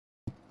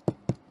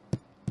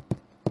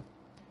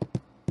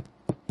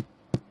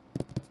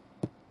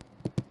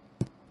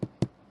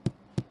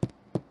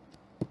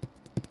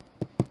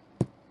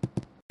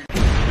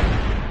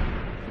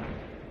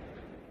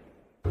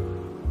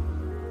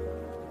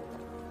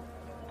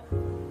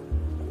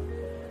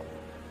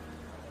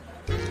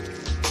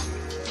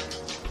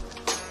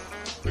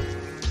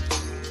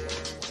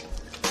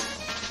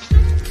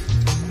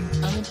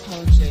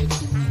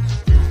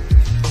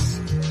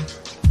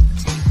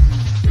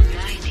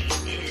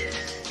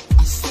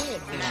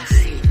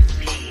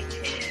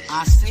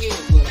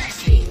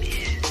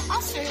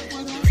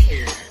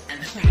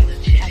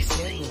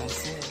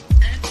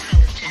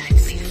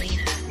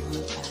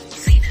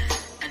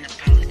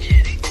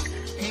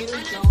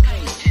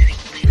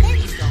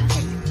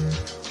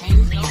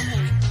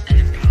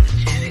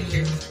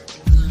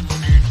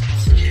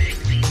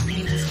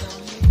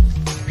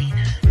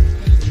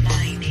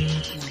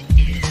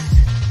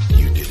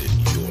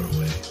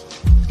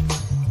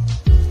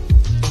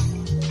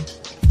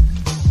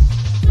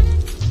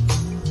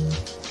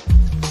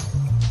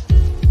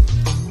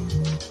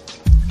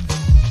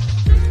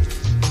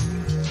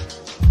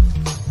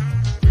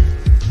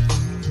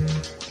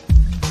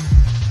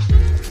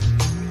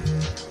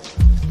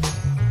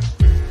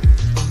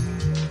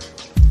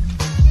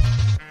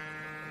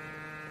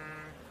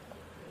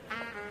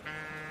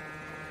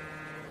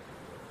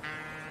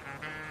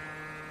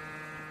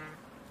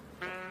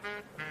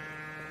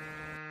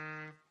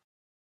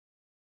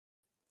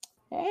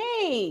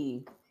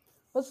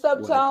What's up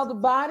to What? all the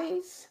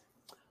bodies?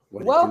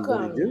 What it do? What it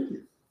Welcome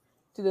do?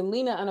 to the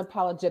Lena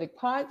Unapologetic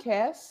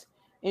podcast,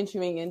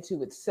 entering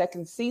into its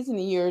second season,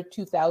 the year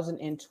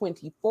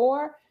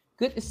 2024.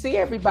 Good to see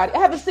everybody. I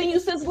haven't seen you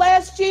since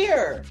last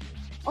year.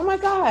 Oh my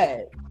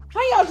God.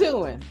 How y'all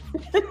doing?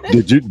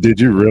 Did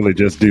you really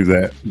just do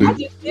that? I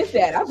just did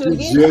that. I'll do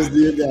it She again. just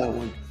did that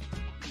one.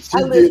 She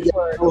I did live that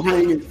for it. no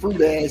hanging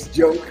fruit ass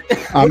joke.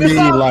 I But it's mean,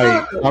 all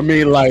like, good. I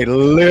mean, like,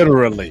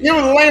 literally. It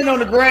was laying on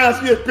the ground.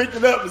 She just picked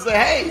it up and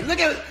said, "Hey, look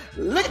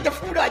at the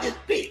fruit I just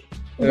picked."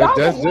 Y'all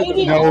That's were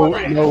waiting no,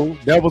 on it. no.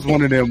 That was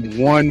one of them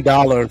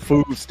 $1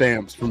 food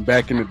stamps from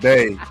back in the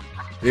day.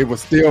 It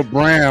was still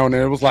brown,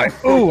 and it was like,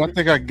 oh, I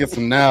think I can get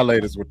some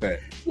annihilators with that.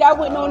 Yeah, I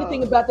wouldn't know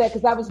anything about that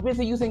because I was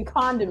busy using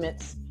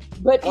condiments.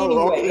 But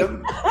anyway.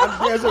 Okay.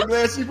 I'm so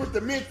glad she put the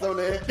mint on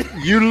that.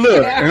 You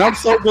look, and I'm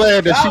so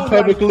glad that she I was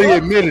like, publicly what?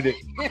 admitted it.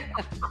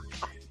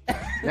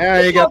 Now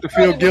I ain't got to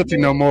feel guilty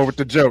no more with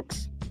the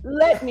jokes.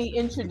 Let me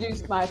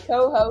introduce my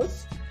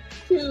co-host.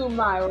 To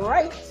my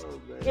right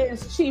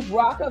is Chief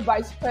Rocka,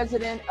 Vice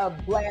President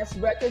of Blast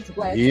Records.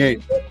 Blast He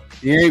ain't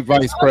Music.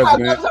 vice I'm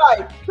president.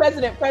 sorry.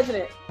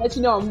 President. Let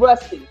you know I'm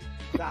rusty.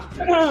 Stop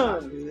that.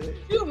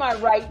 To my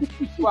right,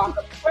 Chief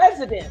Rocka,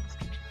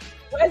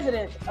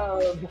 President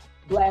of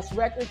Blast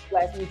Records,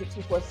 Blast Music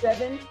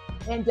 247.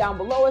 And down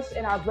below us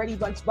in our Brady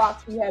Bunch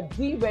box, we have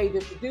D-Ray,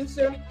 the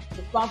producer,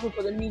 responsible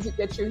for the music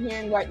that you're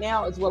hearing right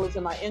now, as well as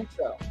in my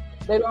intro.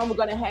 Later on, we're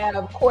going to have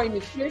Corey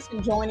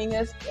McPherson joining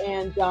us.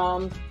 And,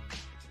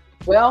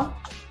 well,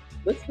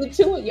 let's get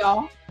to it,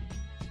 y'all.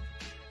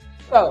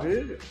 So,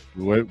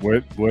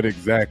 What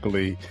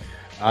exactly?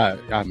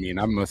 I mean,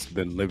 I must have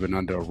been living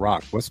under a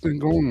rock. What's been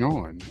going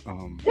on?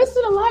 there's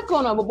been a lot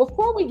going on. But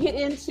before we get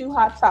into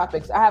hot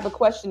topics, I have a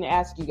question to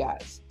ask you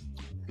guys.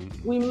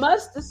 We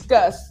must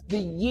discuss the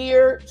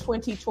year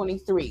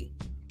 2023.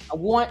 I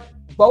want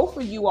both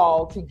of you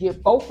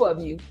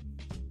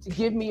to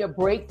give me a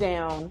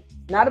breakdown,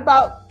 not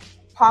about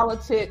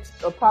politics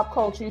or pop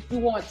culture if you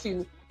want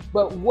to,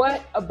 but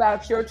what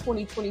about your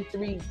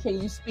 2023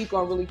 can you speak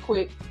on really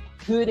quick?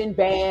 Good and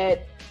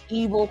bad,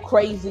 evil,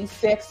 crazy,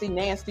 sexy,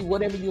 nasty,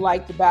 whatever you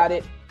liked about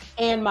it.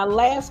 And my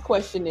last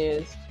question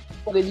is,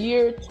 for the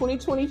year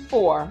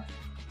 2024,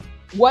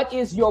 what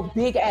is your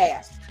big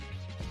ask?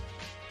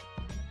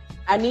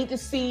 I need to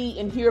see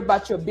and hear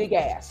about your big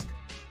ask.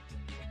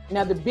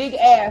 Now, the big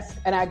ask,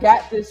 and I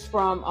got this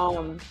from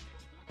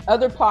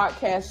other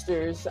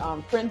podcasters,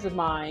 friends of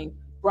mine,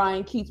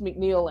 Brian Keith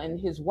McNeil and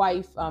his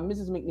wife,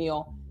 Mrs.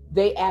 McNeil,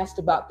 they asked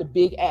about the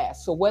big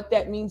ask. So what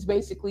that means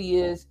basically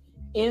is,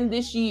 in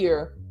this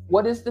year,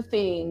 what is the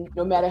thing,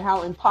 no matter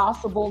how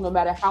impossible, no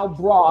matter how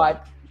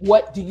broad,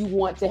 what do you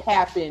want to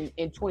happen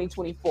in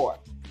 2024?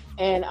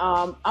 And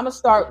I'm going to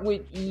start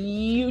with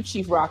you,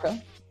 Chief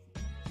Rocka.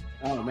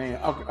 Oh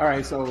man. Okay. All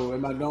right. So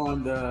am I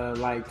going to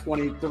like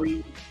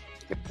 23?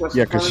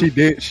 Yeah, because she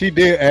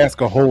did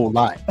ask a whole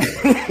lot.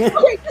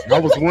 I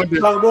was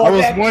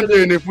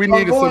wondering if we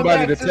needed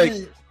somebody to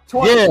take.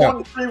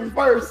 2023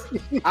 first.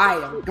 I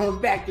am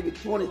going back to the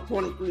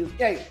 2023.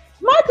 Okay.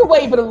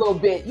 Microwave it a little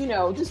bit,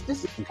 just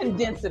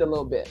condense it a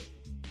little bit.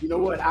 You know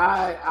what?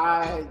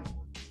 I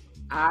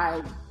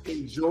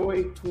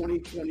enjoyed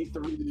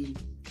 2023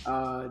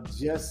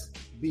 just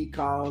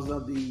because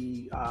of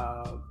the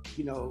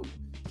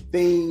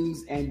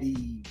things and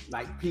the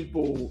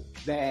people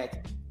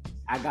that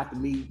I got to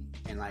meet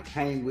and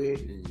hang with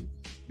and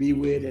be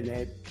with, and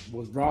that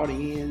was brought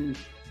in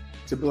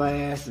to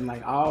Blast, and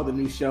all the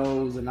new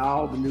shows and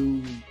all the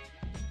new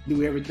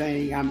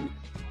everything.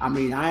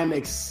 I am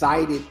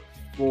excited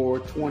for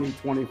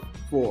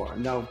 2024.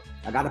 No,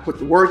 I got to put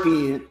the work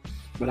in,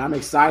 but I'm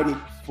excited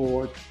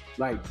for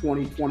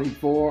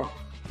 2024,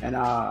 and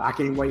I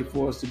can't wait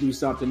for us to do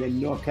something in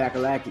North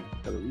Kakalaki.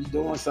 We're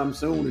doing something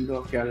soon in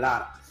North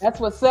Carolina. That's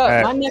what's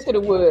up. My neck of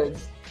the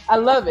woods. I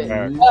love it.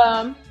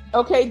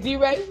 Okay,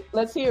 D-Ray,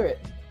 let's hear it.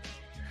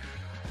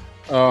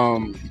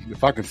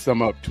 If I could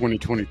sum up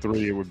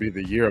 2023, it would be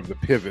the year of the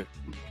pivot.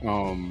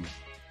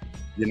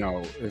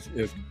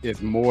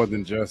 It's more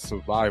than just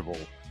survival.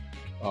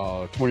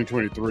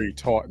 2023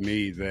 taught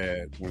me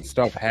that when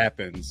stuff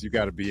happens, you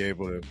got to be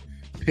able to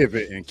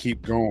pivot and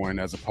keep going,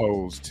 as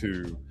opposed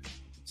to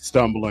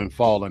stumbling,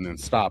 falling, and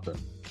stopping.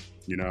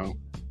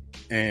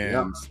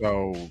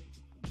 So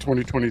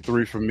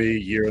 2023 for me,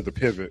 year of the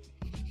pivot.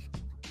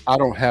 I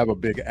don't have a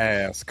big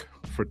ask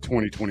for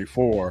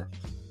 2024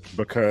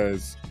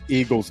 because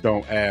eagles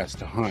don't ask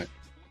to hunt,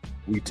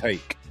 we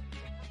take.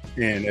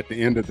 And at the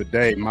end of the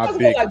day, my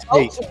big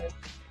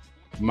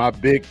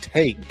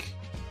take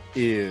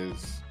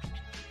is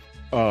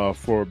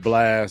for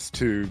Blast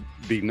to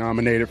be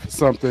nominated for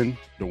something,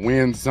 to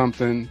win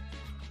something,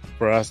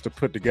 for us to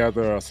put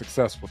together a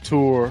successful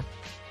tour,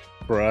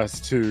 for us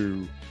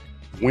to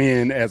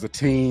win as a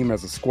team,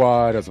 as a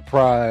squad, as a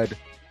pride.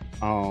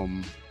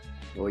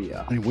 Oh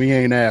yeah. And we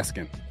ain't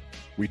asking,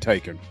 we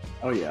taking.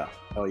 Oh yeah.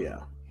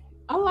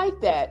 I like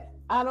that.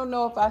 I don't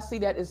know if I see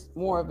that as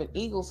more of an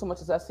eagle so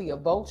much as I see a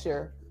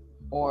vulture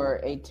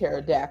or a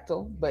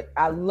pterodactyl, but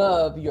I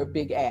love your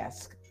big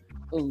ask.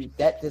 Ooh,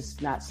 that does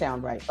not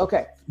sound right.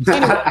 Okay.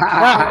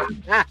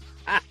 Anyway,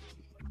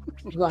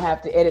 you're gonna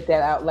have to edit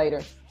that out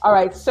later. All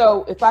right.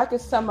 So if I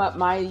could sum up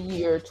my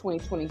year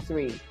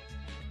 2023,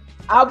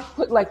 I'll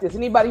put like this.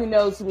 Anybody who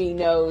knows me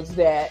knows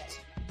that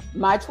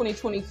my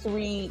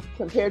 2023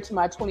 compared to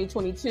my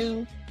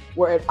 2022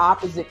 were at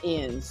opposite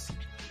ends.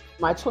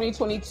 My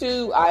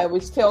 2022, I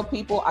always tell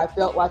people I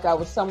felt like I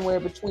was somewhere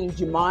between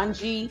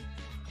Jumanji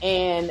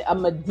and a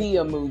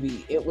Medea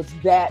movie. It was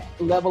that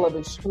level of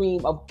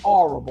extreme of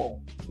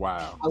horrible.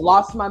 Wow. I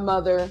lost my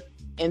mother,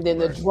 and then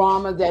the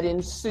drama that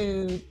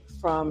ensued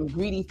from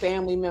greedy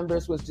family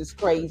members was just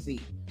crazy.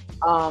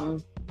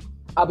 I'll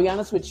be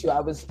honest with you,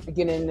 I was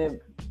beginning to,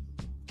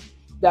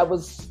 that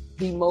was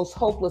the most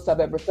hopeless I've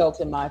ever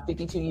felt in my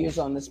 52 years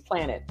on this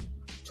planet.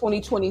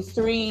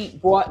 2023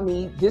 brought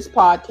me this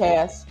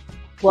podcast,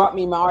 brought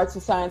me my Arts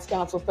and Science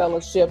Council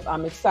Fellowship.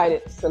 I'm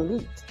excited.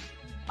 Salute.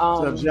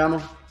 What's up,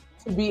 Gemma?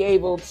 To be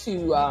able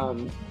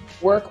to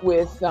work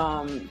with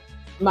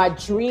my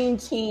dream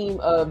team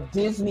of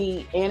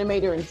Disney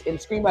animator and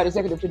screenwriter,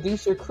 executive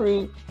producer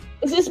crew.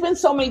 It's just been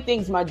so many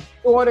things. My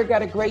daughter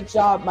got a great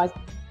job.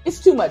 It's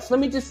too much. Let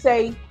me just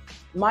say,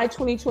 my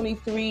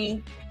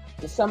 2023,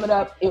 to sum it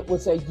up, it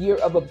was a year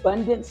of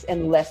abundance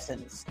and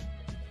lessons.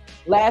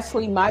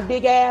 Lastly, my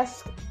big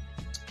ask,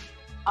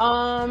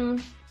 I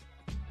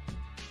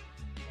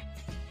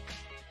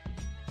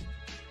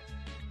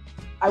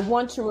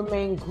want to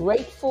remain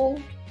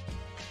grateful,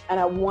 and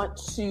I want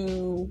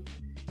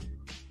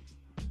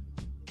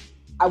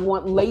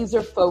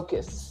laser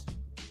focus,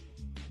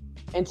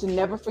 and to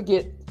never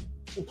forget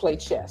to play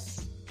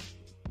chess.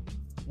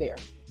 There.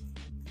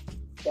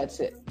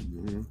 That's it.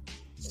 Mm-hmm.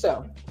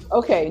 So,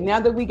 okay, now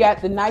that we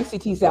got the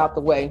niceties out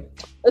the way,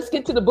 let's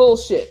get to the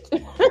bullshit.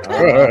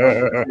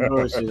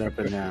 Bullshit up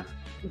in there.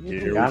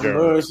 Got some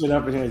bullshit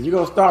up in here. You're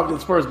going to start with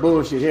this first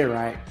bullshit here,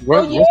 right?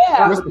 What's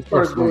the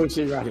first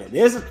bullshit right here?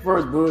 This is the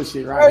first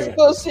bullshit right here. First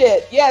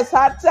bullshit. Yes,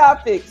 hot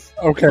topics.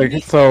 Okay,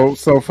 so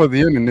for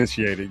the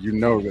uninitiated, you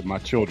know that my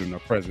children are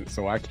present,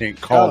 so I can't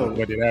call it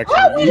what it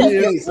actually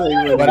is.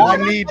 But I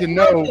need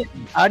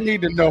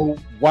to know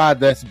why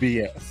that's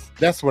BS.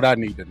 That's what I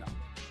need to know.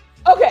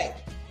 Okay,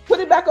 put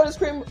it back on the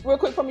screen real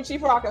quick for me,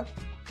 Chief Rocker.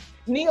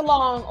 Nia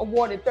Long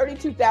awarded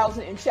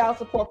 $32,000 in child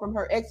support from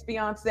her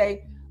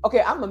ex-fiance.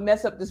 Okay, I'm gonna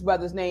mess up this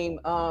brother's name.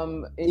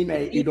 Ime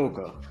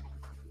Udoka.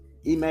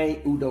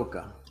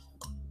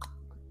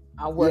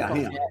 I'll work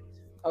on that.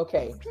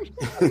 Okay.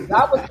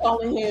 I was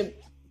calling him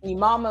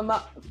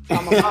Imama.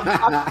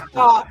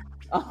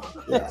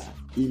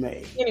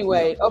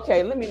 Anyway,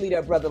 okay, let me leave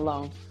that brother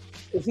alone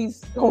because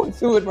he's going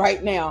through it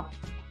right now.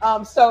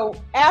 So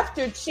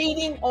after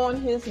cheating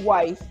on his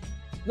wife,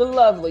 the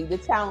lovely, the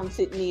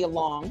talented Nia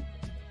Long,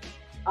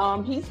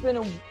 he's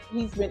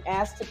been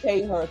asked to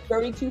pay her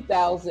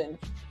 $32,000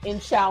 in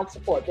child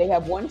support. They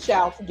have one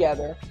child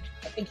together.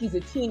 I think he's a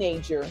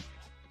teenager.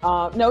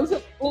 No, he's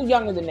a little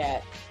younger than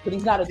that, but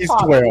he's not a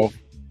toddler. 12.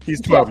 He's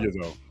 12 years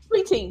old.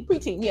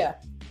 Preteen, yeah.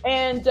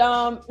 And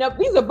now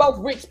these are both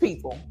rich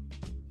people.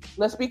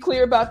 Let's be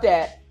clear about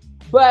that.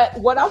 But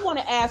what I want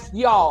to ask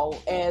y'all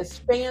as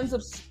fans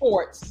of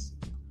sports,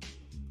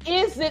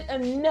 is it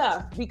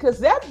enough? Because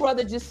that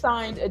brother just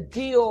signed a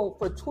deal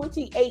for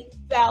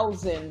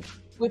 $28,000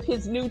 with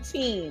his new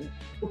team.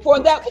 Before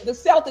that, with the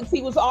Celtics,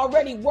 he was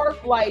already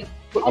worth like.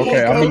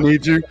 Okay, I'm gonna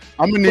need you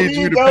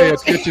to pay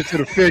attention to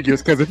the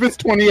figures, because if it's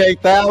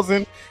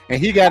 $28,000 and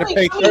he got to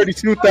pay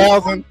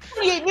 $32,000,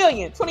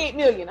 $28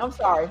 million. I'm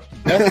sorry.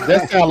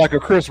 That sounds like a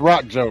Chris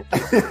Rock joke.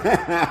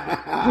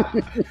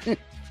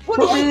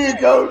 Put me in,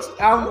 Coach.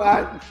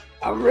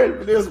 I'm ready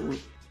for this one.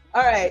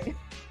 All right.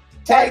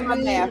 Tag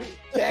me.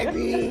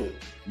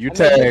 You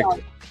tag.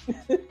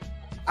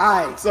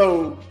 All right,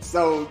 so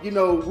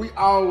we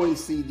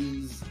always see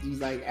these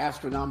like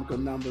astronomical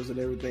numbers and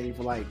everything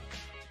for like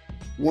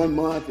 1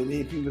 month, and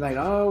then people are like,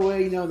 oh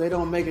well, they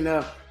don't make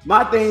enough.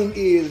 My thing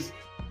is,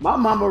 my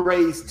mama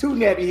raised 2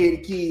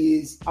 nappy-headed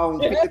kids on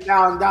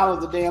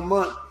 $50,000 a damn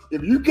month.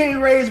 If you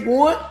can't raise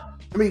one,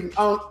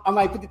 on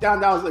like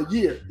 $50,000 a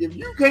year. If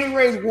you can't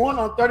raise one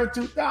on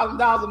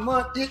 $32,000 a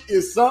month, it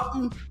is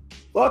something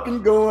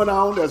fucking going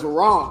on that's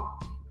wrong.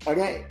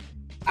 Okay.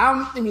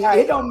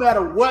 It don't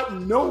matter what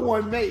no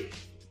one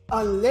makes,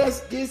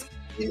 unless this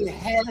kid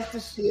has to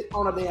shit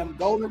on a damn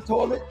golden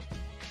toilet.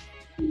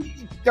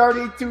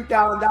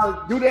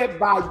 $32,000. Do that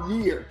by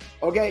year,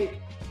 okay?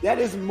 That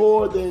is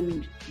more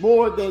than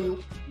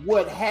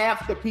what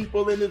half the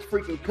people in this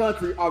freaking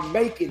country are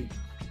making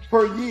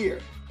per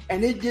year,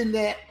 and they're getting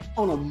that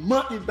on a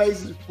monthly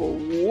basis for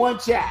one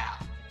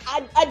child.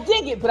 I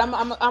dig it, but I'm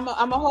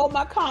gonna hold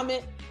my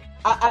comment.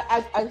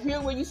 I hear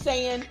what you're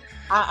saying.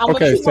 I'm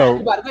okay, so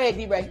about it. Go ahead,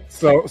 D-Ray.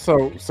 So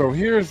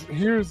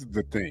here's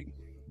the thing,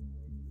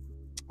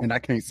 and I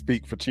can't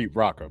speak for Chief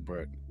Rocker,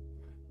 but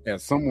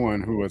as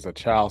someone who is a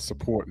child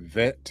support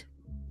vet,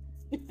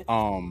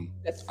 I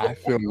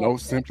feel no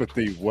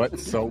sympathy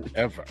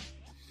whatsoever,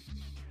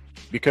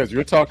 because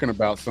you're talking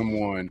about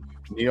someone.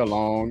 Nia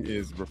Long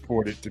is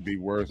reported to be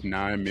worth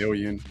 $9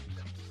 million.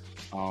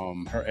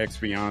 Her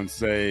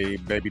ex-fiance,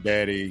 baby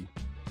daddy,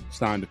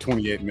 signed a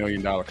 $28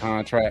 million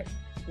contract.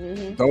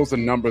 Mm-hmm. Those are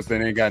numbers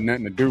that ain't got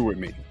nothing to do with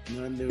me.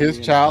 His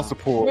child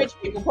support, rich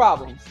people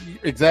problems.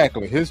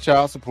 Exactly. His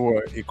child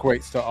support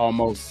equates to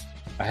almost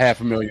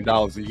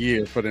 $500,000 a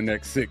year for the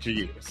next 6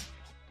 years.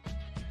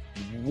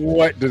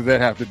 What does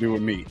that have to do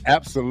with me?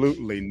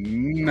 Absolutely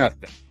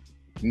nothing.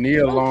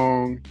 Nia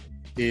Long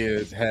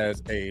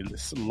has a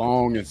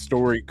long and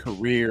storied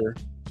career.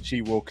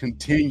 She will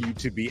continue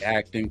to be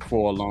acting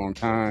for a long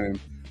time.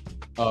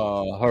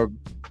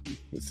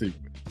 Let's see.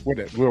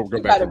 We'll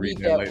go back and read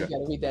that later. We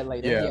gotta read that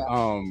later.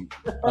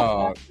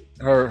 Yeah.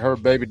 Her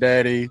baby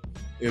daddy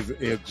is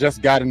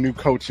just got a new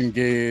coaching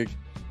gig.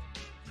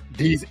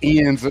 These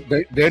ends,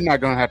 they're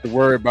not gonna have to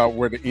worry about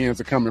where the ends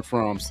are coming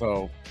from.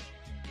 So,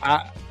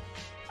 I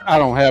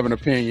don't have an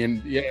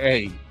opinion. Yeah,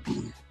 hey,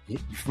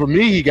 for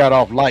me, he got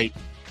off light,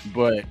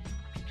 but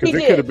because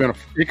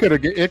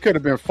it could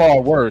have been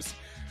far worse.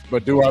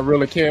 But do I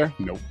really care?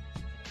 Nope.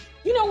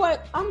 You know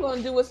what? I'm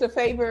going to do us a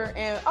favor.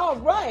 And all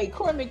right,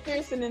 Corey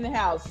McPherson in the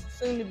house,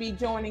 soon to be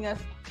joining us.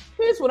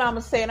 Here's what I'm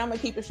going to say, and I'm going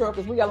to keep it short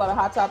because we got a lot of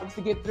hot topics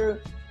to get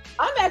through.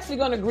 I'm actually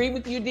going to agree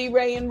with you,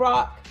 D-Ray and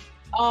Rock.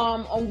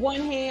 On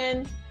one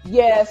hand,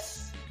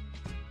 yes,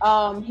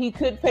 he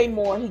could pay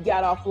more. He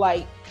got off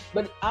light.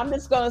 But I'm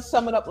just going to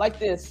sum it up like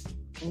this.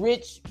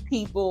 Rich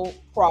people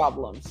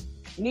problems.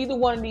 Neither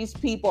one of these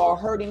people are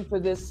hurting for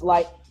this.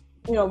 Like,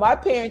 you know, my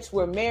parents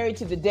were married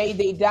to the day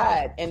they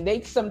died, and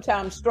they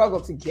sometimes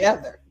struggle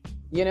together,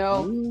 you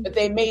know, but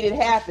they made it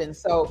happen.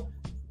 So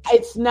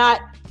it's not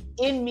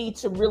in me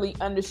to really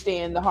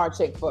understand the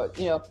hardship for,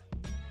 you know,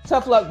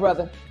 tough luck,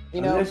 brother.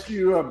 You know, unless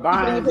you are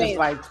buying this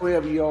like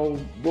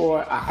 12-year-old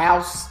boy a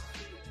house,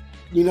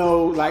 you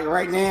know, like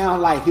right now,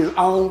 like his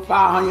own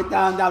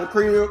 $500,000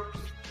 crib,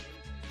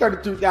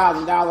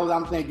 $32,000.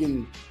 I'm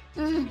thinking,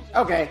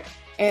 okay.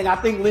 And I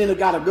think Lena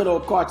got a good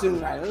old cartoon.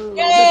 Like,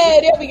 yeah,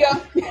 there we go.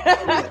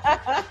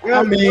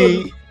 I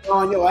mean,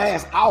 on your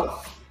ass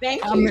off.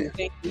 Thank you.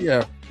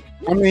 Yeah.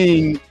 I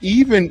mean,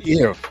 even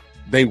if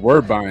they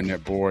were buying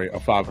that boy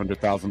a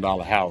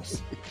 $500,000 house,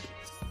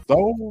 so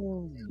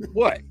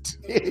what?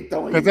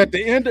 Because at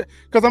the end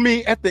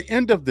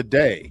of the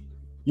day,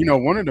 you know,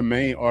 one of the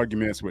main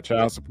arguments with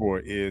child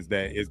support is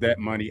that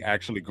money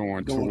actually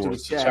going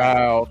towards the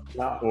child,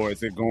 or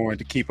is it going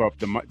to keep up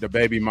the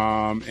baby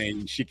mom,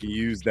 and she can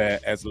use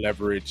that as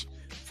leverage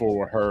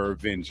for her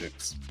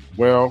vengeance?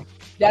 Well,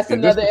 that's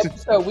another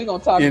episode. We're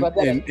gonna talk about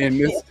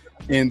that.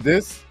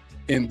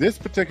 In this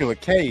particular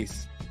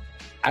case,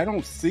 I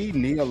don't see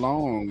Nia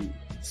Long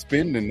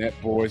spending that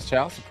boy's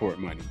child support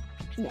money.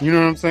 No. You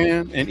know what I'm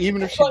saying? And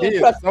even if she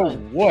did, so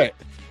what?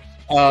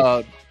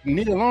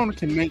 Nia Long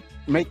can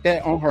make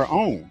that on her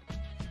own.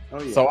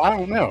 Oh, yeah. So I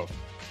don't know.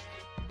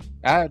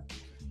 They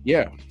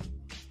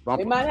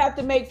might have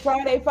to make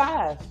Friday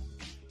 5.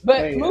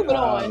 But moving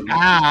on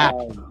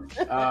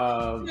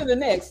to the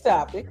next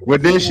topic. Well,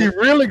 then she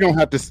really gonna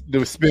have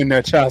to spend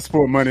that child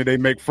support money they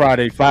make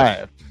Friday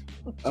 5.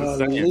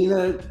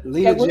 Lena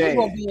J.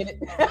 Gonna be in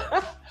it.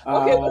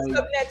 Okay, what's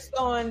up next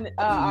on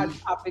our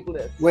topic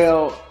list?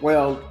 Well.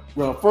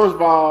 First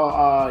of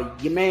all,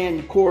 your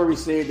man Corey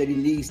said that he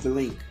needs the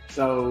link.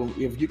 So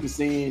if you can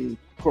send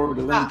Corey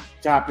the link,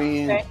 chop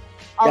in. Okay.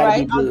 All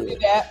right, I'll do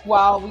that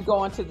while we go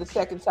on to the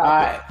second topic. All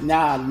right,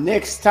 now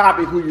next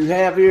topic, who you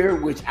have here,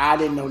 which I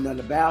didn't know nothing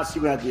about. She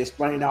will have to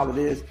explain all of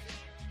this.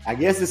 I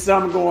guess there's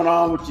something going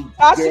on with you,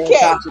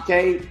 Tasha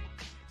K.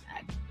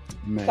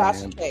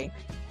 Tasha K.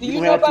 Do you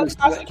know about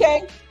Tasha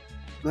K?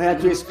 You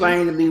have to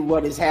explain to me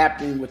what is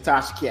happening with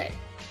Tasha K.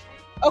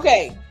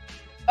 Okay,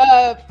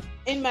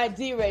 in my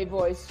D-Ray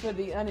voice for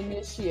the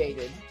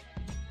uninitiated.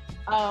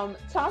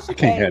 Tasha I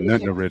can't have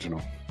nothing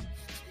original.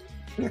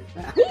 We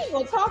ain't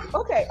gonna talk.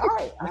 Okay, all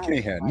right. I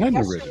can't have nothing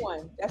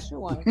original. That's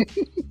your one.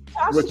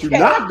 What you're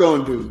not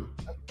gonna do?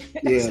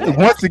 Yeah.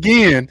 Once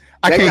again,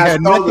 I can't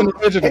have nothing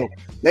original.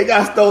 They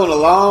got stolen a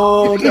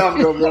long time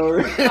ago,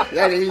 bro.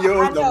 That ain't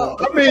yours no more.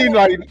 I mean,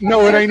 like,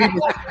 no, it ain't even.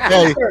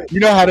 Hey, you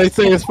know how they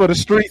say it's for the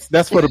streets?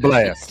 That's for the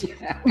blast.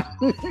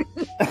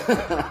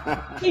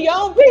 Be your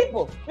own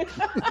people.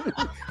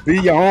 Be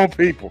your own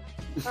people.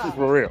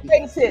 For real.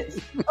 Makes sense.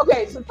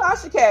 Okay, so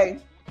Tasha K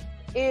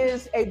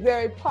is a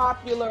very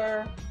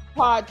popular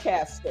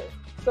podcaster.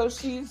 So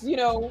she's, you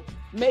know,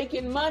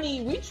 making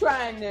money.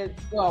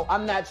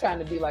 I'm not trying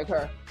to be like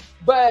her,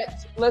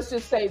 but let's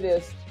just say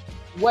this.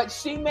 What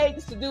she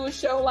makes to do a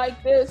show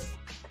like this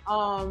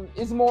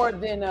is more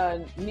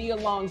than Nia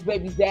Long's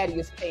baby's daddy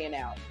is paying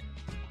out.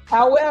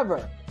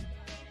 However,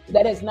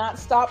 that has not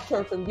stopped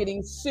her from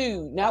getting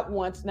sued, not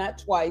once, not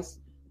twice,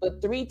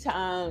 but 3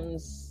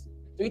 times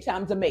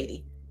a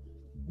matey,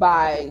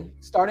 by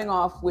starting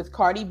off with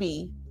Cardi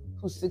B,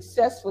 who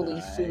successfully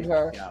sued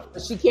her,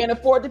 but she can't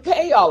afford to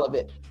pay all of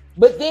it.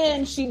 But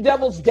then she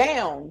doubles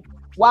down.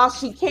 While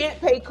she can't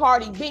pay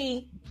Cardi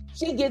B,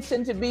 she gets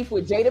into beef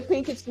with Jada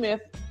Pinkett Smith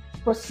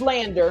for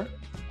slander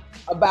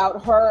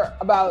about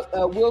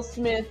Will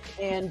Smith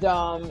and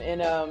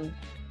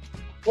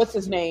what's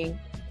his name?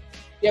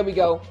 There we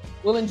go.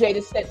 Will and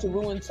Jada set to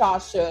ruin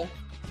Tasha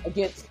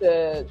against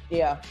the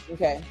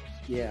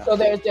Yeah. So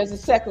there's a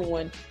second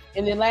one.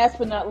 And then last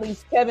but not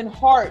least, Kevin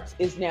Hart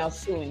is now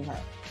suing her.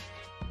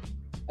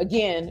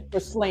 Again, for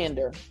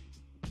slander.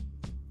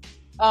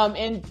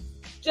 And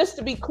just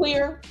to be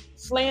clear,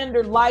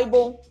 slander,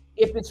 libel,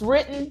 if it's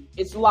written,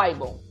 it's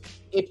libel.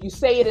 If you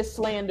say it is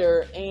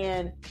slander,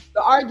 and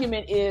the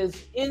argument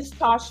is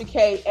Tasha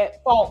K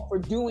at fault for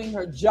doing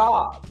her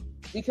job?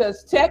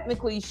 Because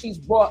technically she's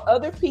brought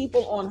other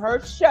people on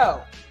her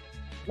show,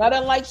 not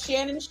unlike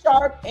Shannon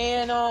Sharp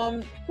and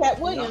Cat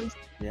Williams.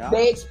 Yeah.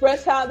 They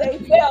expressed how they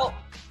felt,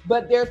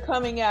 but they're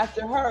coming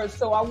after her.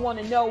 So I want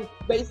to know,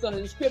 based on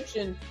the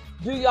description,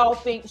 do y'all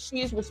think she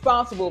is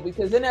responsible?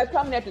 Because they're not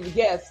coming after the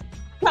guests,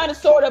 kind of,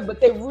 sort of,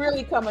 but they're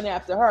really coming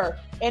after her.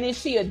 And is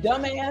she a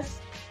dumbass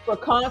for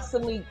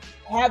constantly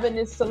having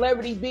this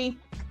celebrity beef,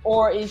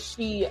 or is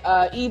she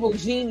evil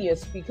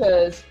genius?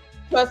 Because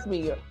trust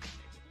me,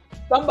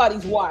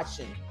 somebody's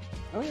watching.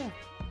 Oh yeah.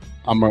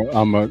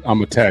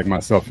 I'm a tag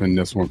myself in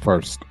this one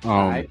first.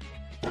 All right.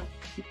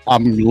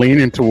 I'm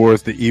leaning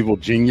towards the evil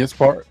genius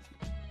part.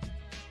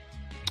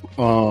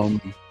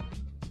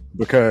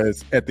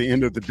 Because at the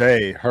end of the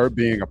day, her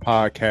being a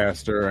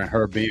podcaster and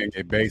her being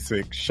a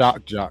basic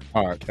shock jock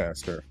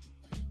podcaster,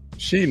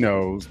 she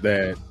knows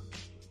that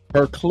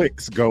her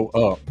clicks go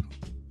up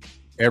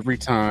every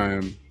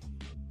time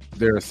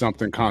there is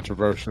something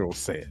controversial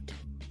said.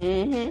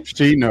 Mm-hmm.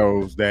 She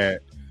knows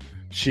that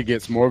she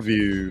gets more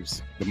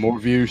views. The more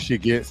views she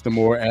gets, the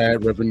more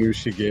ad revenue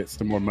she gets,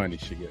 the more money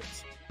she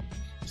gets.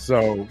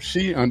 So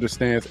she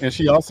understands, and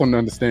she also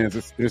understands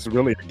it's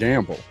really a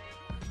gamble,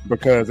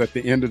 because at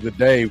the end of the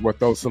day, what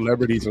those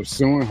celebrities are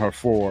suing her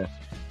for,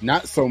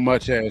 not so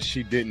much as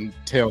she didn't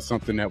tell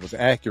something that was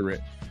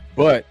accurate,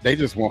 but they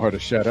just want her to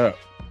shut up.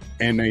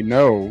 And they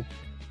know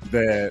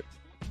that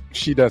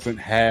she doesn't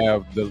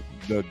have the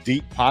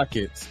deep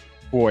pockets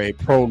for a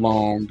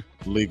prolonged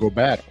legal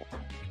battle,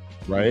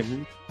 right?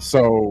 Mm-hmm.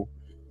 So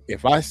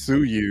if I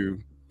sue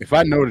you, if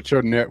I know that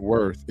your net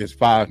worth is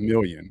 $5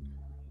 million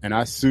and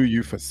I sue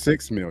you for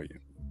 $6 million,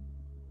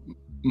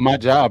 my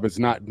job is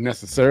not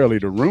necessarily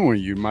to ruin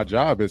you. My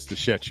job is to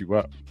shut you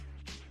up,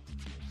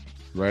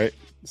 right?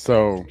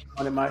 So,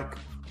 Mike.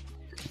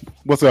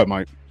 What's up,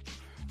 Mike?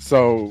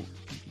 So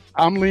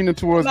I'm leaning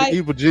towards the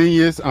evil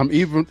genius. I'm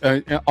even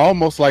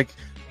almost like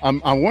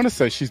I want to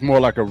say she's more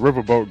like a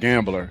riverboat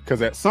gambler,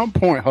 because at some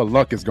point her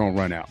luck is going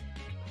to run out.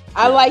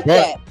 I like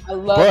that. I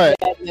love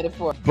that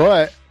metaphor.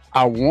 But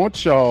I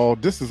want y'all,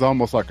 this is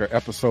almost like an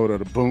episode of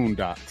the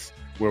Boondocks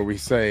where we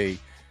say,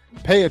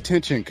 pay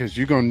attention because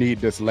you're going to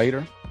need this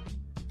later.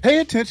 Pay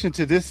attention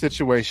to this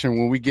situation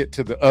when we get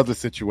to the other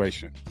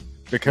situation,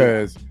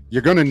 because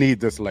you're going to need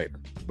this later.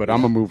 But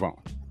I'm going to move on.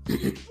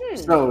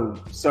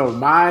 So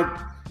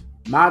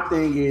my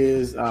thing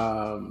is,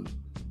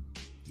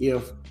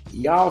 if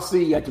y'all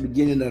see at the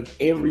beginning of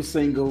every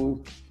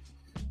single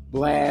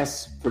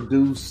Blast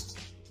produced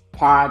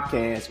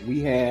podcast,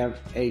 we have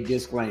a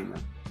disclaimer.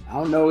 I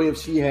don't know if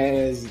she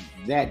has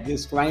that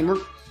disclaimer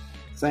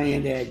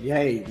saying that,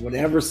 hey,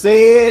 whatever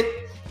said,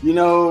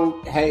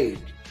 hey,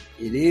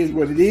 it is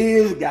what it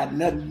is. Got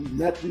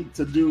nothing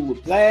to do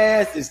with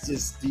Blast. It's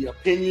just the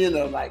opinion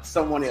of like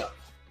someone else.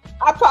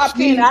 I popped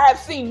in. I have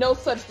seen no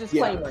such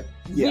disclaimer.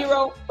 Yeah.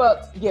 0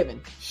 fucks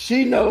given.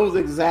 She knows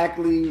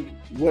exactly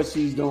what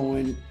she's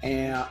doing,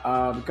 and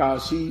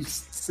because she's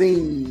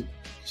seen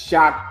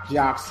shock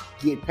jocks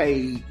get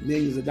paid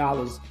millions of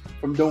dollars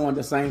from doing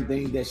the same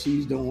thing that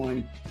she's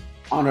doing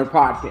on her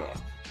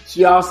podcast.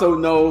 She also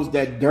knows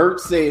that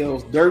dirt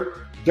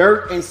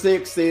and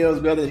sex sells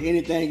better than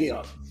anything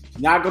else.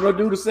 She's not gonna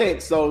do the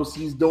sex, so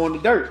she's doing the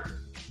dirt.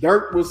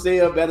 Dirt will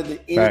sell better than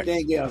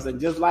anything else. And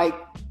just like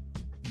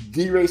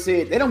D-Ray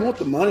said, they don't want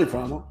the money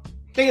from her.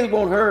 They just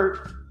want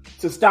her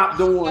to stop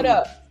doing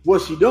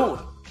what she's doing.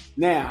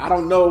 Now, I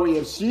don't know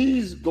if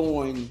she's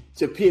going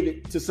to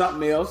pivot to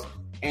something else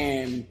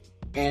and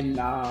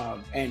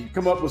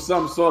come up with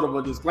some sort of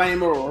a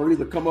disclaimer, or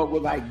either come up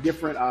with like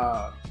different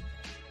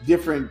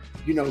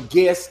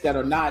guests that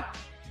are not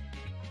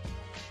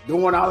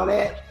doing all of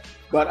that.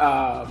 But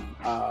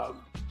I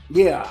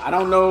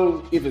don't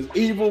know if it's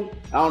evil.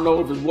 I don't know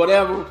if it's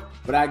whatever.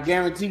 But I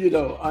guarantee you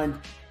though,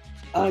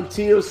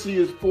 until she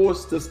is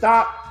forced to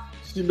stop,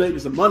 she's making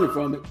some money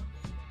from it.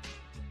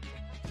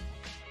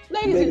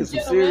 Ladies and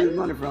some serious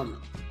money from it.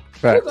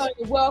 We're going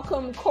to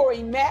welcome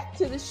Corey Mack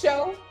to the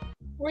show.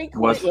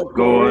 What's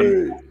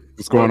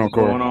going on,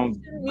 Corey?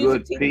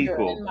 Good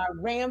people. And my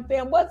Ram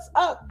fam, what's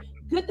up?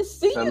 Good to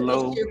see you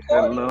this year,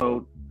 Corey.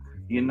 Hello.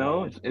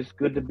 It's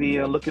good to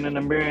be looking in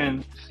the mirror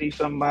and see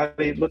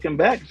somebody looking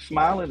back,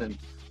 smiling, and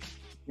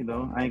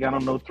I ain't got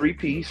on no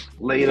 3-piece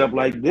laid up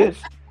like this.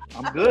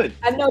 I'm good.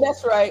 I know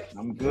that's right.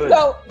 I'm good.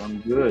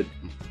 I'm good.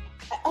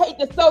 I hate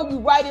to throw you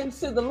right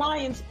into the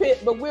lion's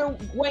pit, but we're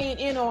weighing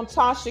in on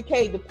Tasha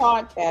K, the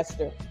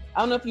podcaster. I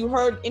don't know if you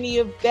heard any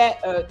of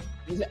that.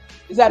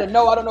 Is that a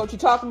no? I don't know what you're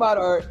talking about,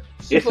 or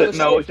it's a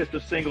no. It's just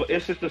a single.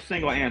 It's just a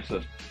single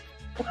answer.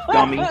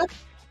 Dummy. Okay.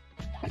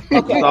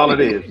 That's all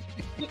it is.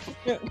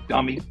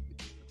 Dummy.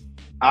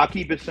 I'll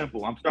keep it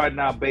simple. I'm starting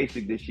out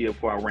basic this year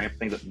before I ramp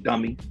things up.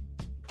 Dummy.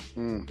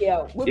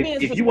 Yeah, we're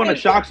being if you want to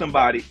shock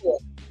suspended.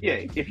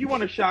 somebody, if you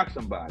want to shock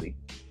somebody,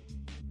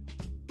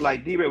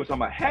 like D-Ray was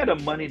talking about, have the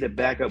money to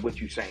back up what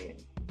you're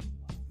saying.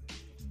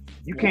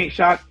 You can't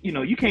shock,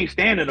 you can't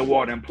stand in the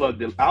water and plug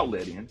the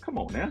outlet in. Come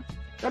on now.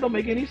 That don't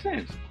make any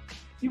sense.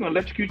 You're going to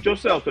electrocute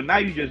yourself. So now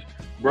you just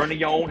burning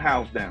your own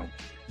house down.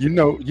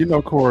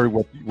 Corey,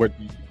 what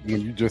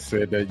when you just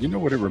said that, you know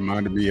what it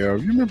reminded me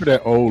of? You remember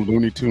that old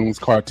Looney Tunes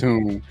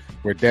cartoon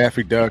where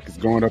Daffy Duck is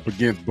going up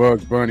against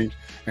Bugs Bunny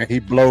and he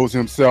blows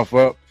himself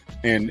up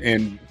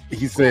and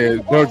he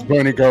says, Bugs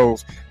Bunny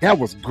goes, that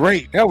was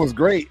great.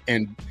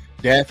 And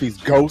Daffy's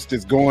ghost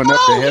is going up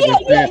to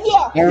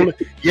heaven.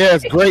 Yeah,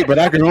 it's great, but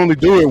I can only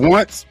do it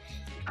once.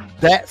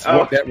 That's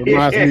what that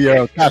reminds me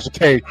of. Tasha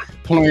K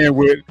playing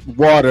with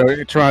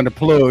water, trying to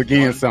plug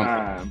in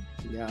something.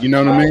 You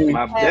know what I mean?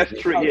 That's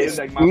true.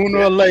 Sooner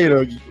or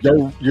later,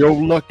 your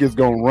luck is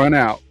gonna run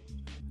out,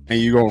 and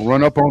you're gonna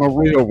run up on a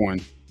real one.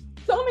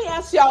 So let me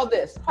ask y'all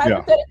this: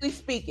 hypothetically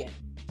speaking,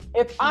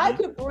 if I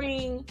could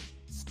bring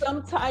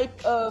some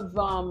type of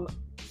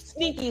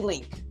sneaky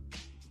link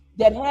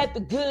that had the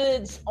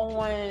goods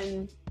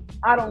on,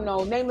 I don't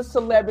know, name a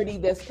celebrity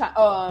that's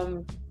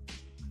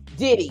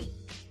Diddy,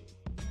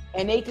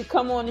 and they could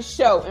come on the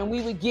show, and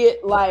we would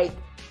get like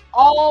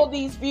all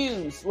these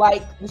views,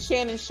 like the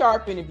Shannon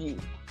Sharp interview.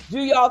 Do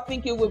y'all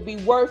think it would be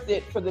worth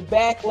it for the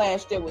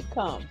backlash that would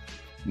come?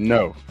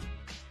 No.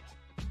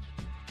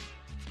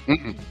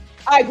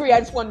 I agree. I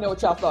just want to know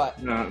what y'all thought.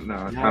 No.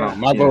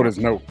 My vote is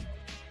no.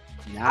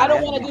 I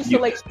don't want to do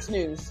salacious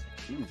news.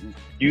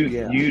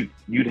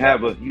 You'd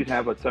have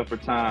a tougher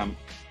time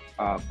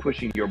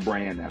pushing your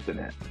brand after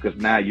that, because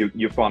now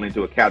you're falling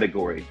into a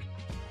category,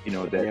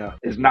 that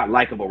is not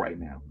likable right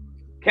now.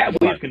 Cat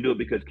Williams can do it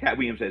because Cat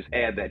Williams has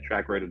had that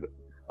track record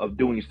of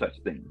doing such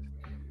things.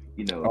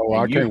 I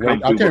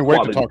can't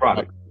wait to talk about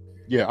it.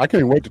 Yeah, I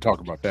can't wait to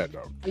talk about that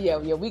though. Yeah,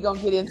 we're gonna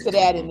get into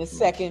that in the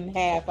second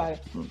half.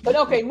 But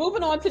okay,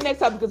 moving on to next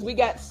topic because we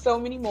got so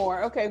many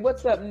more. Okay,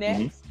 what's up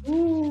next?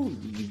 Ooh,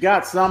 you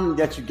got something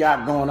that you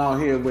got going on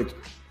here with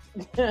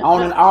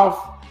on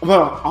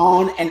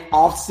and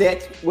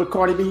offset with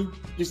Cardi B,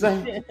 you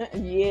say?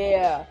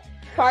 Yeah.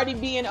 Cardi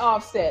B and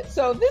Offset.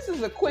 So this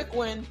is a quick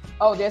one.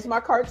 Oh, there's my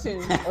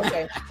cartoon.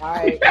 Okay. All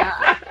right.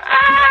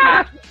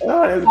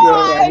 Oh, that's good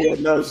right here.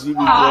 No, she be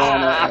blowing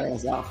her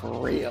ass out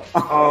for real.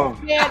 Oh,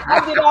 man,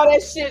 I did all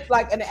that shit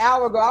like an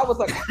hour ago. I was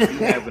like, you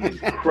have an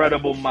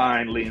incredible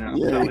mind, Lena.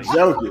 Yeah,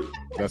 joking.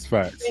 That's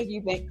facts. Thank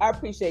you. I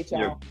appreciate y'all.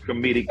 Your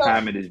comedic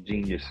timing is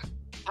genius.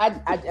 I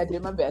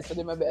did my best.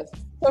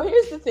 So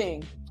here's the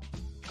thing.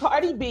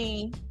 Cardi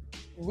B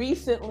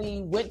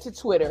recently went to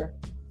Twitter,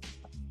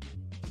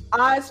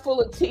 eyes full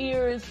of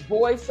tears,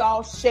 voice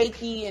all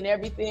shaky and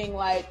everything,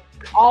 like,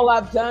 all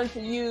I've done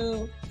for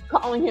you,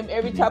 calling him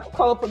every type of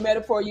colorful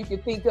metaphor you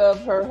could think of,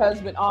 her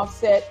husband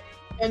Offset.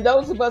 And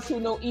those of us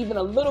who know even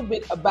a little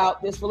bit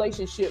about this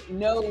relationship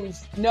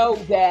know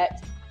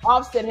that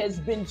Offset has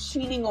been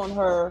cheating on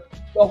her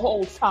the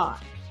whole time.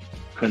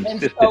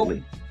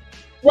 Consistently.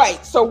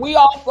 So we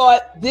all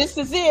thought, this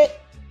is it.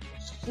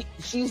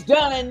 She's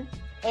done.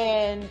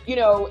 And,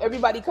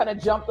 everybody kind of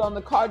jumped on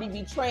the Cardi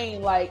B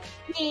train like,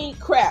 he ain't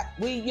crap.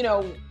 We,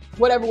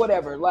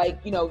 whatever.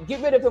 Like,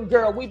 get rid of him,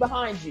 girl. We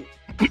behind you.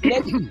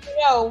 Next thing you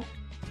know,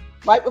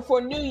 right before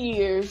New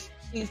Year's,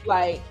 she's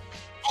like,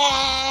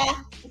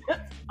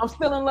 I'm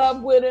still in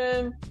love with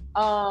him.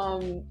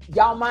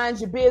 Y'all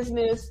mind your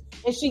business.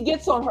 And she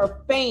gets on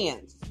her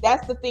fans.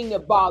 That's the thing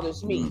that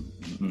bothers me.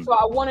 Mm-hmm. So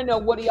I want to know,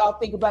 what do y'all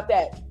think about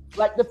that?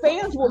 Like, the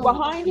fans were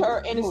behind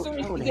her, and as soon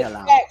as she gets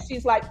back,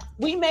 she's like,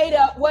 we made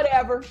up,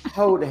 whatever.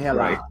 Hold the hell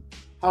on.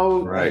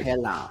 Hold the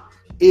hell on.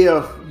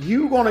 If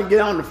you want to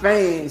get on the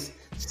fans,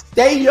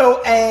 stay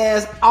your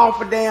ass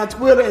off of damn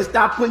Twitter and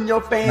stop putting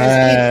your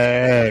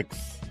fans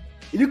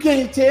in. You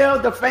can't tell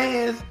the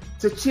fans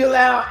to chill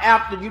out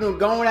after you done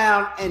gone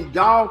out and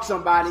dog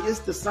somebody. It's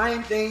the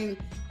same thing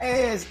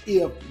as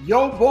if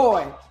your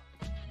boy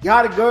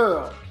got a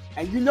girl,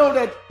 and you know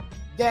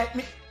that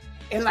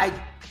and like,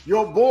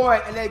 your boy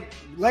and that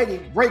lady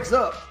breaks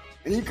up,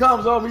 and he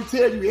comes over and he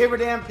tells you every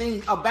damn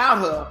thing about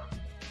her.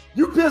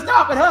 You pissed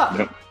off at her.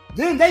 Yep.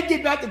 Then they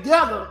get back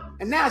together,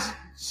 and now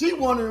she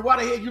wondering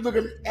why the hell you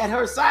looking at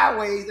her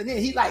sideways. And then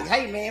he's like,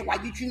 "Hey man, why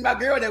you treating my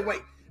girl that way?"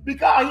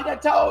 Because he done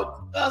told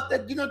us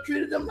that you done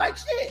treated them like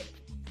shit.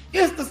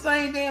 It's the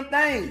same damn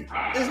thing.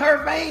 It's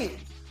her fans.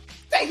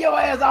 Stay your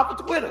ass off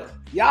of Twitter,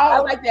 y'all. I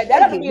like that.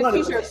 That'll be a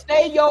t-shirt.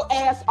 Stay your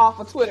ass off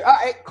of Twitter. All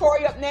right,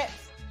 Corey up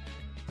next.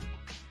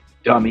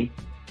 Dummy.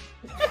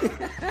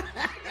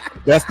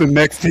 That's the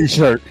next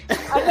t-shirt.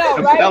 I know,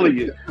 I'm right? telling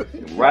you,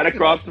 right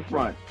across the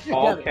front,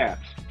 all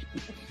caps.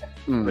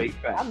 Straight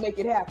facts. I'll make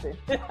it happen.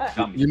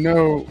 You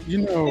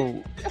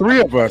know,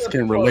 three of us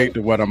can relate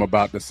to what I'm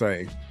about to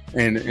say,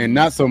 and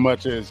not so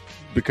much as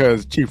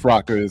because Chief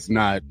Rocker is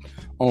not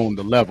on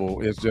the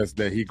level. It's just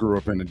that he grew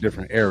up in a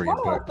different area.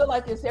 I feel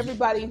like it's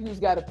everybody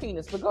who's got a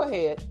penis, but go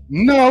ahead.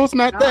 No, it's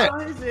not that.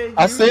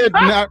 I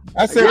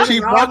said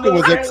Chief Rocker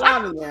was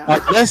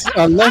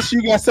unless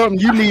you got something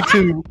you need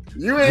to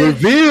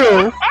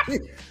reveal,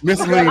 Miss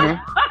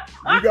Lena.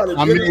 You got a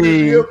I gender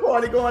mean- reveal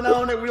party going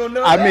on that we don't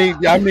know I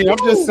about? mean, I'm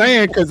just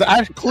saying because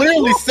I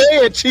clearly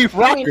said Chief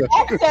I mean,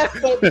 Rocker.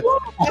 access, but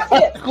that's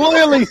it.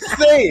 Clearly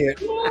said,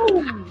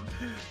 Woo.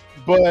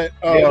 but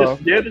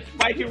They're the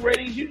spiking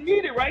ratings you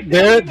needed right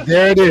there.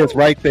 there it is,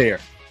 right there.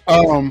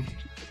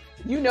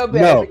 You know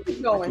better.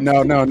 Keep going.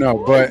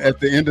 No. But at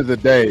the end of the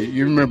day,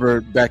 you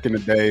remember back in the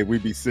day,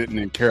 we'd be sitting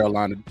in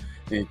Carolina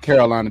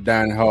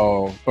Dining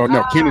Hall, or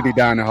no, Kennedy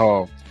Dining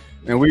Hall,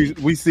 and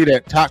we see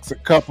that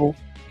toxic couple.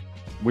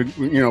 We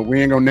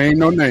ain't gonna name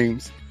no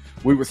names.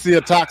 We would see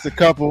a toxic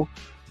couple,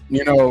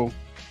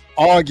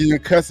 arguing,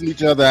 cussing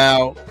each other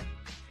out,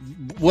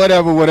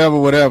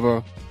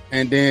 whatever,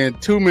 and then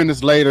 2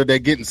 minutes later, they're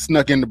getting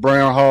snuck into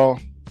Brown Hall.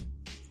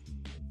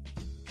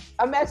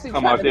 I'm actually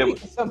Come trying out to there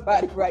think of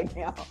somebody right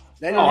now.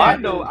 They Oh, don't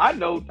I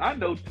have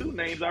know 2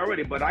 names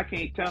already, but I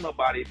can't tell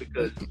nobody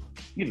because,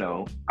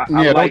 Yeah, I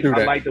don't do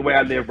that. like the way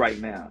I live right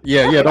now.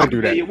 Yeah, I don't can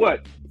do tell that. you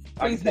what.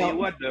 I Please can tell don't.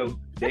 you what though.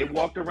 They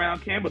walked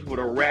around campus with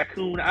a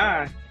raccoon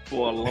eye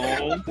for a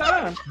long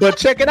time. But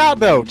check it out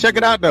though.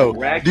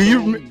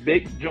 Raccoon,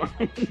 big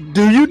joint.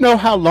 Do you know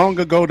how long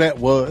ago that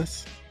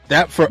was?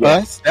 That for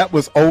us, that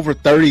was over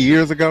 30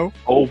 years ago.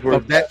 Over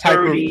Of that type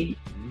of- 30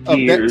 Of that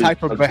years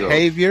type of ago.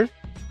 behavior.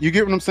 You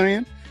get what I'm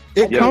saying?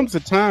 It Yeah. comes a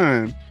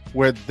time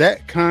where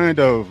that kind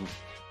of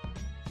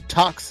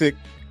toxic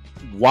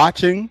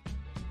watching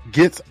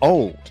gets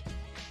old.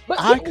 But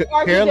I people could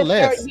argue care that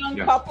less. they're a young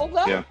Yeah. couple,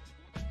 though. Yeah.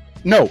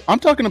 No, I'm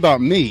talking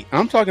about me.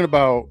 I'm talking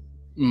about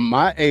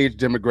my age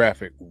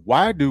demographic.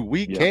 Why do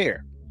we Yeah.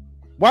 care?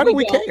 Why do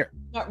We we don't. care?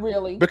 Not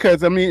really.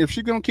 Because I mean, if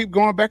she's gonna keep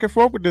going back and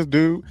forth with this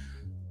dude,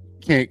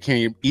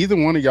 can either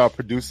one of y'all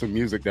produce some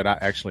music that I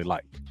actually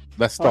like?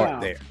 Let's start Hold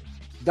on. there.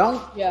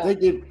 Don't Yeah. they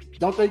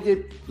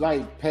get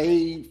like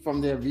paid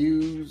from their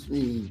views? I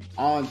mean,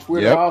 on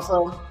Twitter Yep.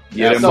 also.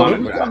 Yeah, So they're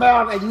when you monetized. come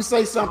out and you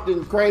say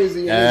something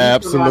crazy, and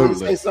then you come out and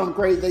Absolutely. say something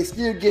crazy, they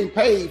still getting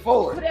paid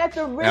for But it. at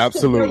the risk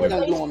Absolutely. of your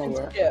Not going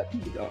nowhere.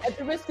 relationship, at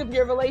the risk of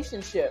your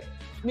relationship.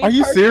 Me Are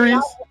you personally,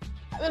 serious?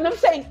 And I'm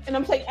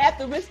saying, at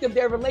the risk of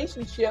their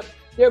relationship,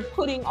 they're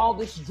putting all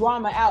this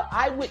drama out.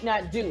 I would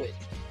not do it.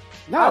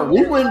 No,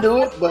 we wouldn't do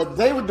it, but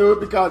they would do it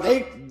because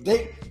they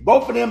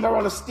both of them are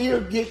gonna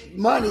still get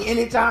money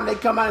anytime they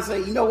come out and say,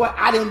 you know what,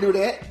 I didn't do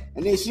that.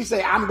 And then she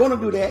say, I'm gonna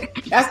do that.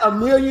 That's 1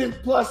 million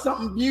plus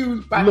something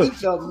views by Look,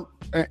 each of them.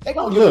 uh, They're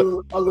gonna get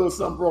a little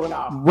something broken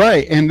off.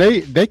 Right, and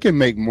they can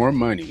make more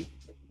money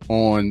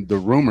on the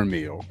rumor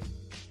mill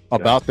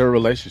about their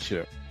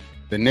relationship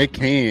than they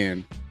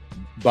can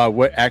by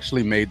what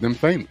actually made them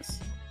famous.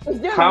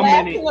 If they're How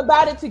laughing many-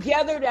 about it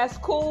together, that's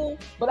cool.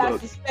 But I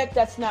Look. suspect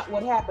that's not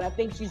what happened. I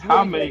think she's How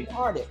really many-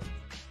 hearted.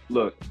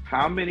 Look,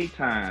 how many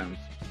times?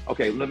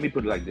 Okay, let me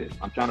put it like this.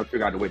 I'm trying to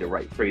figure out the way to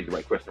phrase the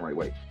right question the right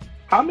way.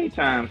 How many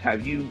times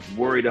have you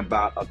worried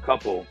about a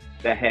couple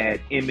that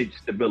had image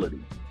stability?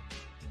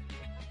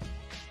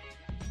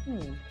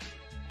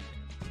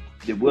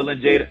 Did Will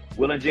and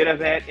Jada have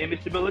had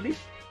image stability?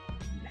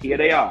 Here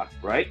they are,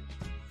 right?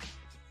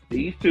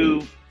 These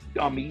two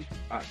dummies,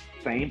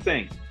 same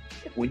thing.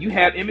 When you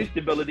have image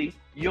stability,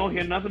 you don't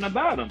hear nothing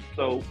about them.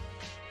 So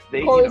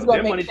they, Corey's their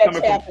gonna money's make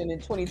coming that from happen in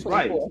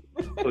 2024.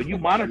 So you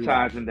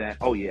monetizing that?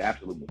 Oh yeah,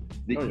 absolutely. Oh,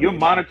 yeah. You're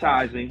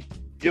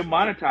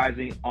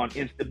monetizing on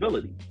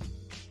instability.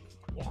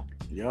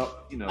 Yep.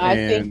 You know, I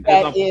And think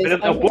that is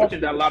it's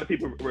unfortunate that a lot of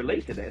people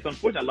relate to that. It's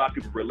unfortunate a lot of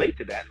people relate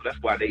to that. So that's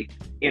why they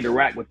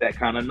interact with that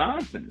kind of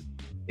nonsense.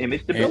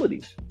 Image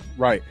stability.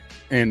 Right,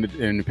 and to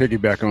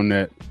piggyback on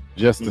that,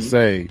 just to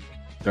say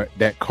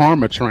that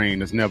karma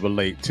train is never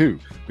late too,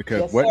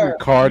 because Yes, wasn't sir. it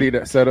Cardi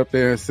that sat up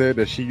there and said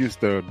that she used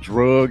to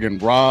drug and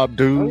rob Oh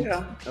dudes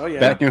yeah. Oh yeah.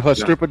 back in her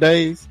stripper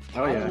days?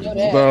 Oh I yeah. didn't know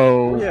that.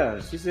 So Oh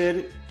yeah. She said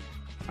it.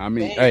 I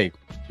mean, Dang. hey,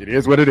 it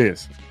is what it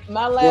is.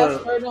 My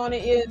last Well- word on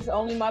it is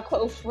only my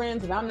close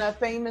friends, and I'm not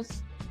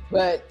famous,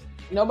 but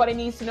nobody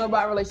needs to know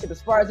about relationship.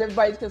 As far as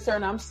everybody's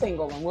concerned, I'm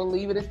single, and we'll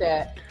leave it at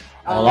that.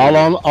 All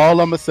I'm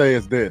gonna say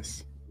is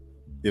this: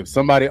 if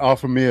somebody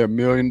offered me $1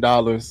 million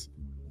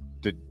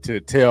to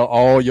tell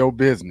all your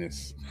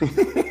business,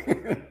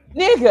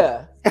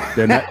 Nigga,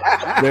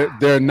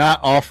 they're not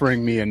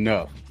offering me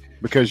enough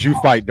because you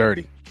fight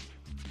dirty.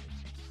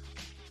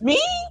 me?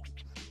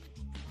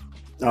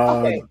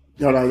 Okay.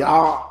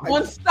 Y'all.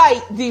 On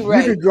site, You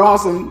D-Ray. could draw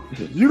some.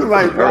 You could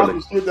like draw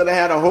some shit that I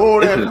had a whole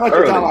This that is country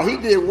early. talking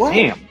about. He did what?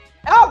 Damn.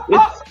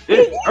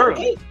 It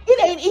early.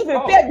 ain't even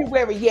Oh.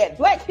 February yet.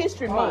 Black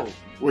History Month.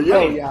 Well,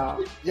 yo, Man.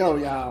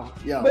 y'all.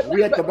 But-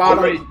 We at the but-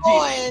 bottom.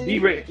 On-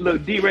 D-Ray,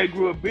 look, D-Ray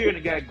grew a beard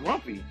and got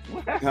grumpy.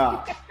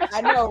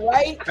 I know,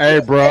 right? Hey,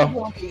 bro.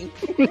 Grumpy.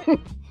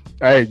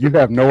 Hey, you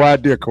have no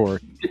idea, Corey.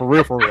 For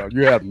real.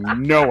 You have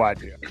no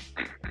idea.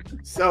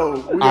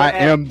 So we I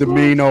am the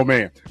mean old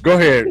man. Go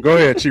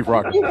ahead, Chief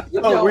Rocker.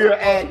 So we're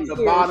at the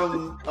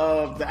bottom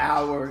of the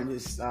hour, and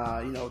it's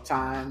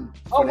time.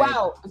 Oh for that.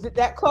 wow, is it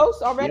that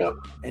close already? Yep.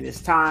 And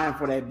it's time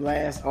for that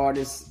blast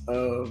artist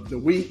of the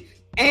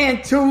week,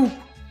 and to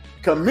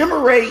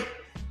commemorate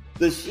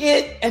the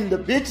shit and the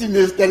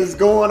bitchiness that is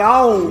going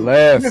on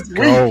Let's this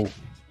go. week.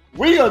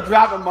 We are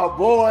dropping my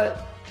boy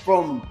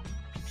from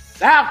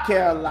South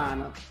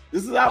Carolina.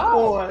 This is our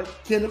boy,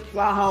 Kenneth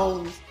Fly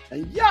Holmes.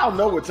 And y'all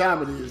know what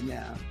time it is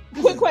now.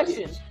 Quick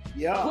question.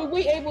 Yeah. Were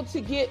we able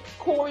to get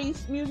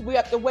Corey's music? We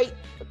have to wait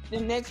the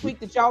next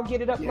week that y'all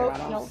get it uploaded?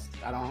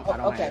 I don't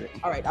okay. have it.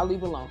 All right. I'll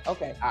leave it alone.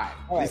 Okay.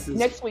 All right.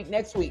 Next week.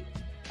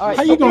 All right.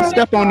 How you gonna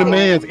step on the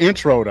man's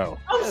intro though?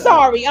 I'm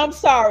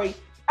sorry.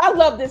 I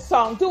love this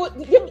song. Do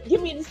it.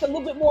 Give me just a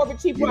little bit more of a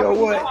cheap rock. You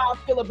know how I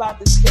feel about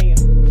this jam.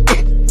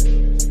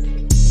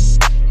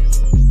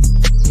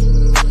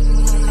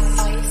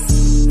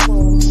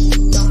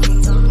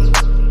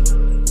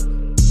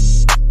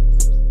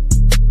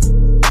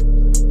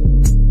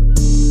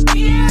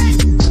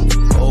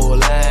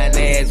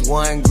 Ass,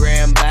 1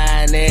 gram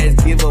buying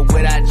ass, give up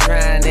without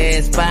trying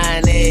ass,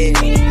 buying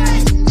ass.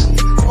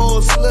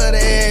 Old slut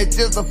ass,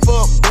 just a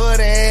fuck butt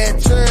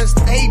ass, churn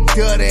stay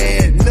gut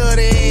ass, nut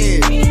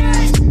ass.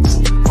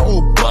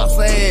 Old bust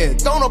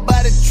ass, don't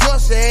nobody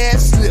trust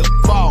ass, slip,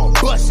 fall,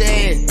 bust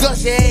ass,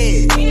 gush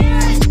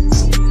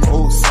ass.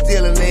 Old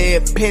stealing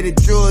ass, petty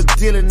drug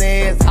dealing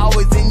ass,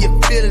 always in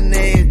your feeling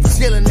ass,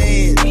 chilling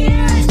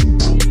ass.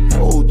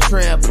 Old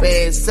tramp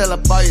ass, sell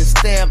up all your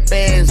stamp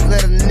ass,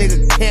 let a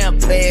nigga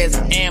camp ass,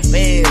 amp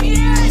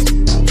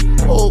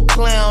ass. Old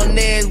clown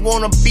ass,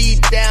 wanna be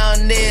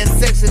down there,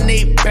 section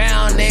 8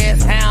 pound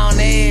ass, hound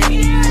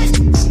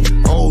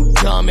ass. Old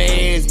dumb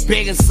ass,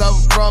 begging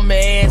something from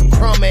ass,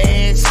 crumb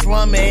ass,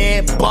 slum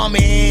ass, bum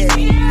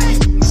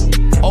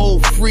ass.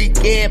 Old freak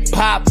ass,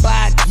 pop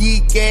by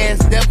geek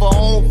ass, never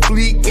on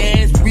fleek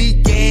ass,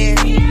 weak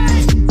ass.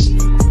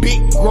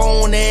 Big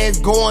grown ass,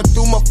 going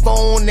through my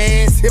phone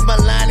ass, hit my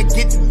line and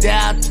get the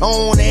dial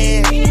tone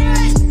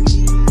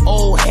ass.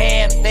 Old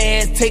half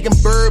ass, taking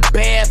bird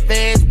bath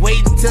ass,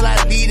 waiting till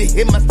I leave to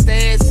hit my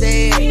stash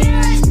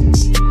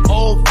ass.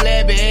 Old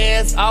flabby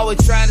ass,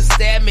 always trying to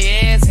stab me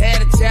ass,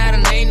 had a child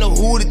and ain't know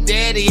who the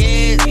daddy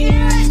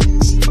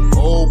is.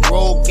 Old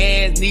broke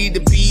ass, need to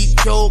be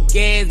choke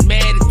ass,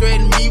 mad and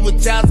threaten me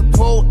with child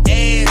support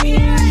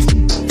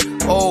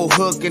ass. Old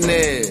hooking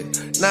ass,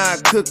 nah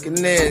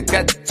cooking ass,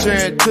 got the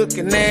churn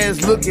cooking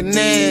ass, looking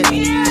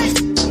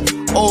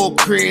ass. Old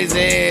crazy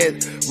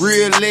ass,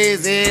 real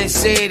lazy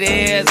ass, shady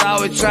ass,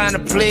 always trying to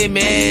play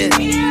me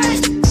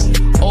ass.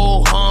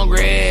 Old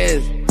hungry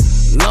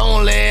ass,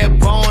 lonely ass,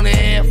 bony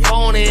ass,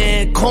 phony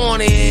ass,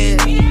 corny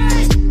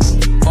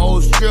ass.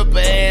 Old stripper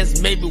ass,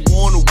 made me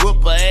wanna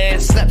whip her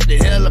ass, slap the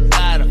hell up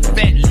out of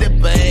fat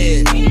lip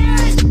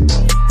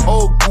ass.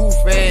 Old goof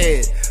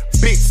ass,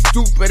 big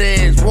stupid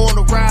ass,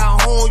 wanna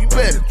ride home, you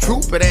better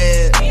troop it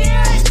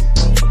ass.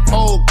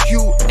 Old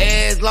cute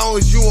ass, long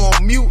as you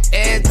on mute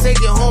ass, take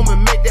it home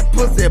and make that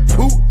pussy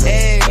poop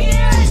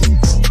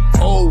ass.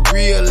 Old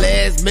real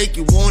ass, make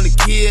you wanna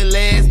kill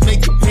ass,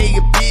 make you pay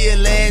your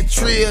bill ass,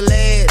 trill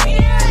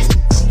ass.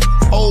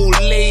 Old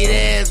late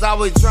ass,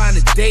 always trying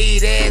to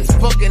date ass,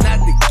 fucking out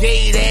the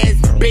gate ass,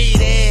 bait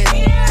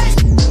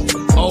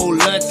ass. Old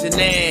luncheon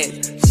ass,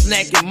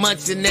 snacking,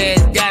 munching ass,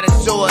 gotta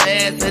show her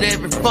ass at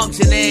every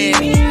function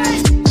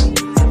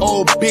ass.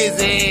 Old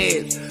busy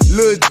ass,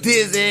 little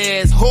dizzy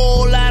ass,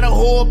 whole lot of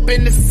hope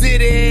in the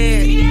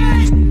city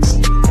ass.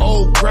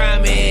 Old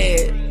grimy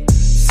ass,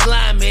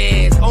 slime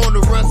ass, on the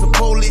run so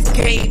police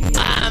can't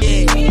find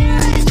me.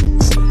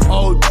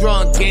 Old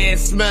drunk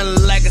ass,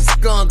 smelling like a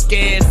skunk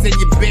ass, and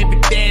your baby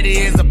daddy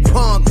is a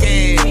punk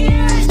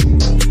ass.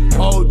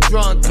 Old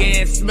drunk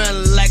ass,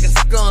 smelling like a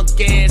skunk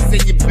ass,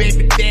 and your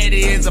baby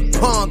daddy is a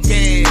punk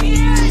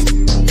ass.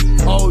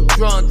 Old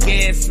drunk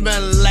ass,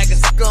 smelling like a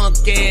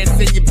skunk ass,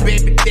 and your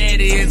baby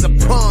daddy is a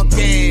punk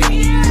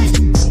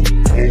ass.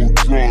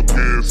 Old drunk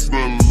ass,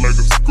 smelling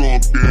like a skunk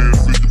ass,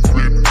 and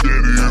your baby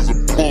daddy is a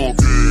punk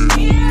ass.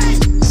 Old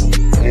drunk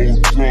ass,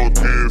 smelling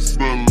like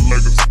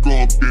a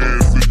skunk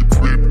ass, and your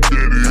baby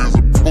daddy is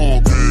a punk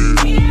ass.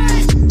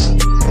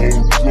 Old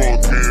drunk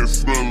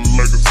ass, smelling like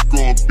a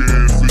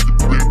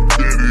skunk ass, and your baby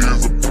daddy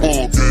is a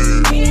punk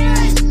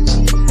ass.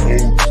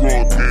 Old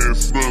drunk ass,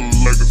 smelling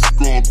like a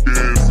skunk ass,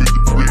 and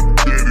your baby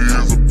daddy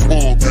is a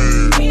punk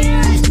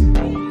ass.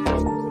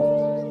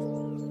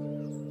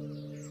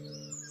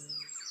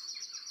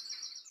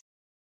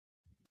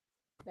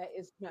 That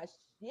is my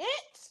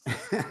shit.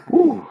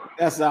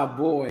 That's our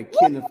boy,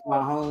 Kenneth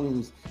Fly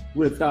Holmes,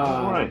 with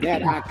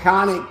that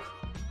iconic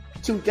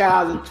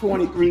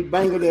 2023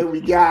 banger that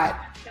we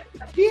got.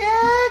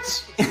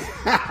 Bitch.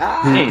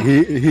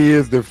 he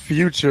is the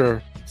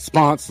future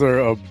sponsor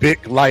of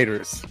Bic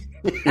Lighters.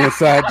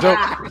 Inside joke.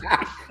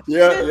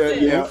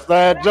 Yeah.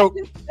 Inside joke.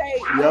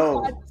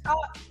 Yo. My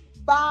top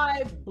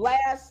 5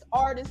 blast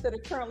artists that are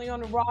currently on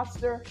the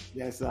roster.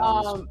 Yes,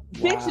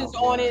 Bitch is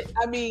on it.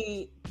 I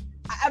mean,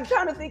 I'm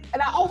trying to think,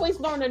 and I always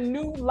learn a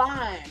new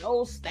line.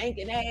 Oh,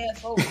 stinking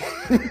ass. Oh,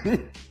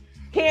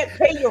 can't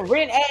pay your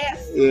rent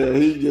ass. Yeah,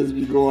 he just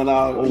be going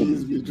out. He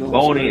just be doing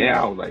Bony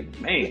out, like,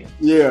 man.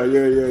 Yeah.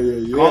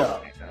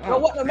 Oh,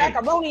 what the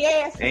macaroni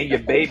ass? And your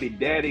baby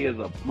daddy is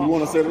a punk. You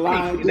want to say the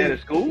line? I can't do that at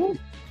school.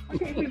 I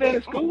can't do that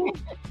at school.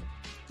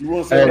 You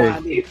want to say the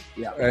line?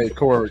 Yeah. Hey,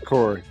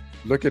 Corey,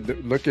 look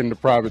in the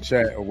private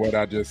chat of what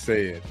I just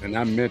said, and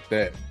I meant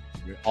that.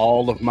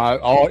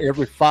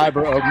 Every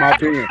fiber of my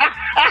being.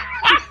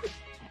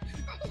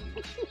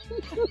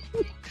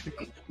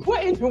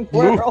 What in the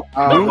world?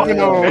 Moving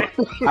on.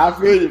 I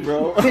feel you,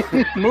 bro.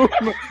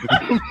 Moving.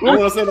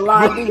 The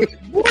line.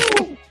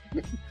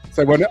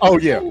 So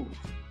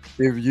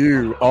if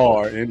you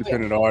are an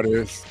independent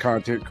artist,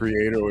 content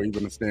creator, or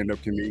even a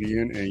stand-up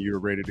comedian, and you're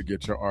ready to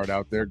get your art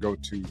out there, go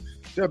to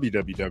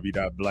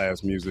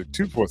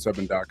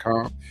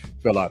www.blastmusic247.com,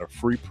 fill out a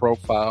free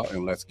profile,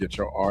 and let's get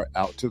your art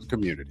out to the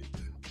community.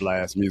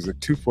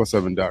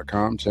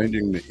 Blastmusic247.com,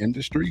 changing the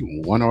industry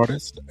one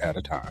artist at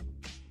a time.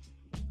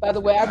 By the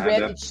way, I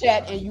read the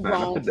chat and you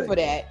wrong for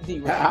that,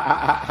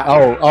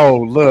 D-Ray.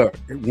 Look.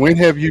 When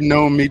have you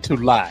known me to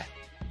lie?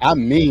 I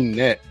mean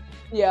that.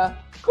 Yeah.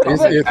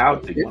 It's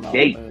out the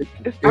gate.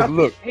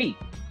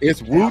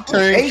 It's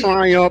Wu-Tang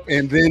Triumph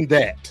and then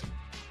that.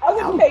 I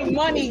would pay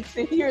money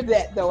to hear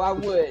that, though. I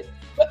would.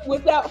 But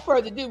without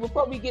further ado,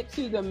 before we get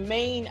to the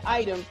main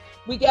item,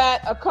 we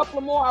got a couple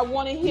more I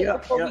want to hit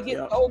before we get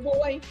to Old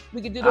Boy.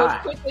 We can do those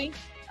quickly.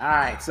 All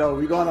right. So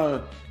you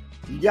got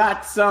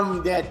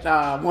some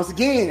that, once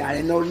again, I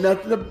didn't know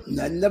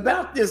nothing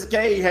about this.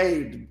 Okay.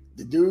 Hey,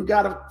 the dude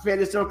got a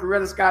fetish on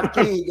Coretta Scott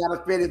King. He got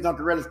a fetish on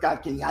Coretta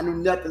Scott King. I knew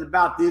nothing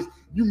about this.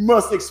 You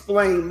must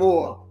explain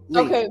more.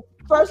 Lena. Okay.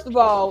 First of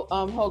all,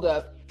 hold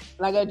up.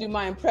 I got to do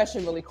my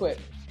impression really quick.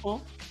 Huh?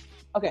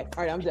 Okay.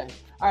 All right. I'm done.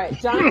 All right.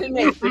 Jonathan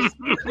Mason.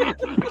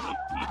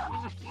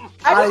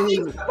 I didn't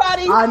even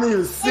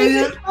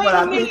see it, but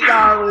I think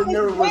I already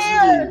knew what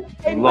you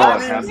mean.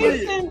 Lord have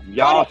mercy.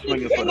 Y'all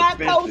swinging for the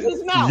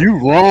fences. You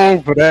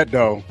wrong for that,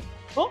 though.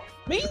 Huh?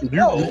 Me?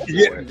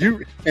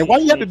 And why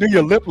you have to do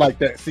your lip like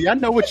that? See, I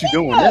know what you're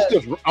doing. That's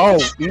just. Oh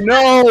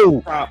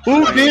no!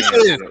 Who did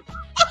this?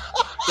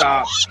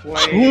 Stop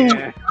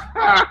playing.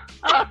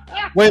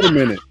 Wait a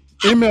minute.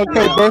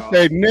 MLK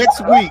birthday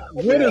next week.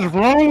 What is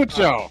wrong with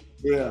y'all?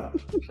 Yeah.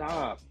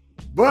 Stop.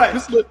 But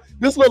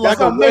this look like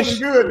a looking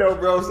good though,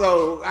 bro.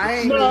 So I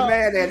ain't even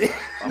mad at it.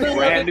 A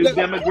brand new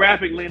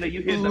demographic, Lena.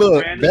 You hitting a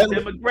brand new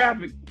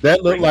demographic.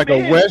 That looked like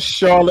a West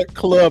Charlotte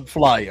club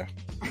flyer.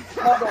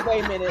 Hold on,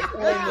 wait a minute.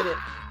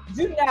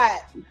 Do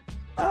not.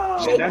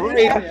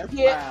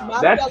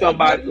 That's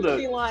somebody. Look,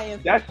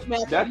 that's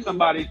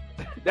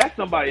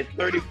somebody's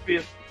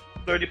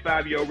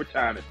 35-year-old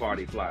retirement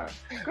party flyer.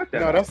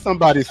 No, that's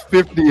somebody's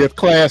 50th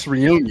class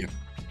reunion.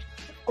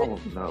 Oh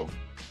no.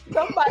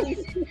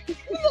 You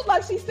look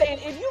like she's saying,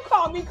 if you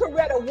call me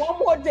Coretta one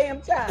more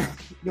damn time.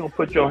 You don't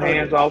put your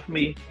hands off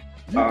me.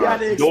 You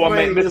gotta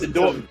explain Mr.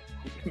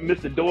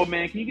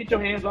 Doorman, can you get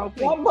your hands off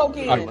me? One more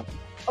again.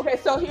 Okay,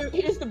 so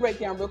here's the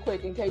breakdown real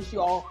quick in case you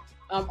all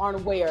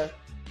aren't aware.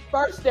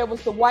 First, there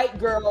was the white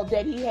girl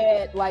that he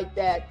had, like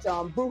that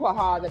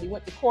brouhaha that he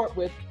went to court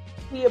with.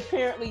 He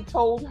apparently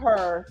told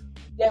her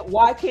that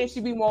why can't she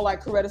be more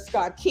like Coretta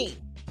Scott King?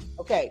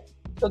 Okay,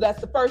 so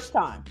that's the first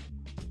time.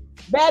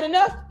 Bad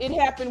enough, it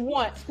happened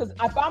once, because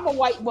if I'm a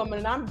white woman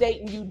and I'm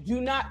dating you,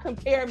 do not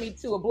compare me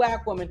to a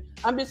black woman.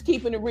 I'm just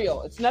keeping it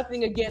real. It's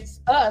nothing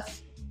against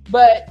us,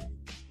 but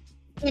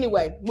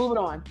anyway, moving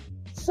on.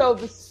 So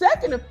the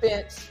second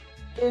offense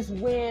is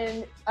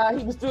when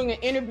he was doing an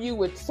interview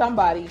with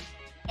somebody,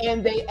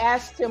 and they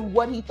asked him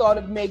what he thought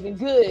of Megan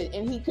Good,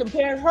 and he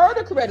compared her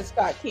to Coretta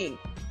Scott King.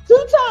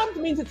 2 times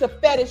means it's a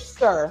fetish,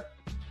 sir,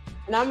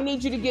 and I'm gonna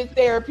need you to get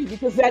therapy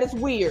because that is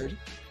weird.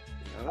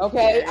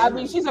 Okay, I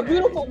mean, she's a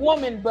beautiful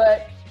woman,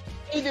 but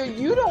either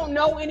you don't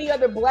know any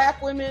other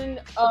black women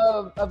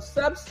of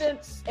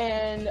substance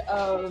and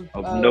of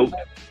note.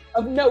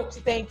 Of note,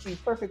 thank you,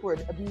 perfect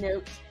word, of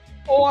note,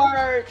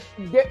 or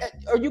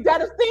you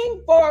got a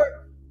thing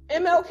for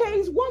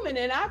MLK's woman,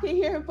 and I can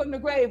hear him from the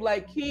grave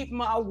like, "Keep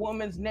my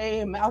woman's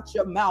name out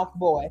your mouth,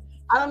 boy."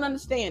 I don't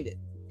understand it.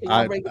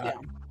 Can you break it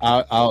down?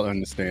 I'll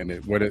understand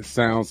it. What it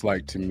sounds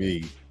like to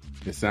me,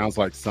 it sounds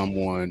like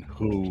someone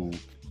who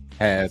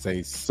has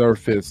a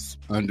surface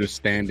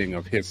understanding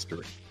of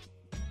history.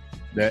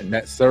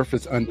 That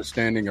surface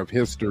understanding of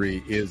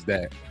history is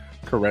that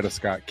Coretta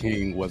Scott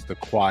King was the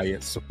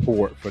quiet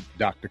support for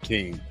Dr.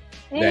 King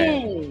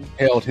that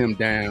held him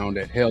down,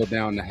 that held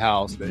down the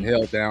house, that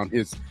held down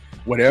his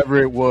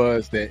whatever it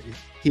was that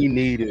he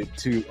needed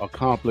to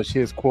accomplish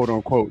his quote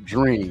unquote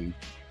dream.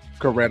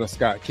 Coretta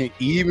Scott King,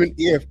 even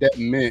if that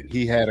meant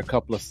he had a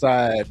couple of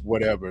side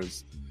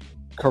whatevers,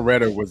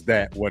 Coretta was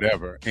that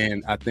whatever.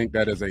 And I think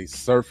that is a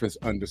surface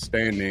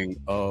understanding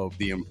of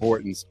the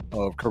importance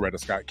of Coretta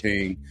Scott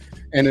King,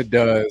 and it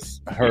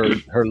does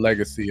her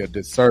legacy a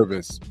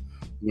disservice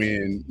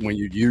when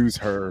you use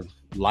her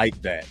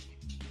like that.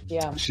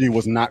 Yeah, she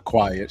was not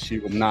quiet, she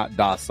was not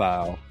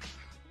docile,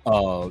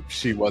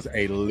 she was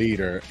a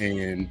leader,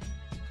 and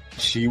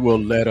she will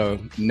let a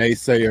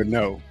naysayer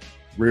know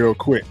real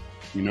quick.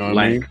 You know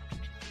what I mean?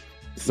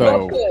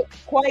 So good.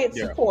 Quiet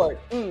support.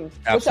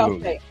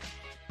 Absolutely.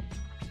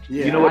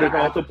 Yeah, you know what it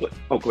also put?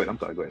 Oh, go ahead. I'm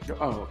sorry. Go ahead.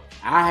 Oh,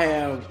 I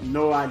have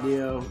no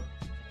idea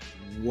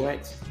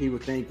what he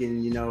was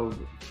thinking. You know,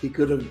 he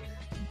could have,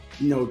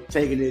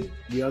 taken it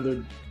the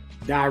other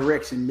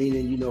direction,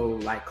 meaning,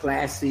 like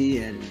classy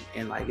and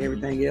like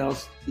everything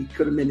else. He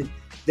could have been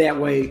that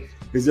way.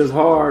 It's just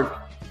hard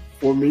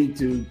for me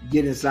to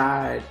get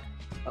inside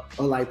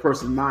a like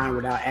person's mind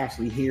without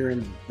actually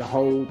hearing the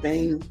whole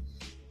thing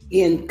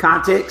in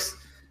context.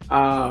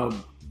 So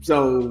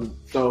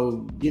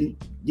you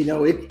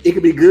know, it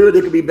could be good,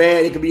 it could be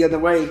bad, it could be other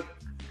way.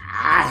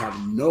 I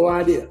have no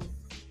idea.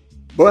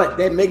 But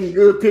that Making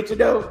Good picture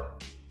though.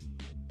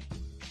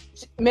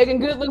 Making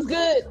Good looks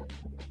good.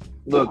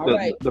 Look,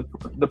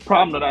 the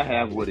problem that I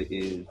have with it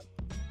is,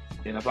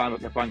 and if I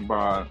can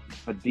borrow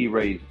a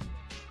D-Ray's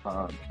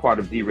part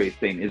of D-Ray's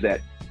thing, is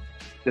that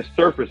the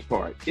surface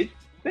part.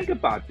 Think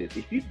about this.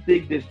 If you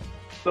dig this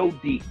so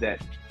deep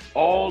that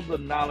all the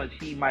knowledge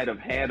he might have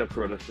had of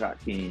Coretta Scott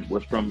King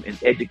was from an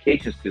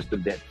education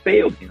system that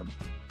failed him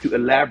to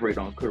elaborate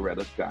on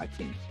Coretta Scott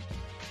King.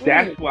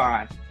 That's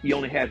why he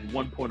only has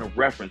one point of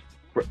reference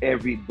for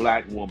every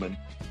black woman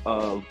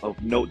of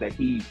note that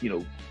he,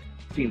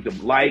 seems to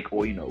like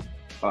or,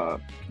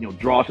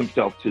 draws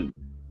himself to.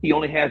 He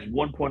only has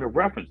one point of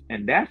reference,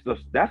 and that's a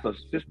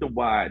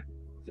system-wide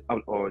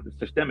or the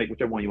systemic,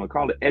 whichever one you want to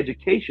call it,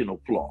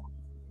 educational flaw.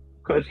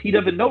 Because he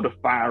doesn't know the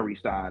fiery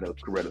side of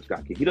Coretta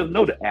Scott King. He doesn't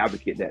know the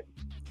advocate that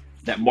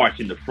marched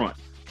in the front,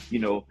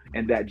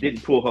 and that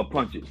didn't pull her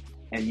punches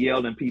and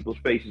yelled in people's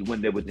faces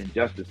when there was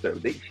injustice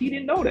served. He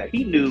didn't know that.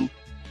 He knew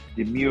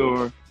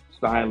demure,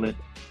 silent,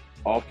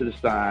 off to the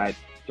side,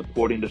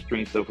 supporting the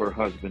strength of her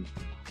husband.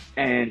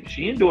 And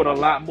she endured a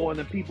lot more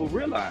than people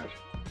realize.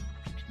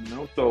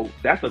 So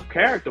that's a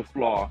character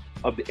flaw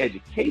of the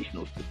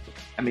educational system.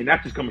 I mean,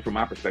 that's just coming from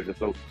my perspective.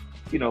 So,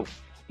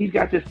 he's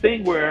got this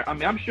thing where,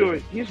 I'm sure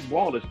his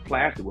wall is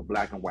plastered with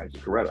black and whites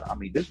of Coretta. I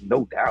mean, there's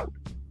no doubt.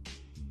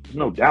 There's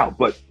no doubt.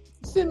 But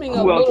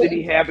who else did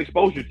he have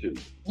exposure to?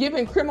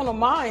 Giving Criminal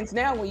Minds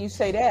now when you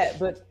say that.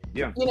 But,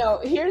 yeah.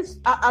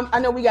 I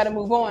know we got to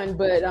move on,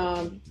 but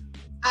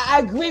I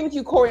agree with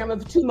you, Corey. I'm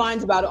of two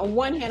minds about it. On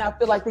one hand, I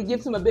feel like they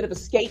gives him a bit of a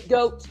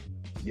scapegoat.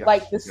 Yeah.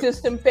 Like the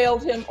system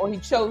failed him, or he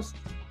chose,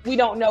 we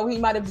don't know, he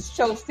might have just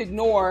chose to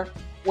ignore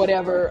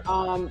whatever.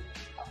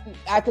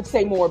 I could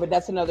say more, but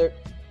that's another.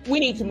 We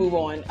need to move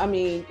on. I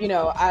mean,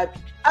 I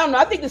don't know.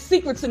 I think the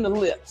secret's in the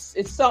lips.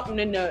 It's something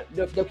in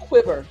the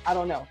quiver. I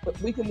don't know, but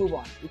we can move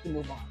on.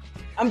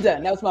 I'm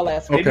done. That was my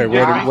last one. Okay,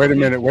 wait a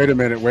minute.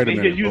 Maybe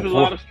just use a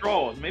lot of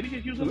straws. Wait,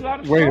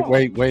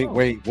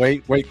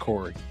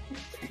 Corey.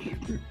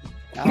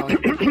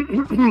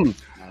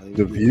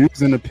 The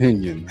views and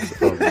opinions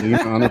of Lena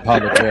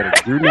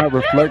Unapologetic do not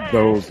reflect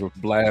those of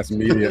Blast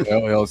Media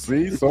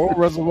LLC, Soul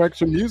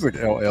Resurrection Music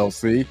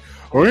LLC,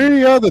 or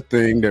any other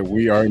thing that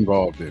we are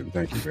involved in.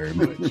 Thank you very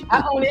much.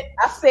 I own it.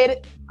 I said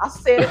it.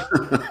 Okay.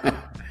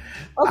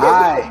 All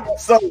right.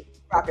 So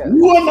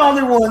one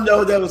only one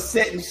though that was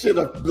setting shit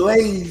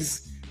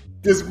ablaze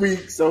this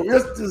week. So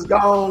let's just go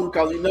on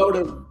because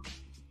that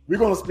we're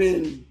gonna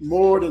spend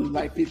more than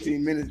like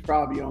 15 minutes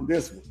probably on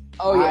this one.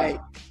 Oh yeah. Right?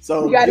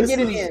 So you gotta get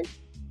it in.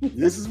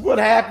 This is what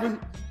happened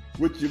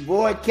with your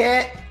boy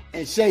Cat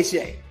and Shay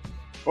Shay.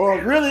 Or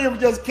really it was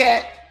just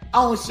Cat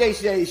on Shay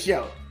Shay's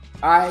show.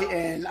 All right,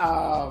 and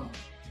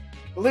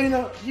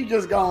Lena, you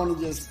just go on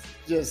and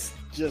just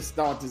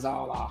start this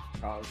all off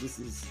because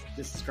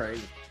this is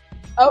crazy.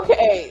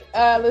 Okay,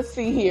 let's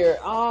see here.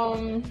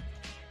 I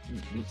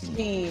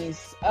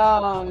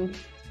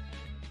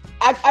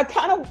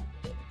kind of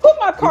put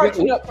my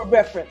cartoon up for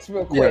reference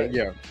real quick.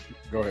 Yeah.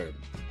 Go ahead.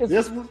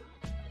 This one?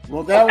 You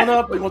want that one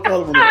up or you want the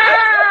other one up?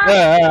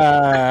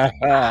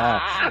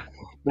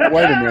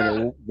 Wait a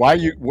minute. Why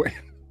you...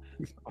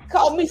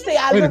 Call me say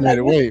I wait a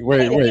minute. Wait.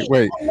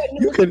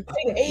 You could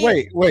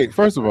wait.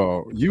 First of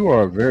all, you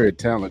are a very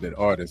talented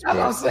artist.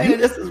 I'm saying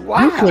this is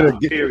wild.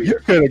 You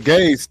could have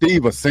gave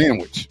Steve a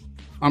sandwich.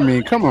 I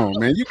mean, come on,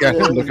 man. You got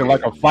him looking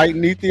like a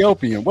fighting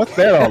Ethiopian. What's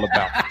that all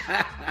about?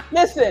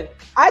 Listen,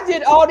 I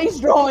did all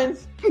these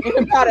drawings in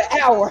about an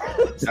hour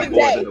today. That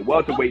boy's in the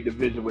welterweight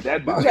division with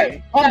that body.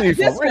 Okay. I mean,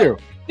 for real.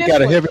 You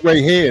got a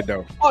heavyweight head,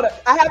 though. Hold up.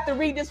 I have to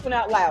read this one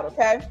out loud,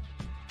 okay?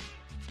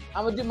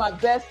 I'm going to do my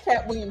best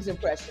Cat Williams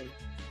impression.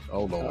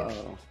 Oh, Lord.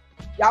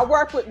 Y'all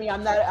work with me.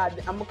 I'm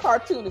a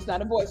cartoonist,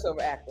 not a voiceover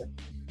actor.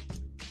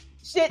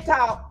 Shit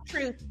talk,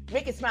 truth.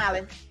 Ricky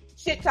Smiley.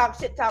 Shit talk,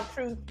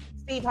 truth.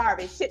 Steve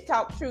Harvey. Shit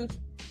talk, truth.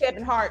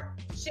 Kevin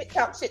Hart. Shit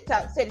talk,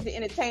 Cedric the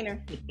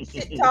Entertainer.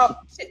 Shit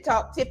talk,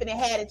 Tiffany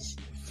Haddish.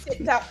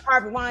 Shit talk,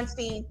 Harvey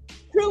Weinstein.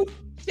 Truth,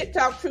 shit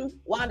talk, truth.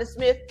 Wanda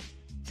Smith.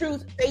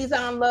 Truth,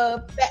 Faison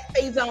Love. That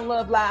Faison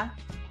Love lie.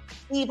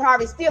 Steve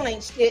Harvey still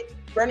ain't shit.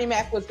 Bernie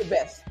Mac was the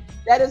best.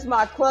 That is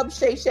my Club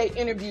Shay Shay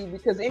interview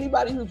because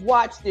anybody who's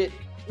watched it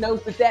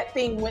knows that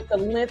thing went the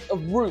length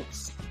of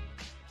Roots.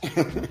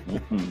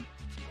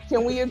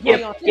 Can we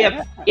agree on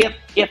that?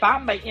 If I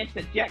may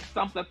interject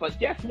something for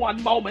just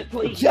one moment,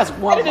 please. Just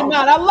one moment.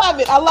 I love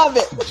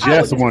it.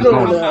 Just one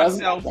moment. That's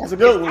a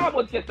good one. I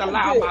would just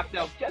allow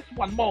myself just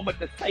one moment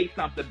to say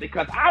something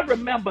because I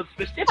remember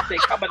specifically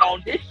coming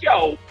on this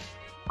show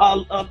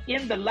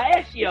in the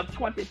last year of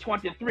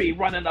 2023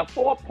 running a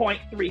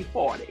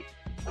 4.340.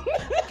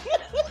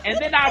 And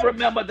then I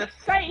remember the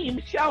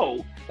same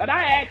show that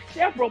I asked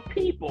several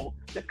people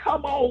to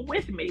come on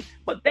with me,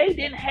 but they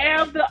didn't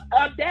have the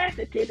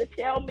audacity to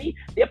tell me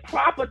the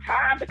proper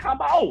time to come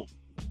on.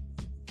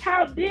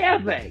 How dare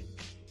they?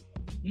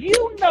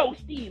 You know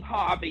Steve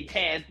Harvey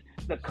has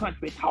the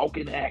country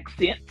talking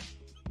accent.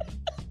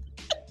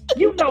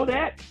 You know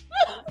that.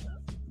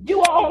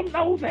 You all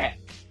know that.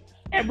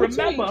 And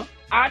remember,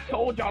 I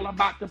told y'all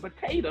about the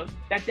potato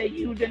that they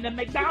use in the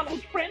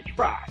McDonald's French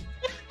fry.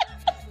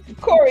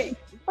 Corey,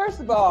 first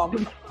of all,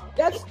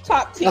 that's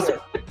top tier.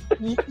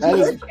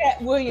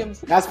 Cat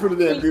Williams. That's pretty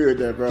damn good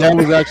there, bro. That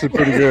was actually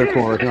pretty good,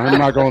 Corey. I'm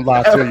not going to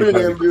lie to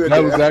you.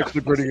 That was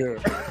actually pretty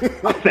good.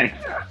 Thanks.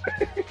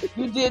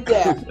 You did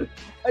that.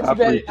 I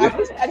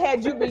wish I'd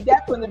had you read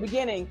that from the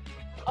beginning.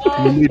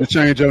 You need to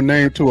change your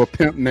name to a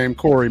pimp named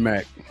Corey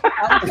Mack.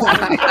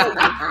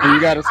 And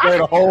you got to say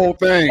the whole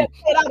thing. Say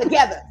it all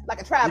together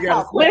like a tribe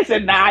called.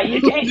 Listen, now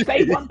you can't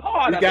say one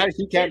part of it.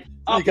 You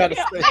got to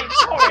say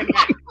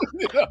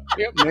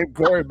pimp named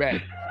Corey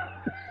Mack.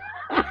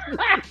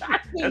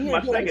 That's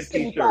my second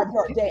t-shirt.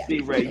 See,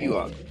 Ray, you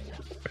are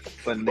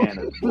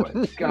bananas, boy.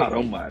 God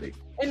almighty.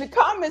 In the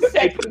comments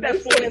section, put that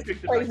 40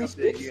 picture back up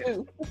there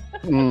again.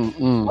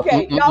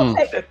 Okay, y'all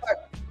take it.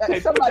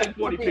 Put that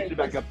 40 picture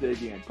back up there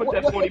again. Put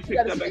that 40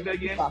 picture back there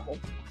again.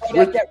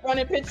 That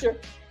running picture?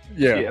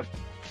 Yeah.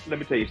 Let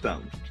me tell you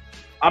something.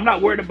 I'm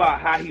not worried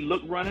about how he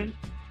looked running.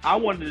 I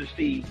wanted to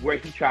see where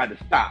he tried to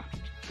stop.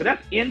 Because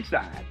that's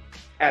inside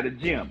at a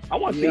gym. I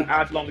want to see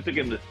how long it took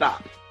him to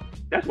stop.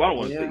 That's what I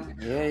want to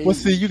see. Well,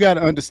 see, you got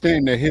to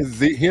understand that his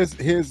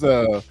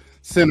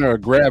center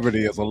of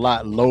gravity is a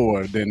lot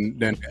lower than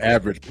the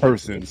average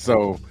person.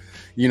 So,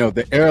 you know,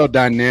 the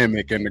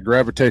aerodynamic and the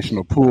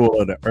gravitational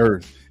pull of the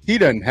Earth, he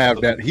doesn't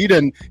have that. He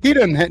doesn't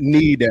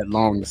need that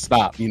long to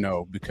stop, you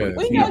know,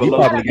 because he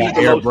probably got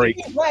air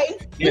brakes.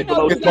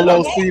 It's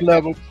below sea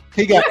level.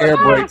 He got air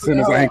brakes in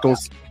his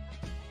ankles.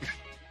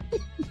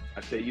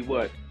 I tell you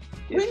what.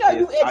 We know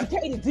you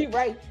educated,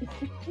 D-Ray.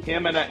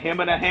 Him and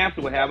a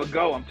hamster would have a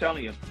go. I'm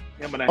telling you,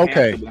 him and a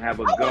hamster would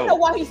have a go. I don't know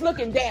why he's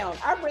looking down.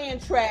 I ran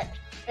track,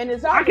 and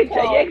I can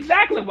tell you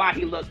exactly why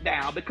he looked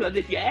down. Because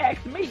if you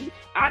ask me,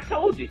 I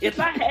told you if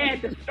I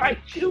had the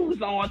striped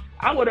shoes on,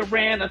 I would have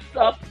ran a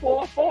sub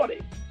 440.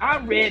 I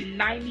read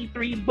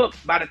 93 books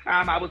by the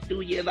time I was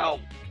 2 years old.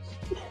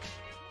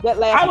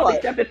 I was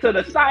accepted to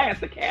the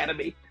Science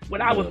Academy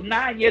when I was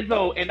 9 years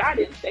old, and I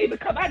didn't stay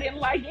because I didn't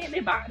like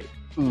anybody.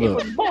 It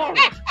was boring.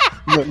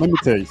 Look, let me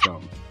tell you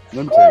something.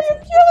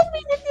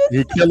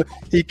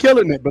 He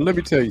killing it, but let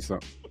me tell you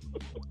something.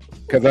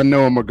 Because I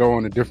know I'm gonna go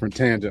on a different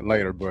tangent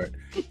later, but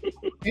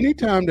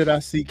anytime that I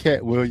see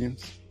Cat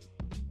Williams,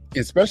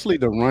 especially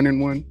the running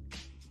one,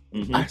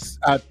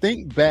 I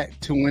think back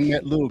to when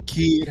that little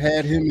kid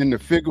had him in the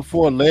figure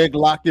 4 leg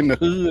lock in the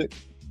hood,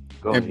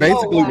 and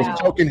basically was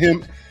choking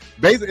him.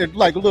 Basically,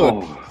 like a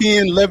little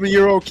 10,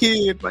 11-year-old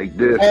kid, like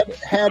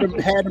this, had him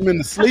in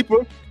the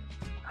sleeper.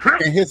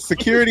 And his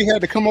security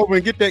had to come over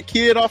and get that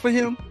kid off of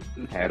him.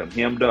 Had him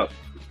hemmed up.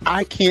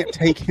 I can't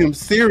take him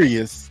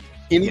serious.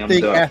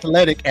 Anything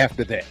athletic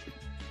after that.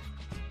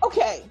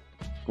 Okay.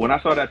 When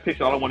I saw that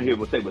picture, all I want to hear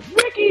was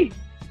Ricky.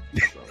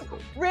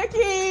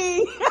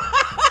 Ricky.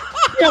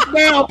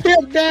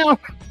 Pimp down.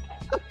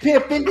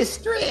 Pimp in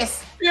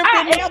distress.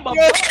 I am a boy.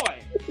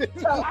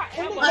 I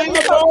am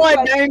a boy,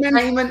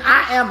 Damon.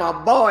 I am a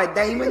boy,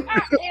 Damon.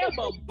 I am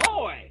a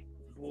boy.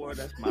 Boy,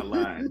 that's my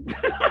line.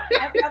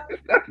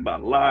 That's my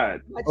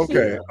line.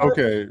 Okay.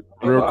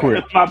 Real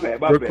quick. My bad.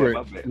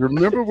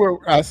 Remember what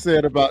I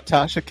said about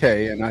Tasha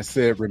K, and I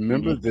said,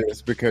 remember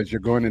this because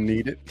you're going to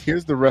need it.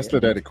 Here's the rest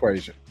of that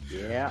equation.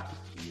 Yeah.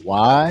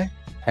 Why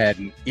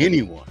hadn't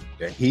anyone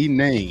that he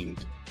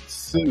named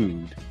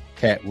sued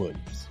Cat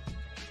Williams?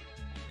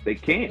 They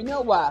can't. You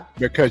know why?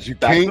 Because you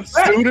can't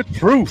sue the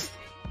truth.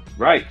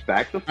 Right.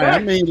 Facts of fact. I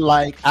mean,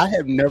 like, I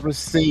have never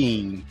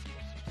seen...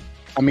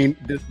 I mean,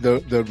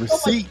 the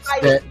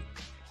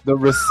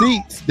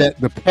receipts that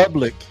the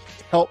public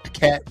helped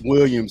Cat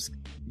Williams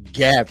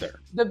gather.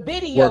 The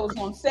videos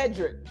on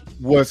Cedric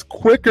was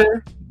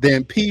quicker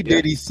than P.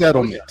 Diddy's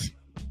settlement.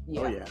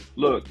 Oh yeah.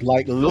 Look,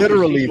 like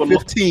literally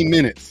 15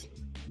 minutes.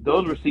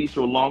 Those receipts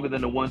were longer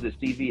than the ones at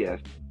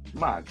CVS.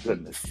 My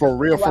goodness. For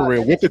real,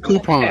 with the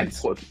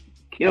coupons.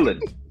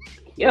 Killing.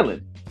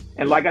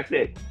 And like I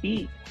said,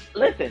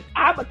 listen,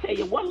 I'm gonna tell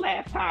you one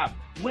last time.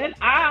 When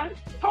I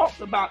talked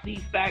about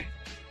these facts,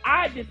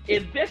 I just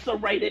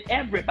eviscerated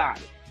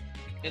everybody.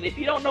 And if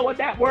you don't know what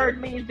that word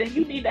means, then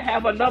you need to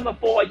have another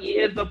 4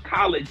 years of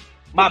college,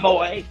 my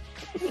boy.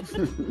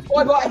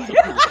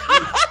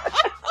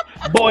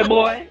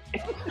 boy.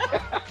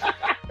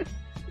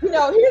 You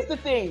know, here's the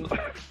thing.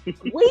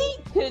 We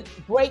could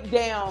break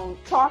down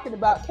talking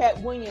about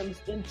Cat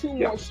Williams in 2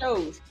 more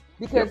shows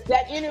because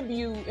that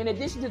interview, in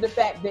addition to the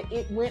fact that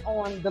it went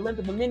on the length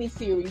of a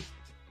miniseries,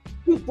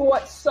 he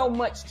brought so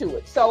much to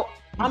it. So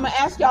I'm going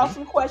to ask y'all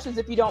some questions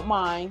if you don't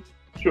mind.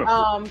 Sure.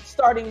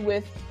 Starting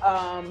with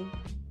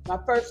my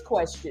first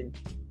question.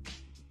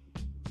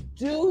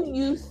 Do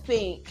you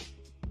think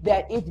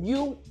that if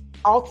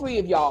all 3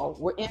 of y'all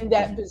were in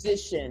that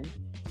position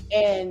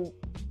and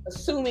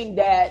assuming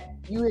that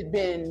you had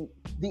been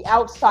the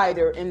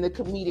outsider in the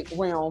comedic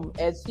realm,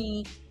 as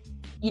he,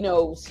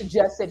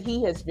 suggests that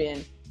he has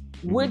been,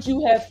 would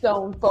you have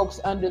thrown folks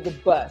under the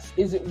bus?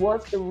 Is it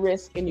worth the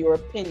risk in your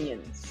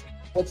opinions?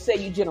 What say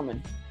you,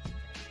 gentlemen?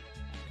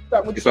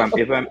 Start with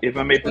If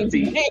I may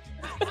proceed,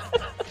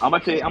 I'm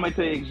gonna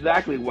tell you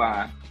exactly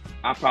why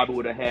I probably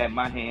would have had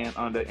my hand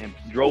under and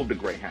drove the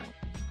Greyhound.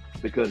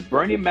 Because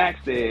Bernie Mac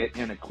said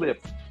in a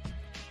clip,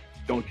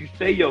 "Don't you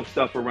say your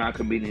stuff around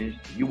comedians,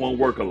 you won't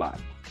work a lot."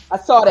 I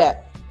saw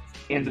that.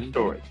 In the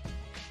story.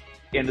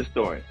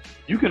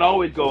 You can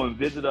always go and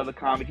visit other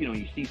comics.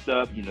 You see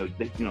stuff.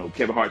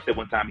 Kevin Hart said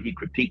one time he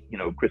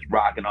critiqued, Chris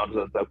Rock and all this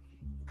other stuff.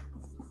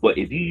 But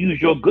if you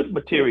use your good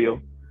material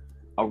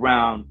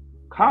around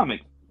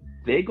comics,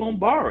 they're gonna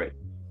borrow it.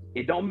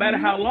 It don't matter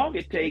how long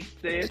it takes.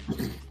 It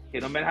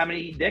don't matter how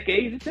many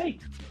decades it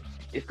takes.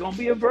 It's gonna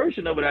be a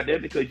version of it out there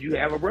because you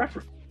have a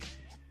reference.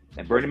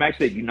 And Bernie Mac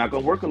said, "You're not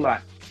gonna work a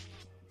lot."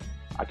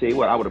 I tell you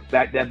what, I would have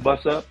backed that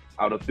bus up.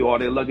 I would have threw all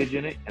their luggage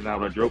in it, and I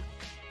would have drove.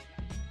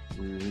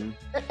 And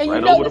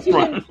right over the he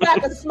front. didn't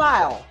crack a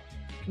smile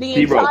the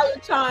entire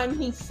time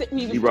he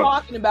was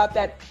talking about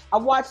that. I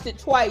watched it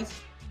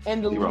twice,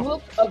 and the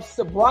look of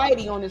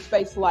sobriety on his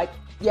face, like,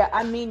 yeah,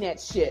 I mean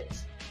that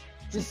shit.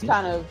 Just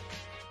kind of,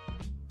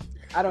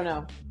 I don't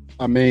know.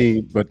 I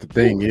mean, but the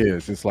thing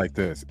is, it's like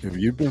this. If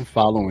you've been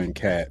following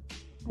Cat,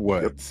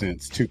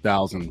 since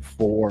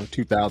 2004,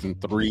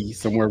 2003,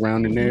 somewhere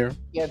around in there?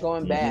 Yeah,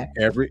 going back.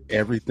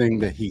 Everything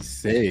that he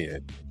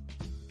said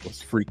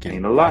was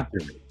freaking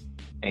accurate.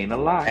 Ain't a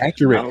lie.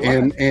 Accurate.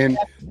 And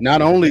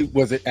not only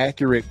was it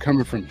accurate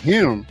coming from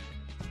him,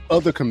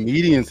 other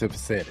comedians have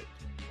said it.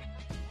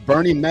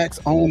 Bernie Mac's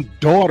own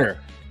daughter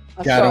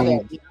got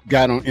on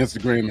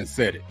Instagram and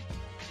said it.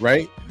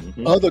 Right?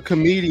 Mm-hmm. Other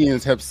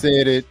comedians have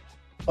said it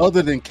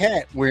other than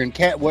Cat, when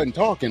Cat wasn't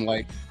talking.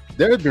 Like,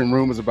 there's been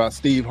rumors about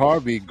Steve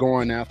Harvey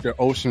going after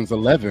Ocean's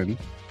 11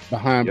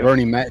 behind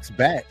Bernie Mac's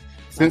back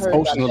since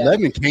Ocean's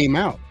 11 came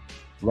out,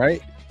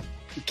 right?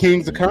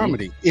 Kings of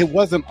Comedy. It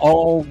wasn't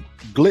all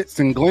glitz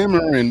and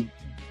glamour and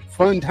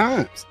fun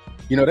times.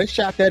 They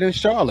shot that in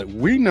Charlotte.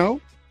 We know.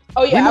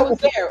 Oh yeah, I was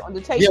there on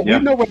the tape. Yeah,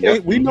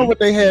 we know what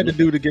they had to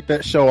do to get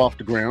that show off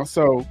the ground.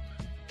 So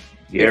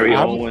Gary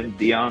Owen,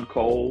 Dion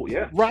Cole,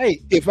 right.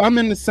 If I'm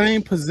in the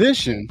same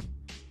position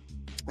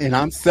and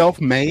I'm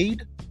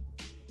self-made,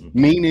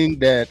 meaning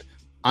that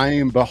I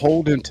am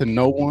beholden to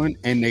no one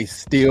and they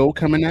still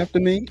coming after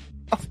me,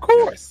 of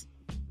course.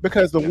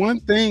 Because the one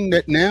thing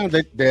that now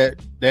that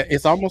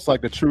it's almost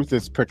like the truth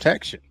is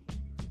protection.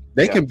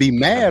 They can be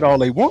mad all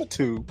they want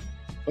to,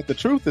 but the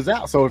truth is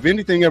out. So if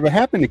anything ever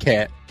happened to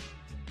Cat,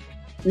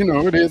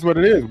 it is what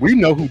it is. We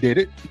know who did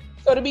it.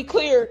 So to be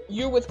clear,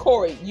 you're with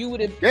Corey. You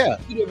would have been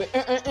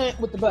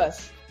with the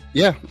bus.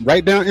 Yeah,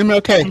 right down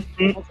MLK.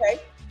 Okay,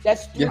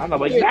 that's I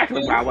know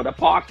exactly where I would have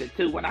parked it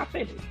too when I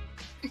finished.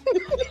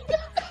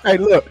 Hey,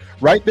 look,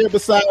 right there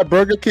beside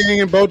Burger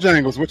King and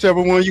Bojangles,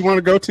 whichever one you want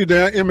to go to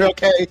down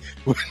MLK.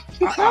 I would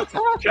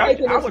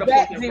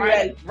have put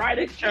it right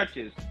at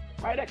Church's.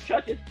 Right at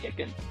Church's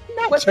Chicken.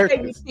 What's your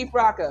name, Steve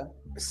Rocca?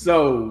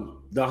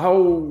 So the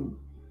whole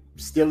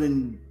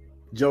stealing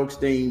jokes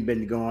thing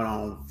been going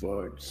on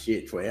for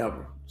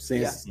forever.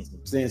 Since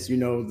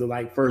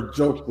the first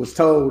joke was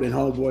told and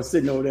homeboy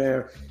sitting over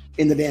there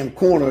in the damn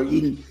corner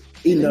eating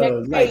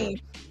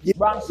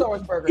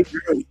Brontosaurus burger.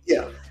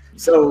 Yeah.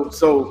 So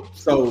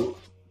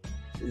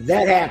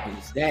that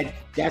happens.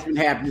 That's been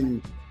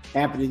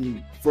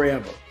happening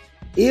forever.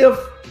 If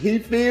he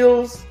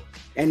feels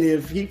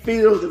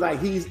like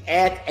he's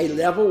at a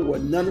level where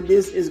none of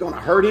this is gonna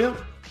hurt him,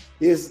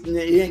 it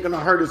ain't gonna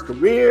hurt his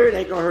career, it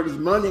ain't gonna hurt his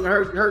money, it ain't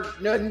gonna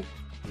hurt nothing.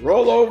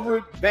 Roll over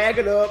it, bag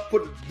it up,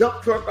 put the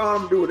dump truck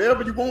on him, do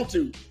whatever you want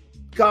to,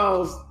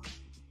 because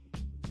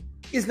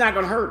it's not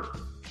gonna hurt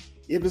him.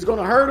 If it's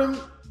gonna hurt him,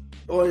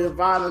 or if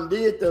I done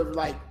did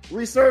the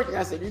research, and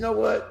I said, you know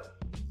what,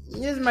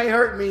 this may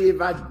hurt me if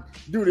I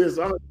do this.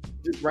 I'm gonna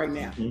do this right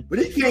now. Mm-hmm. But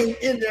he came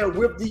in there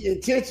with the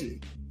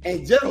intention,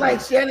 and just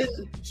like Shannon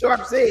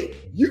Sharp said,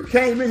 you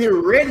came in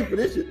here ready for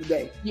this shit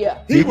today.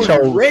 Yeah, he was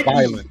chose ready.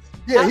 Violence.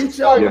 Yeah, he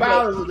chose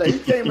violence today. He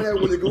came in there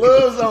with the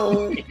gloves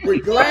on,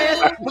 with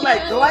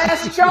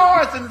glass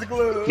shards in his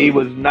gloves. He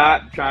was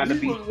not trying to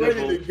be simple.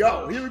 Ready to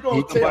go. He was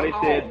going to somebody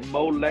said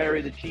Mo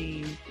Larry the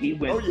Cheese. He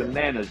went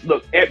bananas.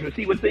 Look,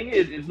 see what thing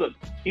is look,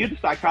 here's the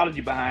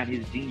psychology behind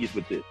his genius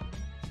with this.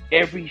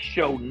 Every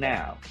show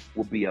now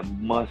will be a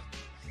must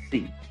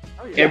see.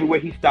 Oh, yeah. Everywhere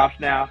he stops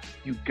now,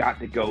 you got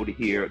to go to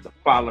hear the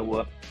follow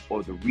up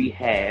or the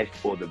rehash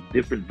or the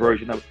different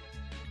version of it.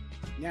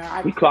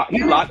 Now, he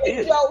locked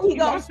in. He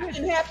gonna spend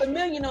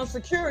 $500,000 on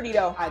security,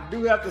 though. I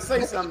do have to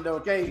say something though,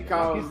 okay?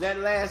 Because that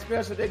last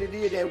special that he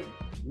did, that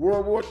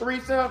World War III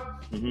stuff,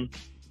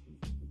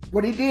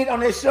 what he did on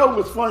that show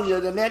was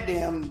funnier than that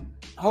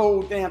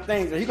whole damn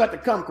thing. So he got to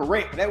come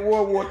correct. That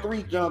World War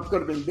III jump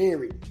could have been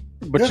buried.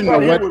 But this you know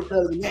what? Was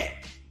better than that.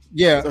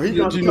 Yeah. So he's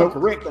going to come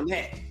correct on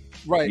that.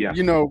 Right. Yeah.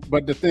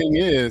 But the thing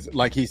is,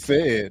 like he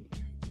said,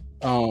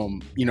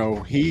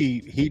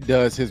 he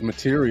does his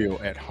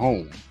material at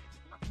home.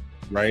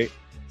 Right.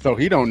 So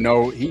he don't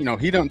know.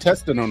 He don't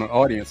test it on the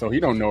audience, so he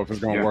don't know if it's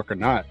going to work or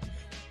not.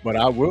 But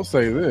I will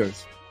say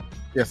this: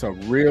 it's a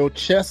real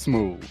chess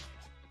move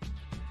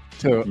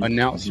to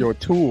announce your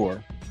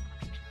tour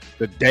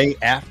the day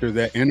after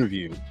that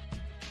interview,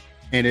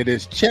 and it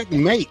is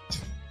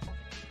checkmate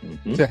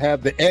to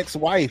have the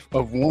ex-wife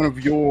of one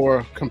of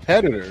your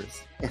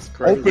competitors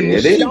open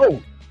the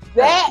show.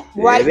 That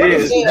right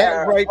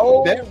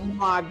there.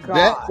 My God.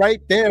 That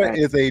right there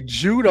is a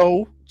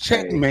judo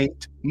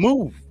checkmate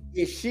move.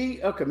 Is she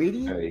a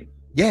comedian?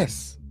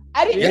 Yes.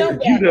 I didn't know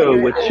that.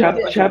 Judo with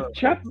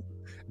chop.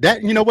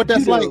 That, you know what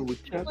that's like?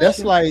 That's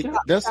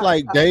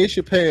like Dave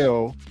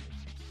Chappelle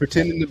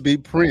pretending to be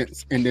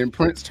Prince, and then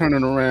Prince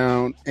turning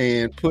around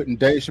and putting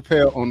Dave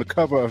Chappelle on the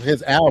cover of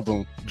his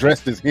album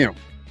dressed as him.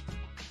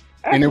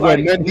 And there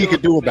wasn't nothing he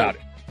could do about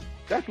it.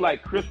 That's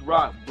like Chris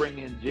Rock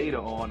bringing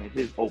Jada on as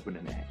his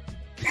opening act.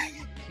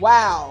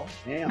 Wow.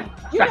 Damn.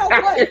 You know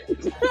what?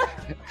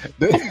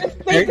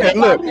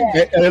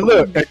 and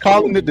look, they're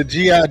calling it the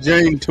G.I.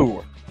 Jane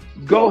tour.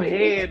 Go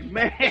ahead,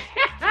 man.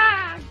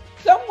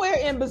 Somewhere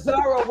in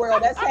Bizarro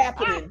world, that's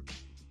happening.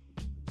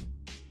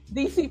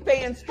 DC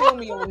fans feel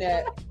me on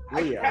that. Oh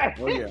yeah.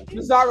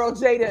 Bizarro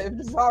Jada and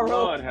Bizarro.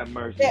 Lord have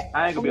mercy.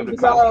 I ain't gonna be able to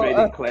concentrate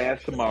in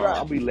class tomorrow.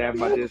 I'll be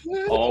laughing about this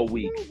all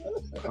week.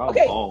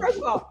 Okay, first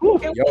of all,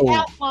 can we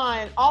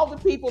outline all the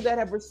people that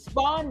have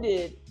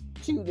responded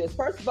to this?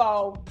 First of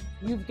all,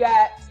 you've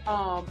got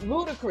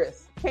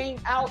Ludacris came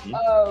out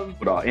of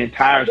with an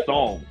entire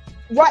song.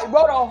 Right,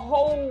 wrote a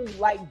whole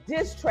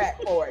diss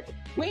track for it.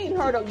 We ain't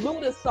heard a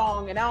Luda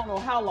song in I don't know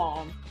how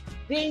long.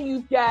 Then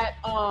you've got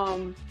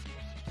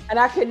and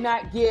I could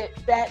not get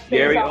that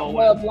Faison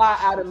Love lie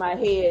out of my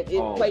head.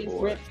 It plays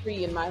rent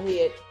free in my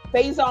head.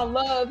 Faison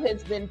Love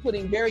has been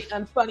putting very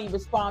unfunny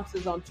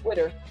responses on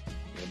Twitter.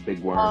 Big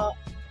word.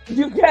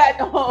 You got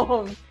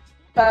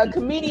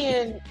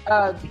comedian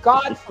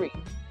Godfrey.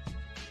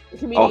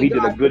 He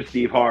did a good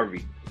Steve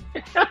Harvey.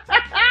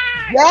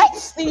 That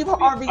Steve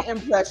Harvey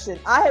impression.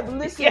 I have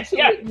listened to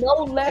it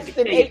no less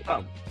than 8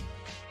 times.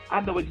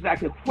 I know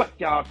exactly what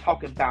y'all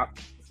talking about.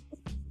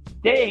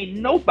 There ain't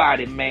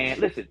nobody,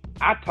 man. Listen,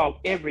 I talk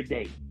every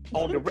day.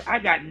 I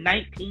got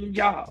 19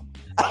 jobs.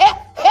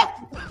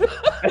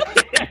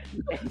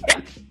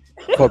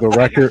 For the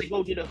record, I got to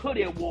go get a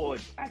hoodie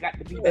award. I got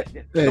to be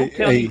don't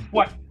tell me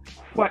what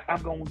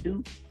I'm gonna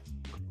do.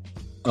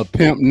 A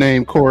pimp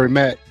named Corey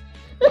Mack.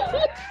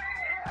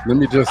 Let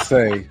me just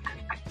say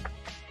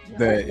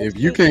that if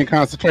you can't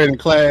concentrate in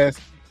class,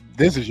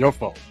 this is your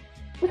fault.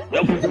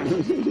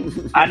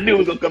 I knew it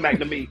was gonna come back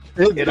to me.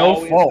 It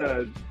always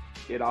does.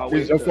 It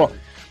always does. Fault.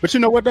 But you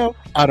know what though?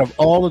 Out of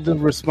all of the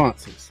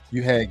responses,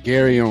 you had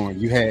Gary Owen,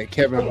 you had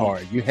Kevin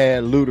Hart, you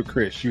had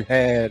Ludacris, you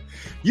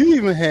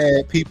even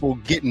had people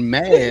getting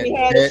mad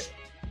at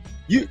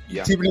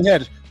Tiffany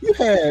Haddish. You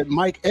had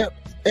Mike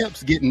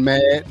Epps getting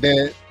mad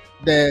that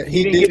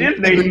he didn't get his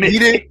name. He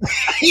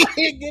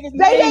didn't get his name.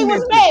 Day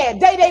was mad.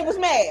 Day was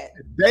mad.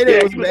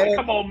 Day was mad. Like,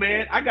 come on,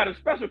 man! I got a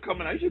special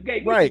coming out. You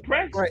gave me right.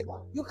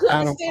 You couldn't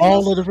out of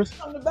all of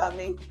the about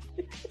me.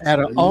 Out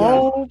of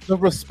all the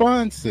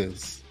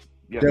responses,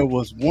 there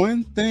was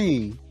one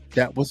thing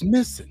that was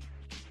missing.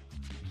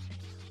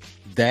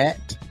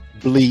 That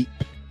bleep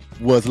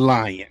was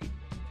lying.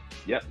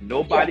 Yep.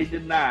 Nobody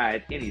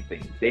denied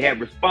anything. They had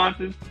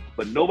responses,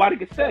 but nobody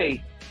could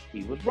say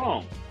he was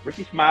wrong.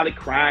 Ricky Smiley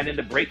crying in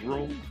the break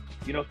room.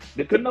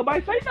 Couldn't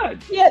nobody say nothing.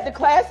 He had the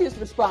classiest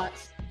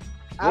response.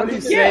 What did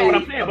he say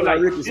about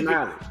Ricky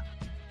Smiley?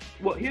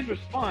 Well, his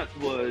response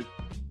was,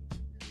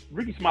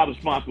 Ricky Smiley's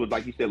response was,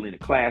 like you said, Lena,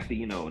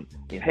 classy, and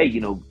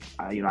hey,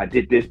 I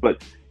did this,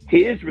 but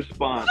his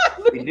response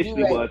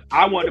initially was,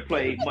 I want to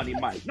play Money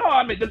Mike. No,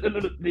 I mean,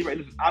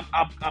 listen,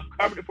 I'm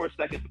covering it for a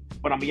second,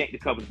 but I'm gonna yank the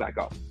covers back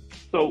off.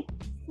 So,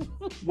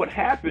 what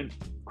happened?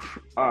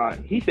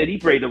 He said he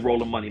played the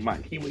role of Money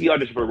Mike. He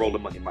auditioned for a role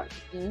of Money Mike,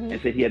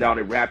 and said he had all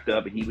it wrapped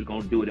up, and he was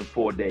going to do it in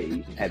 4 days,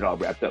 and had it all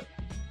wrapped up.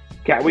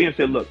 Cat Williams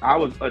said, "Look, I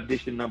was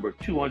audition number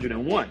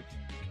 201.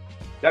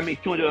 That means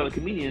 200 other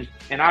comedians,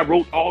 and I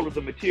wrote all of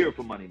the material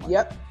for Money Mike."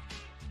 Yep.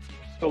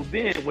 So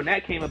then, when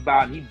that came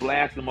about, and he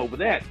blasted him over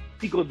that,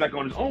 he goes back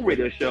on his own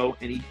radio show,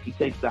 and he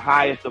takes the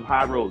highest of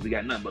high roads. He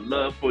got nothing but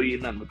love for you,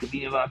 nothing but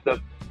comedian, a lot of stuff.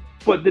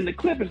 But then the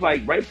clip is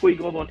like right before he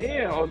goes on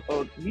air, or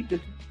he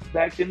just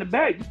backs in the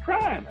back, he's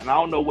crying, and I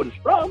don't know what it's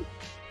from.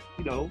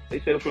 They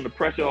said it's from the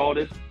pressure, all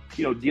this,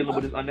 dealing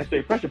with this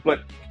unnecessary pressure.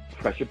 But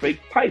pressure breaks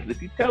pipes.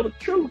 If you tell the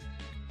truth.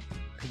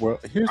 Well,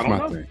 here's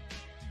my thing.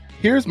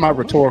 Here's my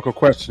rhetorical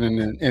question,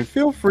 and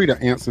feel free to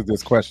answer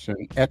this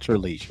question at your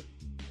leisure.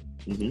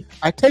 Mm-hmm.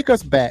 I take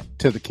us back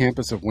to the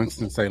campus of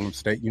Winston-Salem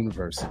State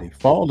University,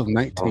 fall of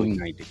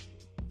 1990.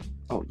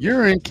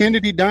 You're in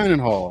Kennedy Dining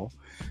Hall,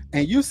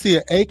 and you see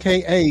an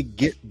AKA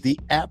get the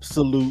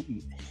absolute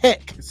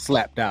heck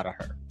slapped out of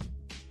her.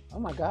 Oh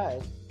my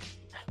God.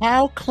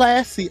 How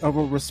classy of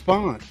a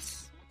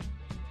response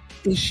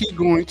is she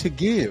going to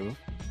give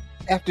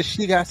after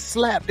she got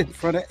slapped in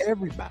front of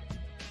everybody?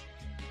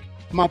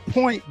 My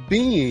point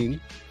being,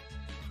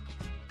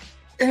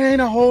 There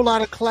ain't a whole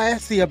lot of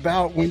classy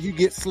about when you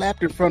get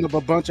slapped in front of a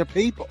bunch of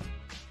people.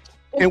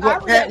 And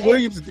what Cat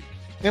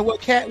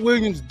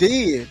Williams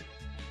did,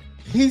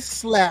 he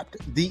slapped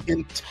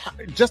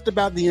just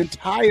about the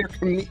entire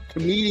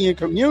comedian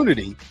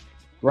community,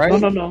 right?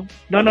 No.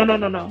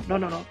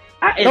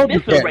 I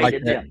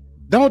eviscerated them.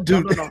 Don't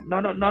do that.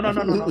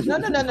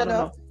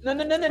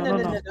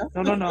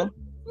 No.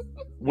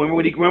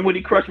 When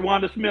he crushed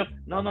Wanda Smith?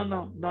 No.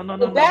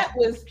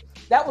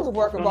 That was a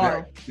work of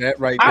art. That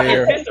right I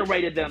there.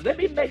 eviscerated them. Let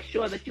me make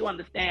sure that you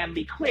understand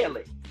me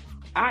clearly.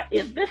 I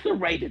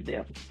eviscerated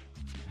them.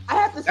 I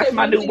have to say that's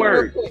my new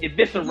word.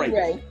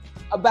 Eviscerated.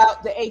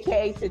 About the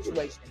AKA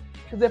situation,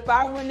 because if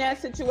I were in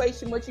that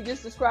situation, what you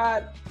just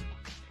described,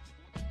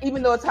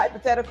 even though it's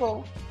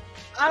hypothetical,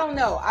 I don't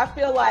know. I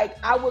feel like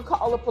I would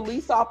call a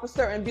police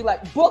officer and be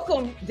like, "Book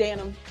him,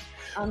 damn."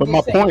 But my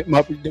point,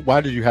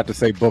 why did you have to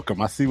say book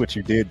him? I see what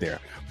you did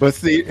there. But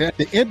see, at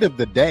the end of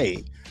the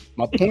day,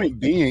 my point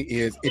being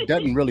is it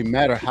doesn't really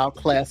matter how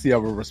classy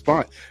of a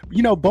response.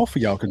 You know, both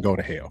of y'all can go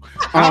to hell.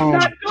 I'm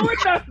not doing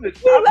nothing.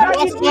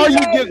 I saw you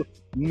giggle.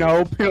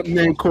 No, pimp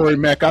named Corey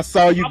Mack. I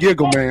saw you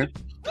giggle, man.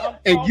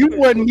 And you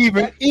wasn't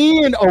even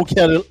in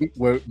O'Kelly.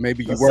 Well,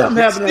 maybe you were.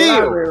 Something happened in the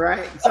library,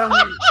 right?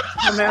 Something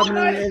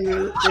happened in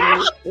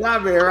the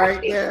library,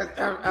 right? Yeah.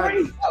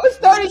 That was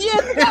 30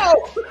 years ago.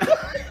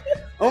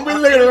 Don't be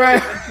looking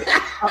around.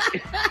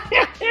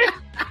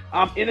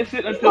 I'm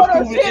innocent until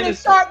proven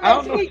innocent. I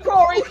don't know.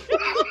 Corey.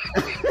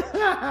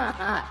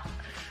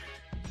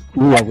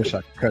 Ooh, I wish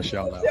I could cuss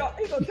y'all out.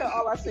 He's gonna tell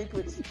all our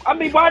secrets. I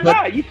mean, why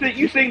not?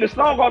 You sing the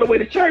song all the way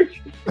to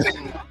church.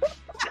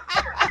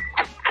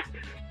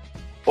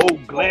 Oh,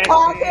 glad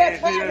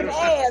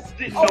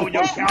sitting on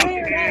your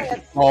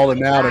countenance,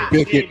 falling out of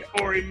Bickett.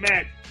 Corey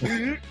Mack.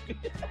 David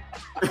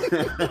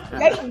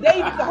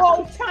the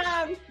whole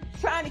time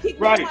trying to kick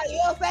somebody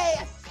else's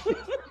ass.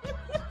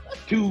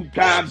 2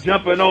 times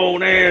jumping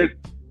on ass.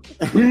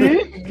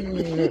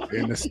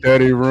 In the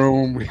study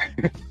room.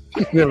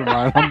 Never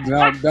mind. I'm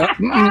done.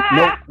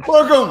 Nope.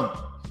 Welcome.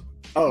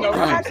 Oh,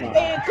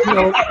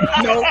 no.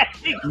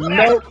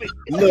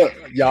 Look,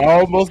 y'all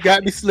almost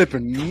got me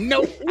slipping.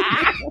 Nope.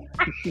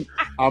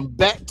 I'm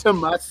back to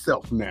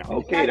myself now.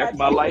 Okay, that's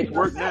my life's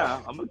work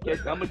now. I'm gonna catch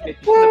you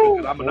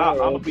slipping. I'm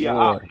gonna be an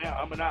op now.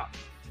 I'm an op.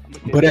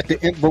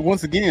 But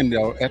once again,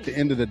 though, at the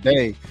end of the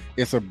day,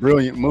 it's a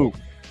brilliant move.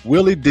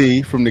 Willie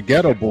D from the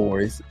Ghetto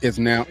Boys is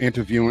now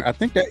interviewing. I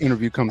think that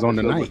interview comes on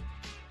tonight.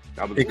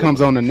 It comes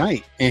on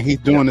tonight, and he's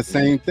doing the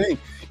same thing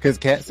because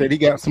Cat said he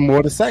got some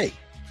more to say.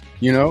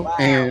 You know, wow.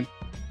 And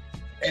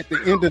at the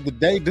end of the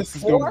day, this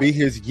is going to be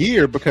his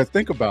year because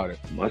think about it.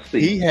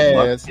 He's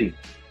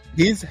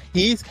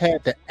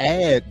had to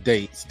add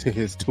dates to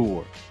his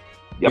tour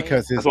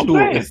because his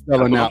tour is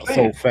selling out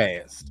so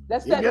fast.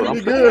 That's gonna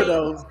be good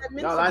though.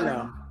 No, I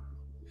know.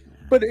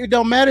 But it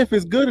don't matter if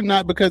it's good or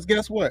not because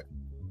guess what?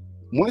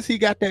 Once he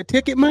got that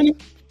ticket money,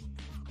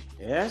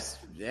 yes.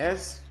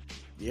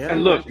 Yeah,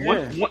 and look,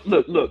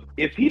 look.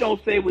 If he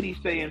don't say what he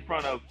say in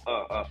front of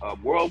a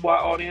worldwide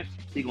audience,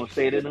 he gonna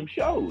say it in them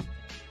shows.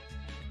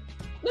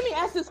 Let me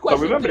ask this question.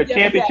 So remember the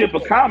championship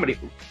of comedy.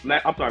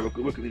 I'm sorry, real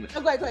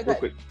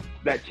quick.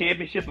 That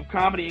championship of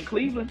comedy in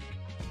Cleveland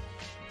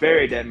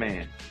buried that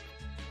man.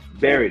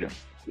 Buried him.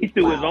 He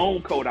threw his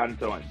own coat out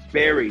into it.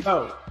 Buried.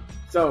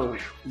 So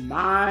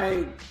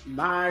my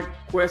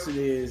question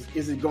is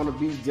it going to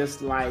be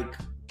just like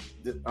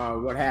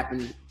what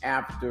happened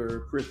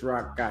after Chris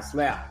Rock got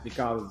slapped?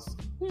 Because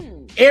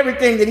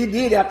everything that he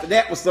did after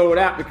that was sold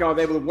out because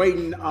they were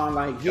waiting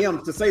on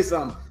him to say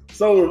something.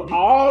 So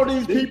all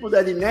these people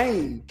that he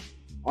named,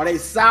 are they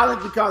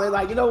silent because they're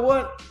like, you know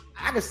what?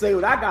 I can say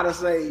what I gotta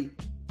say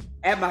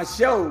at my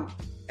show,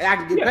 and I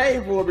can get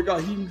paid for it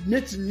because he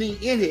mentioned me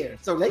in here.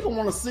 So they gonna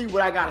want to see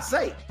what I gotta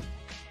say.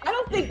 I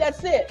don't think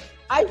that's it.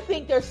 I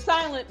think they're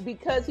silent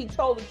because he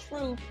told the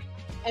truth,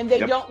 and they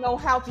don't know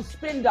how to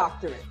spin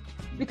doctor it.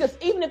 Because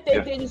even if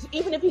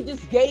even if he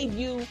just gave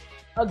you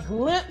a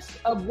glimpse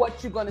of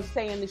what you're going to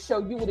say in the show,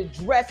 you would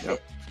address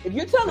it. If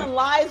you're telling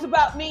lies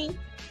about me,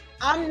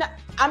 I'm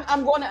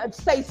going to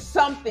say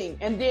something,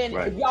 and then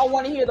if y'all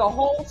want to hear the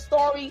whole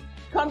story,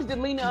 come to the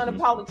Lena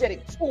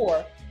Unapologetic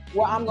tour,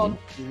 where I'm going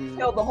to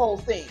tell the whole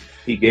thing.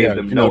 He gave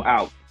them no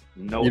out.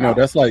 No, out.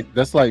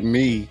 That's like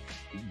me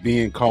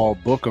being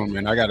called Bookham,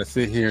 and I got to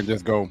sit here and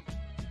just go.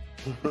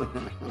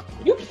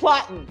 You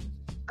plotting.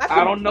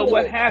 I don't know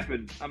what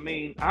happened. I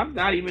mean, I'm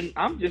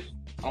just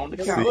on the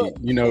couch.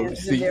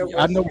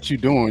 I know what you're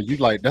doing. You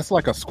that's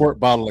like a squirt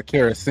bottle of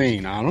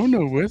kerosene. I don't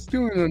know what's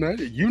doing on that.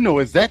 You know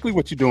exactly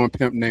what you're doing,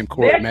 pimp named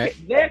Corey Mack.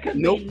 There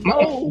can be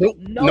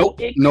no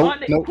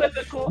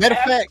unequivocal Matter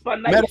of fact,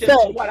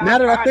 now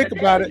that I think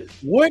about it,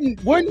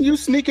 wasn't you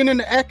sneaking in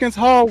the Atkins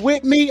Hall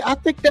with me? I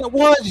think that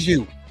was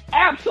you.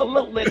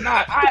 Absolutely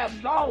not. I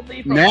absolve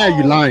thee from now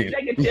you're lying.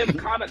 Negative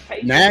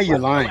connotations. Now you're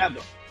lying.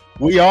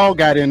 We all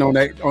got in on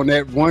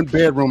that one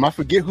bedroom. I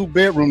forget who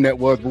bedroom that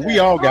was, but we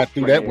all got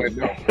through that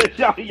window.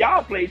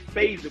 Y'all played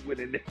spades with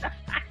it. I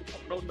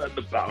don't know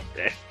nothing about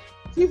that.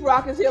 Chief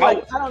Rock is here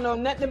like, I don't know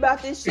nothing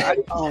about this shit. I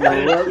don't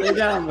know what they're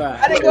talking about.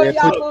 I didn't go to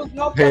y'all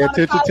North Pay Carolina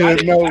attention to College.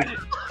 his nose.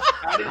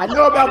 I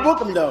know about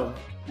Bookham though.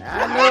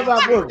 I know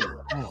about Bookham.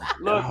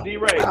 Look,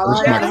 D-Ray. I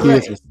wish my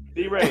kids was.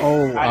 D-Ray.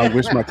 Oh, I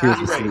wish my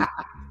kids was D-Ray. asleep.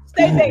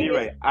 Stay baby.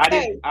 D-Ray. I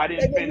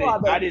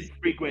didn't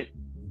frequent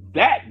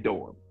that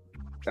dorm.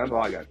 That's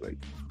all I got to say.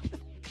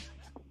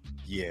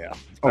 Yeah.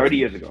 30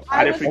 years ago.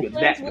 I didn't was frequent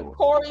friends that with dorm.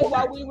 Corey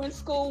while we were in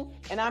school,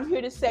 and I'm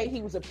here to say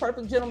he was a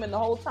perfect gentleman the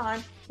whole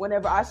time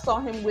whenever I saw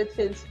him with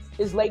his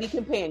lady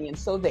companion.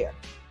 So there.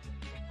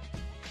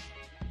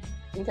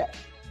 Okay.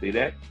 See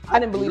that? I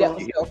didn't believe that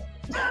myself.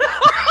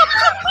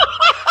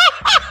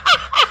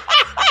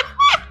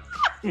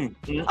 I'm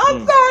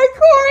sorry,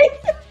 Corey.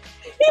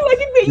 He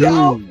looking at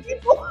y'all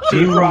people.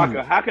 Chief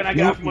Rocker, how can I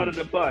get out from under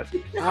the bus?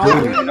 I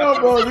don't even know,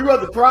 bro. You got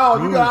the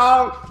crowd. You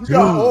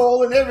got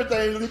oil and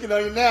everything looking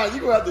on you now.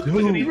 You gonna have to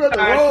roll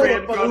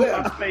up on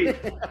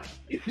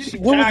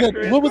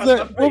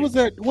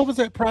What was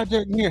that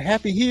project near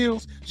Happy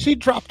Hills? She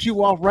dropped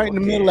you off right in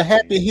the middle of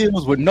Happy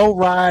Hills with no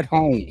ride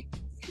home.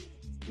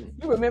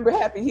 You remember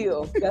Happy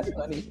Hills? That's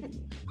funny.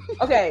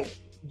 Okay,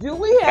 do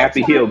we have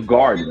Happy Hill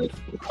Gardens?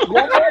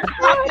 One more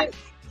topic?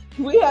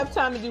 Do we have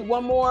time to do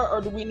one more,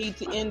 or do we need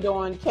to end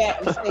on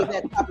Cat and save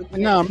that topic?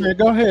 No, man,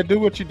 go ahead. Do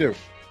what you do.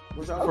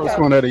 First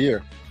one of the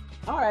year.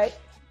 All right.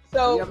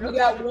 So we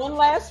got one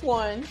last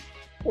one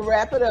to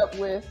wrap it up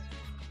with,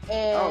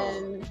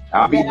 and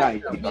I'll be that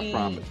nice. would I be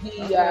promise.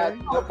 The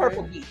color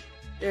purple beef.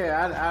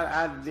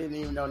 Yeah, I didn't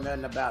even know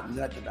nothing about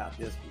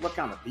this. What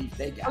kind of beef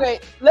they got?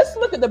 Okay, let's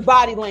look at the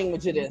body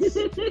language of this.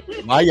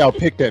 Why y'all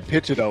pick that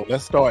picture though?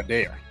 Let's start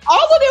there.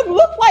 All of them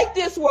look like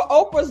this, where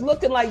Oprah's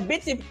looking like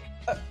bitchy.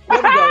 There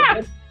we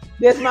go.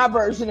 That's my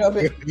version of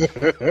it.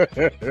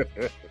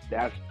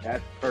 That's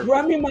perfect.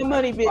 Run me my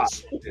money,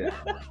 bitch. Yeah.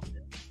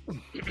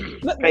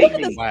 Look at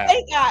the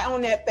stank eye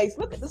on that face.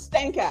 Look at the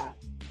stank eye.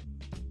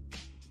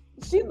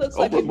 She looks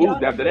like Oprah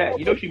moved after that.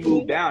 You know she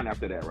moved down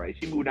after that, right?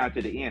 She moved down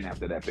to the end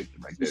after that picture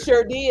right there. She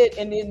sure did,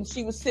 and then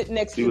she was sitting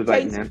next to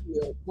Taste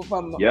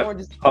from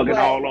Orange is the New hugging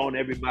Black. all on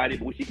everybody.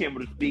 But when she came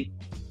to speak,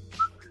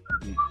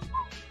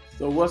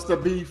 so what's the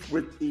beef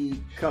with the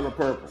color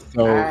purple?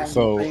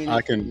 So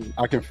I can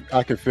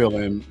fill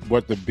in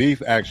what the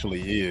beef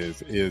actually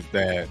is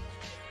that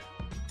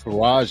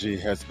Taraji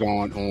has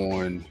gone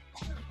on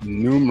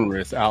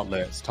numerous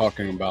outlets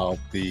talking about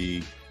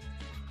the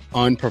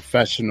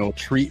unprofessional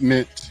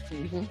treatment,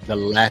 the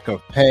lack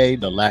of pay,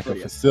 the lack of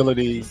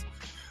facilities,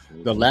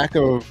 the lack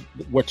of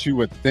what you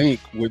would think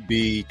would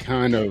be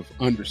kind of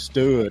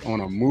understood on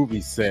a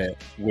movie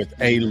set with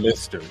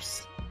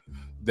A-listers.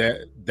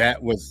 That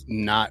was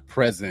not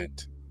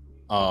present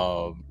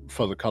for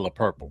The Color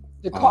Purple.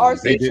 The car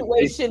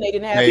situation, they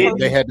didn't have.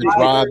 They had to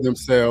drive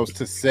themselves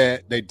to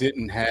set. They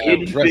didn't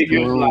have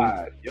dressing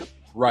room. Yep.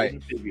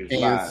 Right.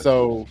 And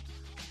so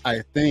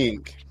I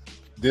think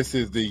this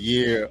is the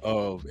year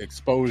of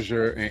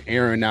exposure and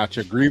airing out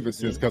your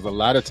grievances, because a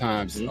lot of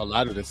times a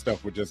lot of this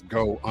stuff would just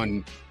go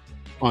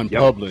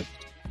unpublished.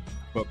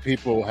 But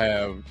people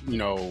have,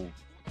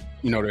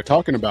 they're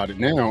talking about it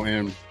now,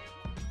 and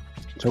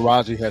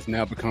Taraji has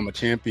now become a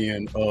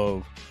champion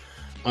of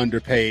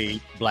underpaid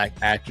Black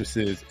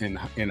actresses in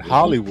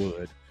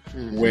Hollywood,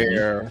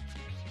 where,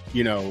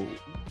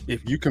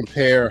 if you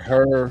compare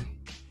her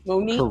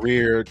Monique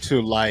career to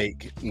I'm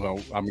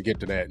gonna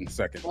get to that in a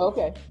second.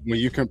 Okay. When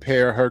you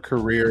compare her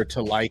career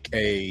to like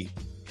a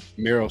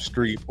Meryl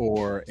Streep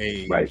or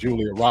a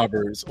Julia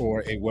Roberts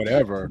or a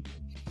whatever,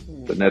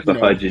 Vanessa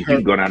Hudgens, you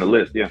can go down the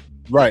list, yeah.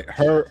 Right.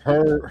 Her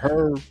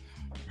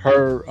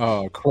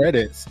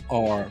credits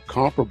are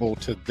comparable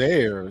to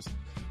theirs,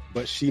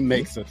 but she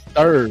makes a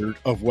third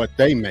of what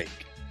they make.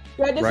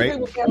 Yeah, I disagree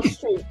with Meryl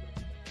Streep.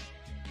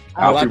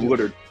 Alfred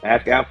Woodard.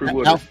 Ask Alfred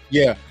Woodard.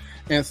 Yeah.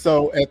 And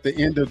so at the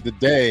end of the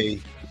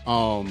day,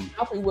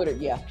 Alfred Woodard,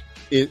 yeah.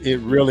 It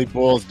really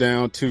boils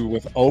down to,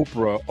 with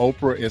Oprah.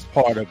 Oprah is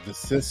part of the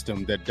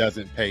system that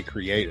doesn't pay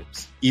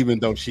creatives, even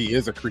though she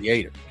is a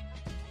creative.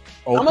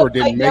 Oprah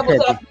didn't make her.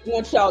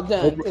 Once y'all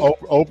done,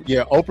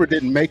 Oprah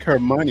didn't make her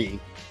money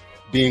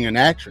being an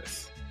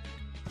actress.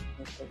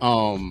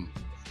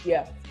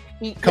 Yeah.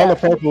 Color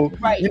Purple.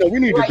 Right. We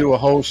need to do a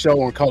whole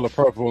show on Color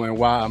Purple and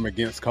why I'm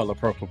against Color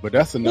Purple, but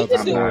that's another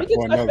story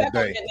for another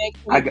day.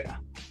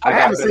 I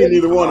haven't seen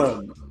either one of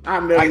them.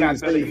 I've never even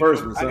seen the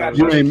first one. So.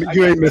 You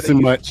ain't missing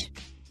much.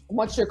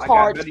 What's your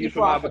card? I got better use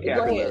for my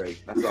vocabulary.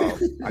 That's all.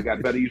 I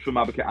got better use for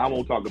my vocabulary. I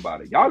won't talk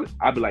about it. Y'all,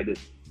 I'll be like this.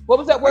 What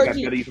was that word?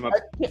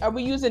 Are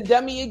we using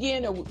dummy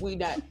again, or we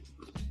not?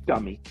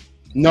 Dummy.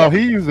 No,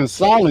 he using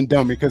silent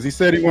dummy because he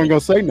said he wasn't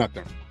gonna say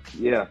nothing.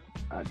 Yeah,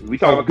 we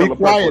talk about Color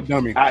quiet, Purple.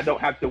 dummy. I don't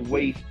have to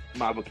waste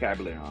my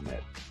vocabulary on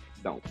that.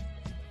 Don't.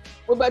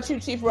 What about you,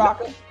 Chief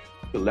Rocker?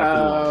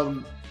 Yeah,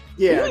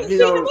 you seen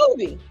the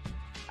movie.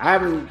 I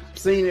haven't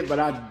seen it, but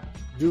I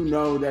do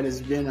know that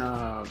it's been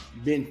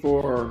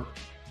for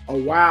a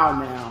while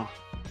now,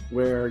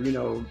 where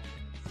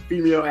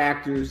female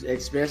actors,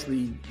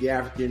 especially the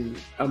African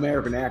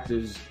American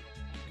actors,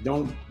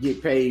 don't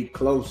get paid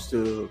close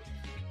to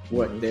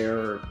what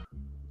their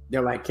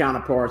they're like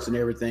counterparts and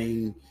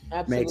everything.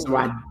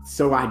 Absolutely.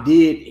 So I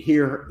did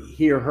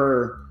hear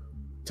her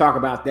talk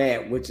about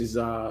that, which is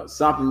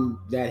something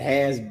that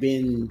has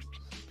been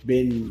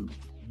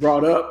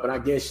brought up, but I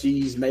guess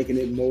she's making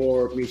it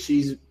more. I mean,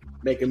 she's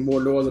making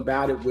more noise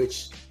about it.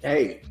 Which,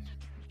 hey,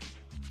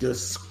 the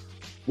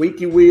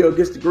squeaky wheel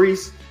gets the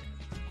grease.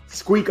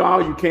 Squeak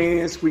all you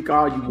can, squeak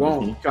all you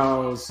want,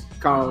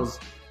 because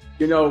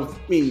you know, I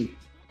mean,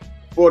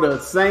 for the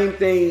same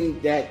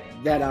thing that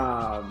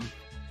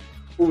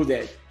who was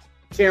that?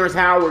 Terrence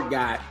Howard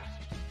got,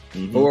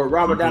 or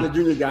Robert Downey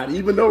Jr. got.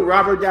 Even though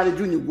Robert Downey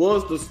Jr.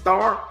 was the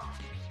star,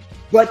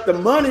 but the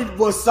money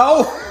was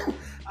so.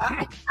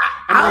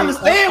 I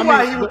understand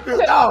why he was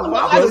pissed off.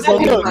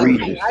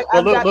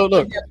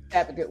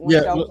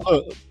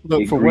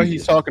 Look for what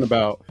he's talking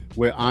about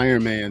with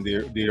Iron Man,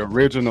 the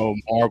original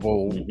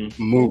Marvel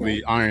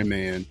movie Iron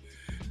Man.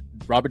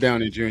 Robert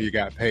Downey Jr.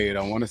 got paid.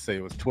 I want to say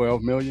it was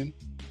 $12 million,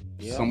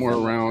 somewhere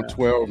around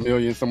 12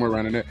 million, somewhere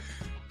around in there.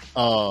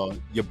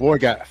 Your boy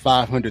got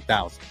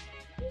 500,000.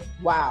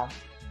 Wow,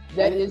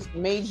 that is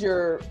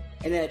major.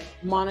 And at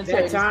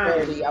monetary that time,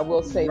 disparity, I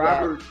will say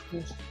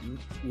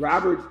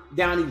Robert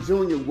Downey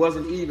Jr.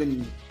 wasn't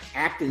even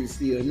acting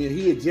still. I mean,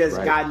 he had just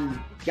gotten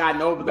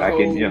over the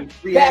whole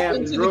rehab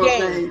and drug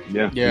thing.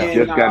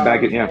 Just got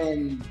back in.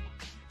 And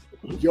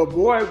your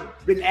boy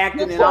been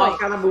acting in all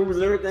kind of movies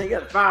and everything. He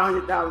got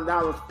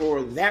 $500,000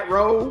 for that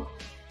role.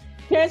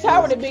 Terrence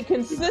Howard had been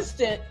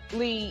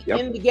consistently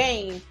in the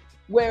game.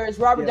 Whereas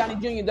Robert Downey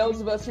Jr.,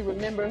 those of us who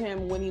remember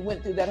him when he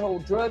went through that whole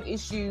drug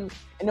issue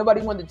and nobody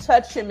wanted to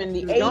touch him in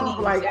the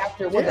 80s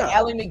after was it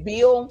Ally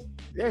McBeal?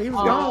 Yeah, he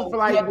was gone for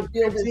like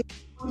 15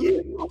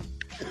 years.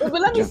 But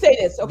let me say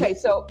this. Okay,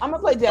 so I'm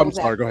going to play devil's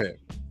advocate. Go ahead.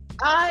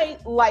 I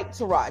like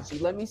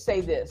Taraji. Let me say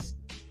this.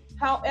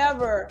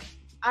 However,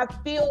 I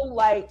feel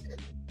like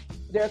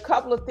there are a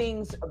couple of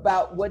things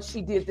about what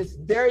she did that's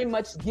very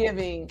much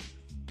giving,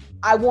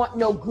 I want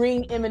no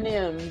green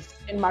M&Ms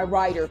in my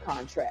writer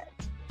contract.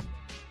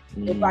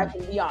 If I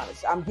can be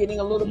honest, I'm getting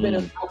a little bit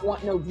of I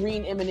want no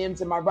green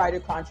M&Ms in my writer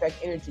contract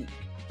energy.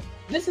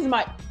 This is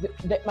my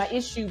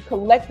issue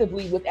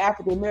collectively with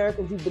African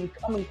Americans who've been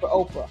coming for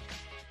Oprah.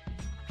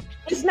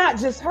 It's not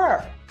just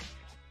her.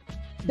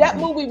 That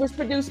movie was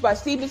produced by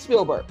Steven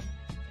Spielberg,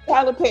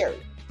 Tyler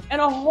Perry,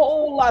 and a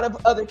whole lot of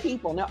other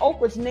people. Now,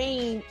 Oprah's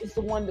name is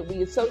the one that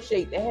we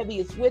associate the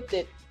heaviest with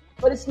it,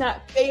 but it's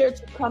not fair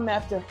to come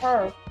after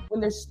her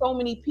when there's so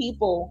many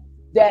people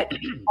that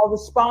are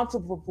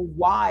responsible for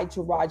why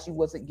Taraji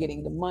wasn't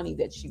getting the money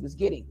that she was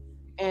getting.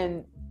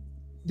 And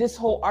this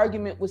whole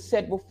argument was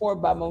said before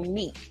by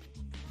Monique,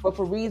 but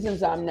for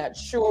reasons I'm not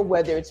sure,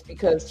 whether it's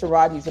because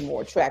Taraji's a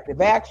more attractive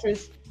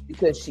actress,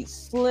 because she's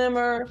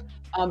slimmer,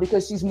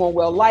 because she's more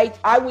well-liked.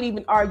 I would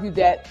even argue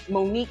that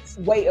Monique's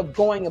way of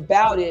going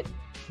about it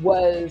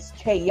was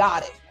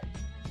chaotic,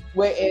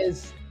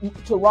 whereas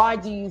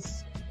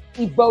Taraji's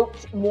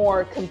evoked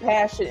more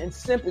compassion and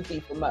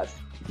sympathy from us.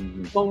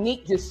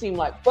 Monique just seemed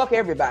like fuck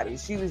everybody.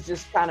 She was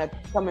just kind of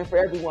coming for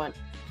everyone.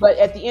 But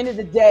at the end of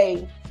the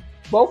day,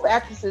 both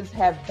actresses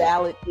have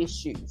valid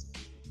issues.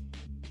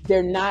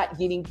 They're not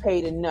getting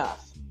paid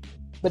enough.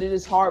 But it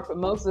is hard for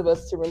most of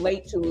us to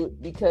relate to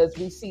it because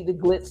we see the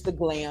glitz, the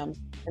glam,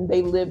 and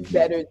they live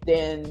better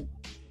than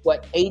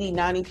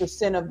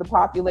 80-90% of the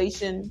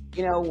population,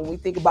 you know, when we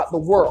think about the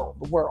world.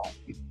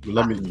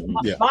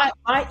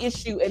 My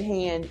issue at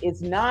hand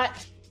is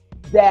not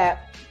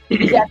that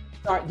these actors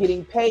aren't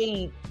getting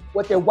paid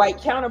what their white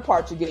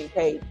counterparts are getting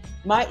paid.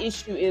 My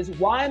issue is,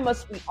 why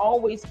must we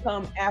always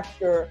come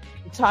after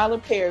the Tyler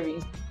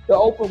Perrys, the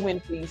Oprah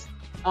Winfreys?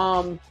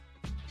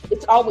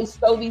 It's always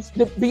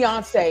the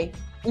Beyonce.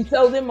 We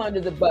throw them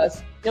under the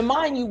bus. Now,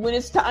 mind you, when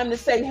it's time to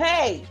say,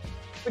 hey,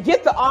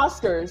 forget the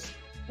Oscars,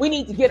 we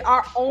need to get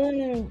our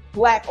own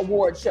Black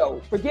award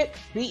show. Forget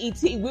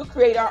BET, we'll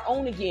create our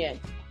own again.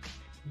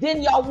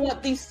 Then y'all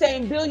want these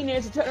same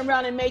billionaires to turn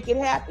around and make it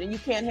happen. You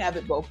can't have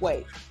it both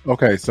ways.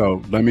 Okay,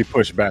 so let me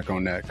push back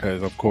on that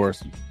because, of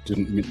course,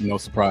 no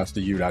surprise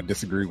to you, I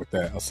disagree with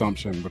that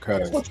assumption because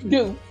that's what you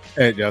do.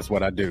 That's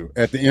what I do.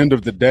 At the end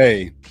of the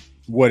day,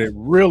 what it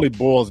really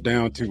boils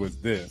down to is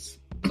this.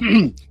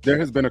 There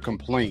has been a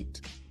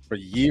complaint for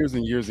years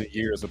and years and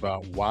years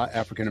about why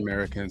African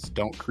Americans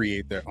don't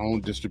create their own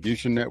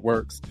distribution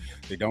networks.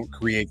 They don't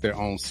create their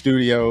own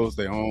studios,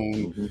 their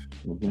own,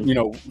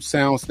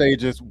 sound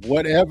stages,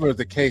 whatever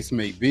the case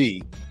may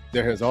be.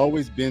 There has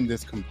always been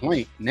this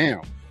complaint.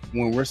 Now,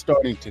 when we're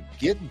starting to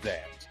get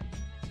that,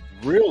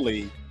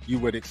 really, you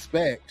would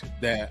expect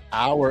that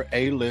our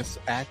A-list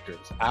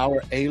actors,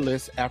 our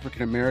A-list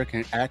African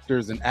American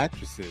actors and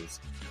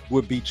actresses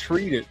would be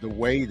treated the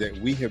way that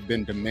we have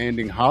been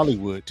demanding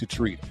Hollywood to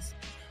treat us.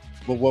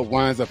 But what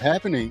winds up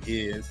happening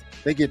is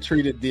they get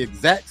treated the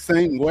exact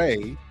same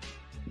way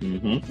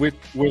with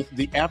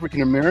the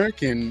African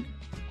American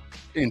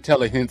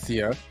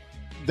intelligentsia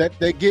that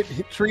they get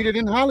treated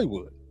in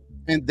Hollywood.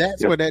 And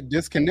that's where that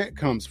disconnect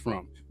comes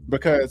from.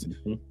 Because,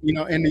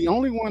 and the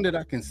only one that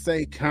I can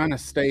say kind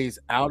of stays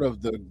out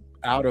of the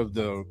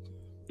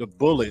the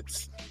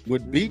bullets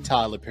would be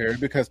Tyler Perry,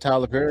 because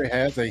Tyler Perry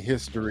has a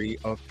history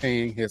of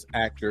paying his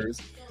actors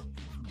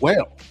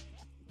well.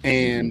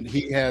 And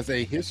he has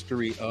a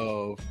history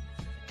of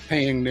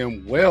paying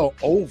them well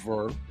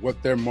over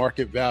what their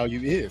market value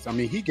is. I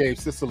mean, he gave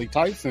Cicely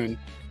Tyson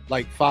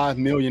like $5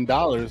 million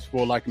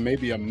for like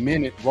maybe a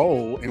minute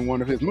role in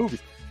one of his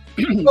movies.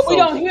 But we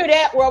don't hear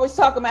that. We're always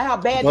talking about how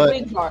bad the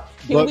wigs are.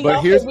 Can we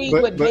also read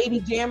what Baby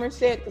Jammer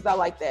said? Because I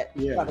like that.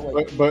 Yeah. By the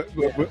way.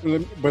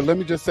 But let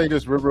me just say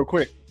this real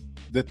quick.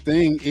 The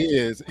thing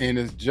is, and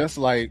it's just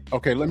like,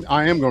 okay,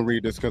 I am going to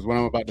read this because what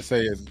I'm about to say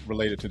is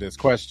related to this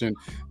question.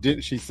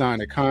 Didn't she sign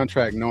a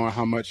contract knowing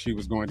how much she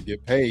was going to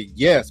get paid?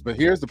 Yes, but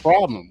here's the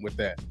problem with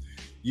that.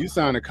 You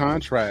sign a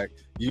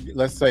contract,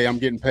 let's say I'm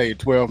getting paid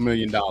 $12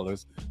 million.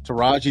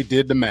 Taraji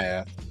did the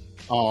math.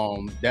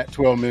 That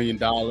 $12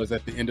 million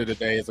at the end of the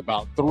day is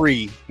about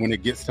 $3 when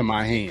it gets to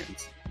my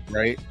hands,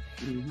 right?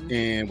 Mm-hmm.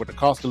 And with the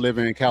cost of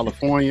living in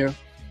California,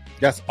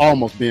 that's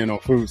almost being on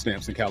food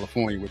stamps in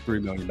California with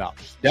 $3 million.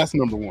 That's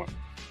number one.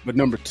 But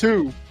number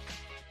two,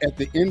 at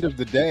the end of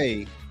the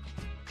day,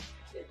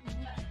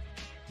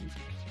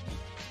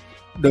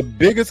 the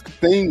biggest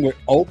thing with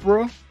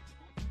Oprah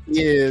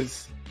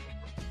is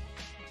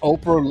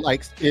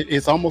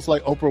it's almost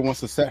like Oprah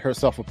wants to set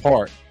herself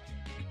apart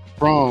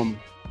from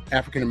the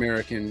African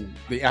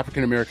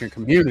American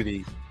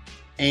community.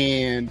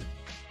 And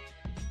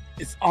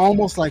it's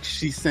almost like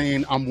she's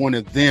saying, I'm one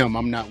of them,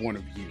 I'm not one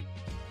of you.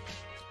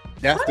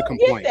 That's the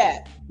complaint.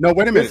 No,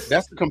 wait a minute.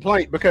 That's the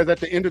complaint, because at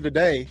the end of the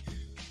day,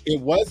 it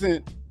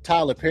wasn't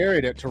Tyler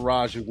Perry that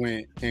Taraji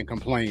went and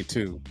complained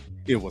to.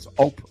 It was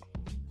Oprah.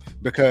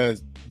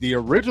 Because the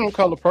original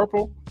Color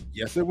Purple,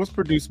 yes, it was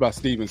produced by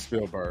Steven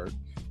Spielberg.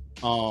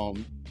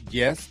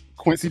 Yes,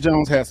 Quincy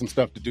Jones had some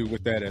stuff to do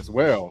with that as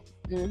well.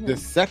 Mm-hmm. The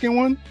second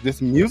one,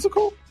 this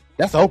musical,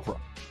 that's Oprah.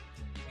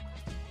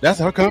 That's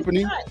her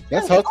company.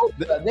 That's her.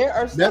 There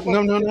are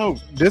no.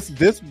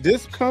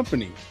 This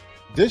company,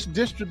 this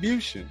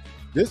distribution,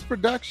 this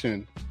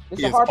production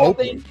is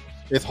Oprah.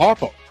 It's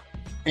Harpo.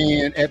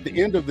 And at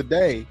the end of the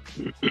day,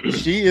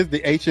 she is the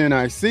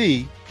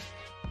HNIC,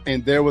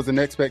 and there was an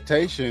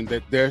expectation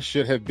that there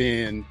should have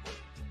been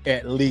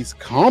at least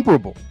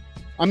comparable.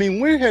 I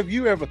mean, when have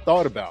you ever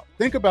thought about?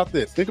 Think about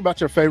this. Think about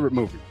your favorite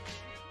movie.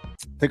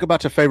 Think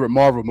about your favorite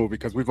Marvel movie,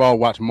 because we've all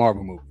watched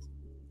Marvel movies.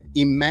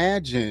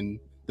 Imagine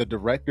the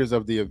directors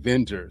of the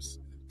Avengers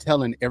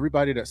telling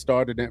everybody that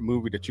started that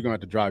movie that you're going to have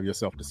to drive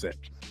yourself to set.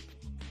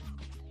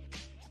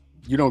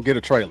 You don't get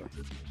a trailer.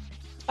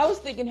 I was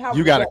thinking how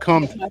you gotta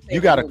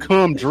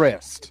come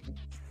dressed.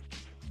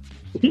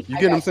 You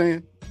get what I'm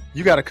saying?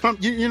 You gotta come.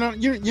 You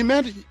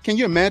imagine? Can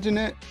you imagine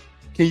that?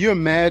 Can you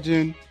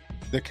imagine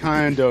the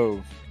kind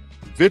of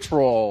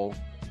vitriol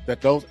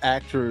that those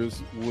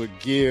actors would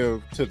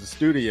give to the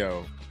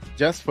studio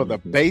just for the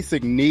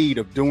basic need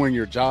of doing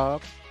your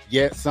job?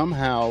 Yet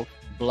somehow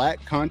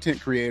Black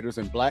content creators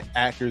and Black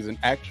actors and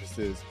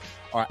actresses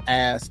are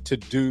asked to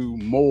do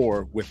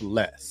more with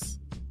less.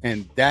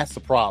 And that's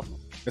a problem.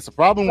 It's a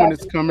problem when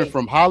it's coming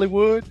from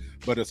Hollywood,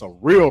 but it's a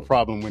real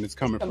problem when it's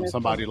coming from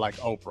somebody like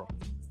Oprah.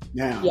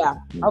 Now, yeah,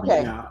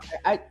 okay. Now,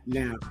 I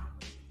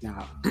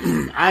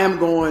am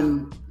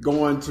going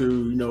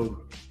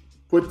to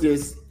put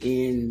this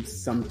in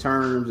some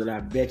terms that I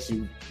bet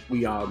you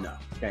we all know.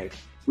 Okay,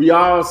 we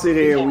all sit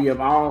here. Yeah. We have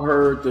all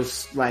heard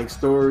this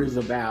stories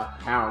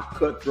about how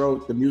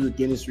cutthroat the music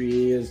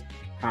industry is,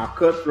 how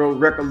cutthroat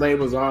record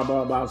labels are,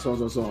 blah blah, so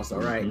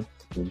right?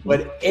 Mm-hmm.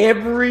 But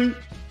every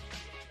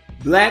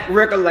Black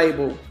record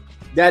label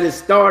that is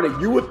started,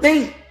 you would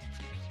think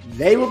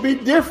they would be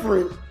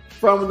different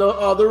from the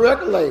other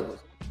record labels.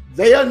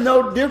 They are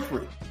no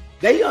different.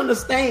 They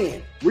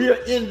understand we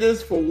are in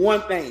this for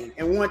one thing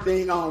and one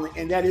thing only,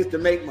 and that is to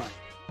make money.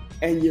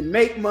 And you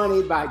make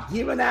money by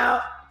giving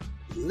out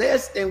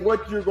less than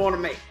what you're going to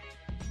make.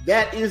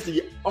 That is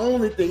the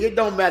only thing. It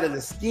don't matter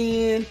the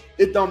skin.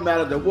 It don't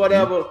matter the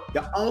whatever.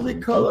 The only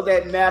color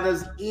that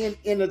matters in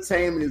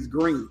entertainment is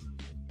green.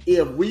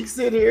 If we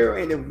sit here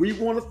and if we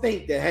want to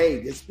think that,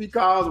 hey, just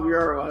because we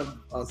are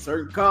a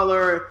certain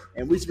color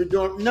and we should be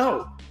doing,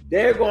 no,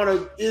 the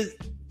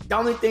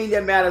only thing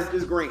that matters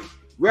is green.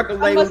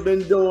 Record labels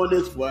been doing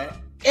this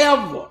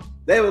forever.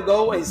 They will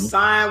go and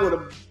sign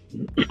with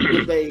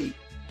a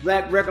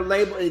Black record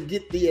label and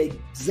get the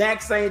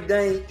exact same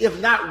thing, if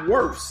not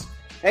worse.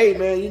 Hey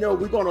man,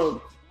 we're gonna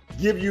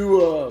give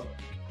you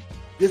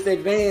this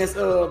advance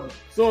of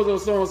so and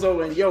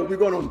we're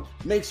gonna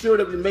make sure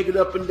that we make it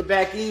up in the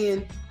back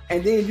end.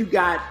 And then you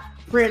got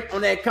print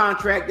on that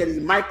contract that is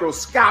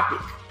microscopic,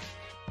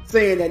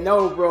 saying that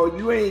no, bro,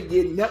 you ain't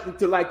getting nothing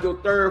till like your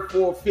third,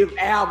 fourth, fifth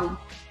album.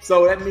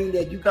 So that means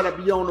that you gotta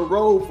be on the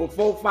road for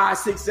 4, 5,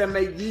 6, 7,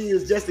 8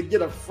 years just to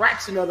get a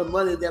fraction of the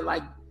money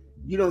that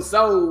you done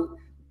sold.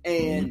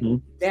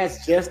 And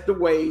that's just the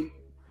way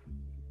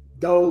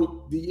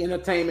though the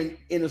entertainment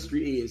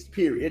industry is,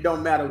 period. It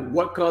don't matter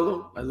what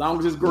color, as long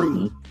as it's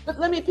green. But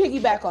let me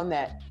piggyback on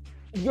that.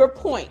 To your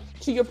point,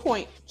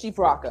 Chief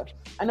Rocka,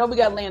 I know we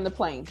got to land the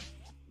plane.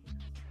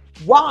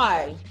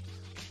 Why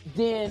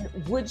then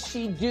would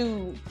she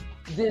do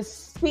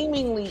this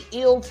seemingly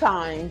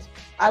ill-timed,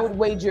 I would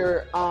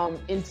wager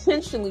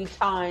intentionally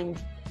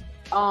timed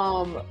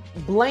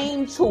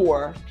blame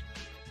tour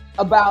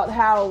about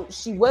how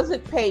she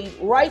wasn't paid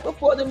right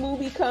before the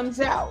movie comes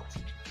out.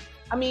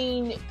 I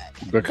mean,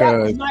 that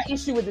was my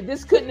issue with it.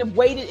 This couldn't have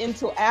waited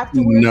until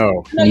afterwards.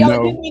 No,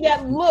 y'all give me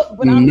that look,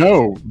 but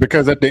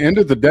because at the end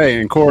of the day,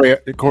 and Corey,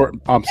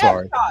 I'm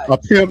sorry, a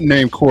pimp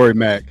named Corey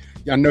Mack.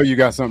 I know you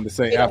got something to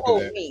say after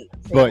that,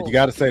 but you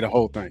got to say the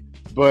whole thing.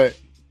 But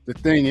the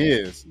thing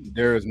is,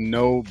 there is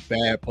no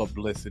bad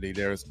publicity.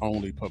 There is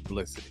only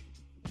publicity.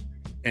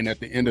 And at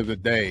the end of the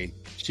day,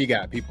 she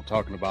got people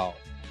talking about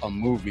a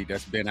movie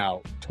that's been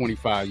out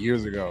 25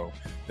 years ago,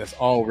 that's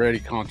already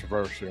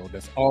controversial,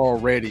 that's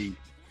already,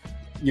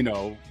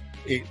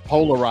 it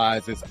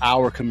polarizes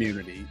our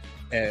community.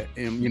 And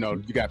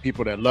you got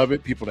people that love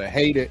it, people that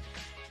hate it.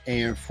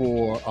 And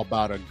for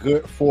about a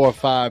good 4 or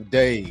 5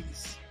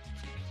 days,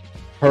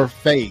 her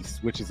face,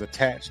 which is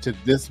attached to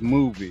this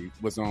movie,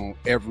 was on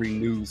every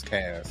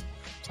newscast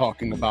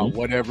talking about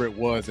whatever it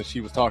was that she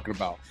was talking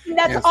about. And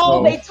that's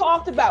all they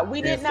talked about.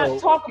 We did not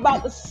talk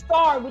about the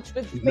star, which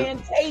was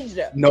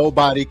Fantasia.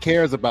 Nobody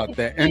cares about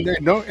that.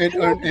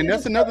 And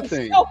that's another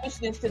thing.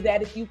 Selfishness to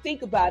that, if you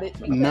think about it.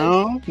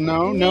 No,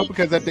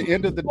 because at the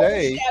end of the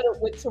day,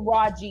 with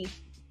Taraji.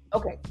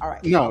 Okay, all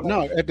right. No,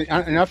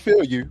 and I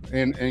feel you,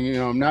 and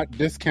I'm not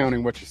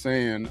discounting what you're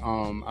saying.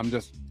 I'm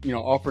just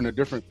offering a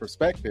different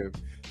perspective.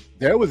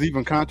 There was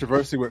even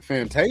controversy with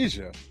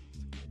Fantasia.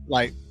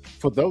 Like,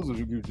 for those of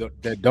you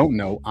that don't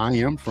know, I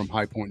am from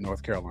High Point,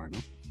 North Carolina.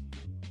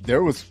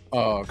 There was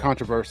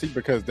controversy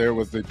because there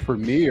was the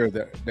premiere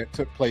that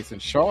took place in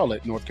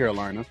Charlotte, North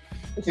Carolina,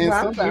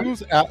 and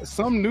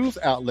some news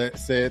outlet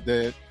said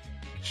that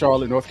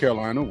Charlotte, North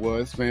Carolina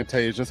was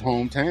Fantasia's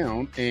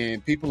hometown,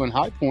 and people in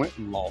High Point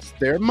lost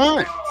their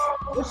minds.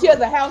 Well, she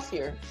has a house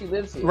here. She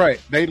lives here. Right.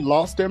 They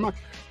lost their mind.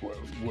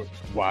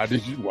 Why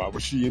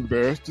was she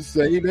embarrassed to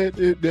say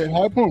that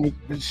High Point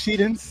was? She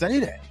didn't say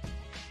that.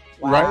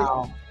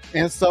 Wow. Right.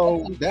 And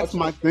so that's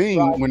my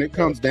thing when it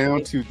comes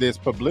down to this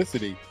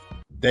publicity.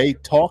 They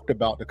talked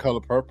about The Color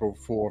Purple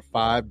for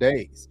 5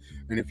 days.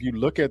 And if you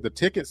look at the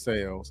ticket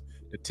sales,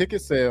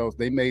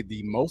 they made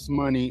the most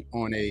money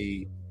on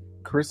a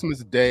Christmas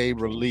Day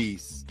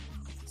release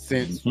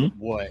since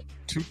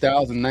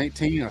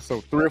 2019, or so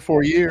 3 or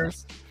 4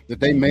 years that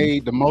they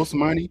made the most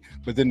money.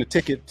 But then the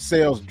ticket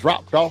sales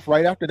dropped off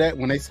right after that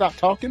when they stopped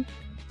talking.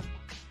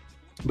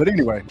 But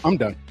anyway, I'm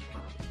done.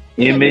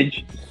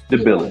 Image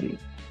stability.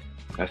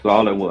 That's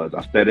all it was.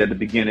 I said at the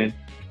beginning,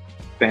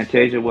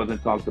 Fantasia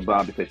wasn't talked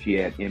about because she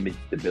had image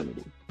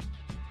stability.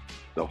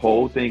 The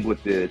whole thing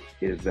with this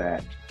is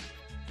that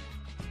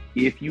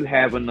if you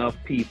have enough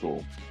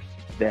people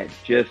that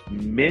just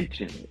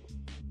mention it,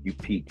 you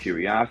pique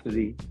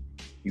curiosity,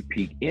 you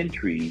pique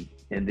intrigue,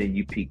 and then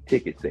you pique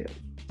ticket sales.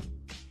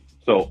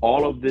 So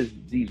all of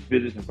these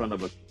visits in front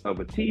of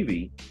a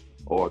TV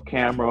or a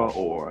camera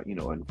or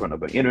in front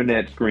of an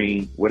internet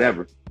screen,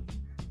 whatever,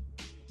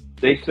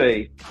 they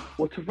say,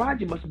 well,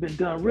 Taraji must have been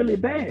done really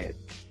bad.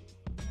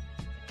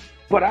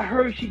 But I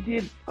heard she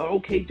did an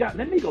okay job.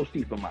 Let me go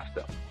see for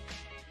myself.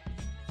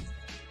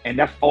 And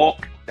that's all.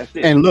 That's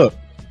it. And look,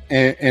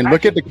 and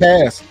look at the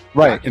cast.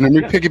 Right. And let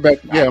me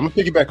piggyback. Yeah, I'm going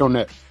to piggyback on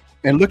that.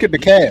 And look at the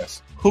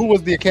cast. Who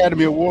was the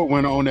Academy Award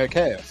winner on that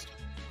cast?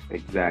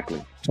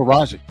 Exactly.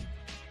 Taraji.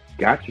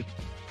 Gotcha.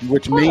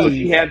 Which means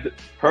she had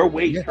her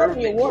weight. Yeah. Her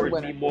award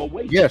winner. More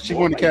weight. Yeah, she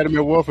won the Academy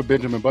Award for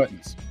Benjamin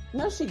Buttons.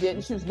 No, she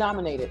didn't. She was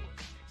nominated.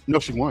 No,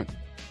 she won.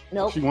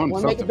 No, she won.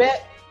 Want to make a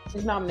bet?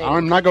 She's nominated.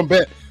 I'm not gonna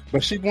bet,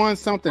 but she won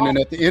something. And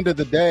at the end of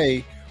the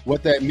day,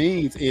 what that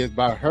means is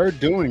by her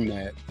doing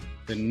that,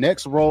 the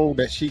next role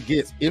that she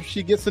gets, if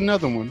she gets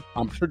another one,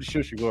 I'm pretty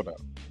sure she will. Though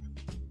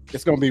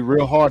it's gonna be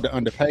real hard to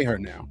underpay her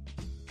now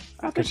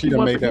because she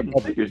done made that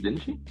public.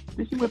 Didn't she?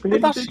 Did she win for I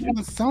thought she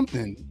won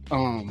something.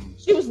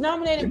 She was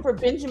nominated for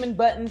Benjamin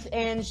Buttons,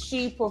 and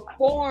she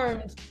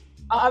performed.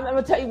 I'm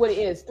gonna tell you what it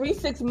is. 3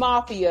 6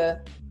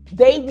 Mafia.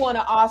 They won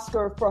an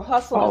Oscar for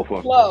Hustle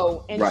and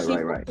Flow, and she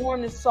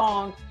performed the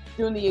song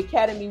during the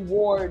Academy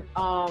Award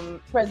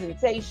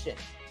presentation.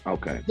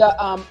 Okay.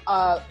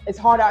 The It's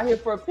Hard Out Here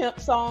for a Pimp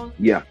song.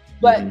 Yeah.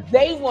 But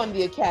they won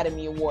the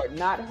Academy Award,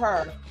 not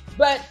her.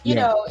 But you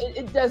know,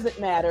 it doesn't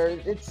matter.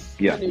 It's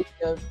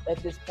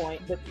at this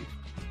point. But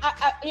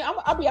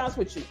I'll be honest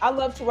with you. I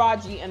love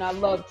Taraji and I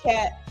love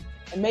Kat,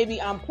 and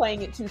maybe I'm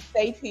playing it too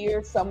safe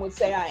here. Some would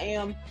say I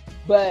am,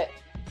 but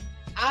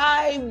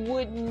I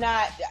would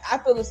not. I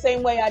feel the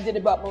same way I did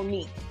about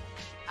Monique.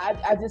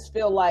 I just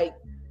feel like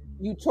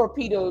you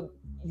torpedoed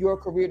your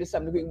career to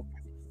some degree.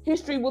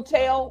 History will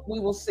tell. We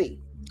will see.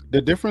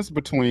 The difference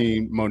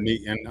between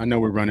Monique, and I know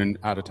we're running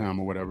out of time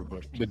or whatever,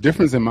 but the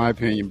difference, in my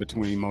opinion,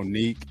 between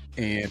Monique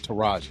and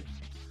Taraji.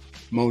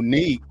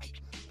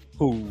 Monique,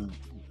 who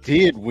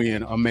did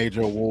win a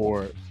major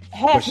award,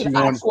 has an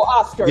actual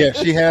Oscar. Yeah,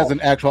 she has an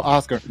actual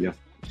Oscar. Yeah.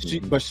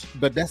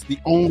 But that's the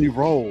only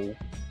role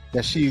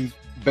that she's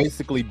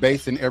basically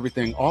basing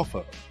everything off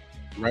of.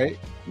 right?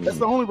 That's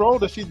the only role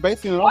that she's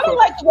basing it I off don't of.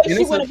 like the way And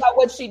she it's went about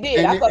what she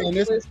did. I thought and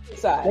it was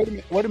it's-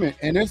 side. Wait a minute.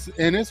 And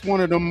it's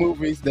one of them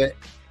movies that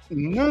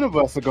none of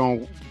us are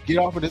going to get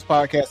off of this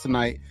podcast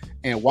tonight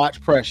and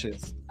watch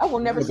Precious. I will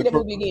never see that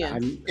movie again.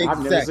 I've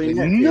never Exactly. seen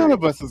that. None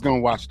of us is going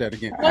to watch that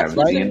again. I haven't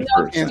Much seen as it you the know,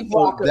 first Steve time. And so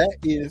Walker. that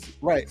is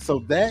right. So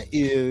that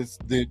is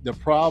the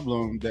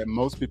problem that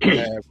most people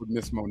have with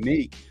Miss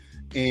Monique,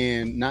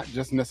 and not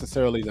just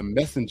necessarily the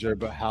messenger,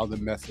 but how the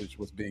message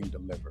was being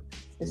delivered.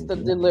 It's the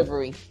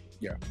delivery.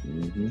 Yeah.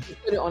 Mm-hmm. You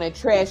put it on a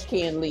trash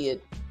can lid.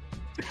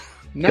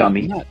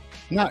 Dummy.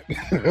 Not.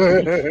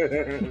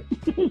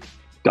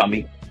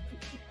 Dummy.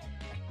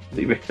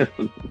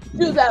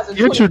 2024.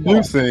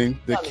 Introducing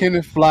the Dummy.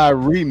 Kenneth Fly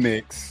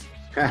remix,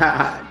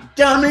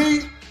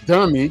 Dummy.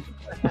 Dummy.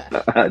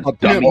 A pimp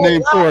Dummy.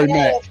 named Corey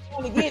Mack. Ass,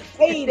 want to get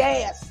paid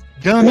ass.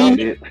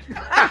 Dummy.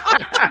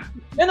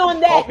 And on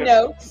that Okay.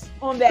 note,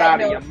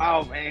 Out of your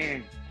mouth,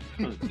 man.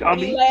 any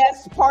Dummy.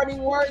 last parting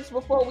words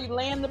before we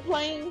land the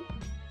plane?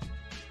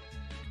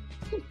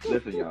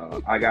 Listen,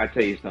 y'all, I gotta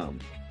tell you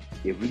something.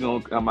 If we're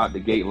gonna come out the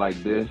gate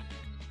like this,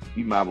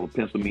 you might as well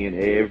pencil me in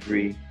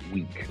every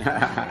week.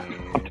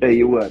 I'll tell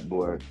you what,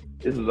 boy,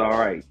 this is all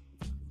right.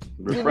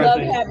 We love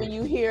Refreshing. having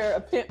you here.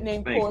 A pimp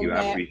named Thank Corey you, I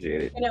Mack.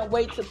 appreciate it. Cannot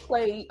wait to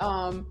play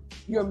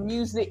your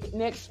music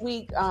next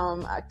week.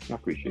 I'm I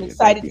appreciate it.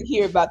 excited Thank to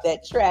you. hear about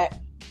that track.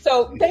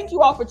 So thank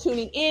you all for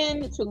tuning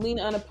in to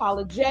Lena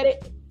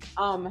Unapologetic.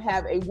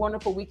 Have a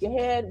wonderful week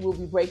ahead. We'll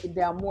be breaking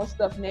down more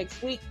stuff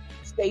next week.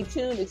 Stay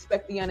tuned.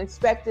 Expect the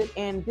unexpected.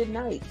 And good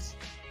night.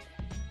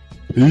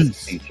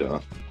 Peace. Peace,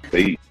 y'all.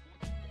 Peace.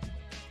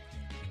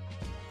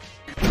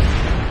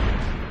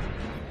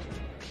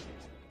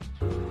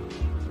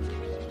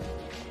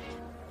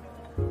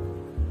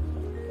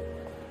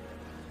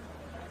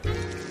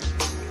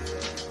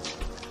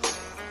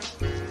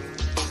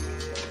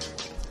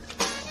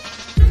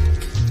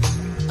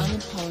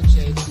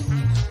 Unapologetic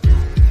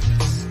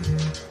Lena.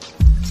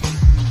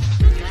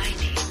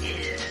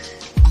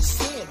 I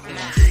said what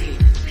I said.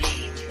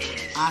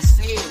 I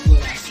said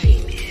what I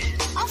said.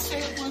 I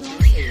said what I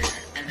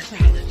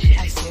said.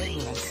 I said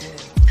what I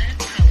said.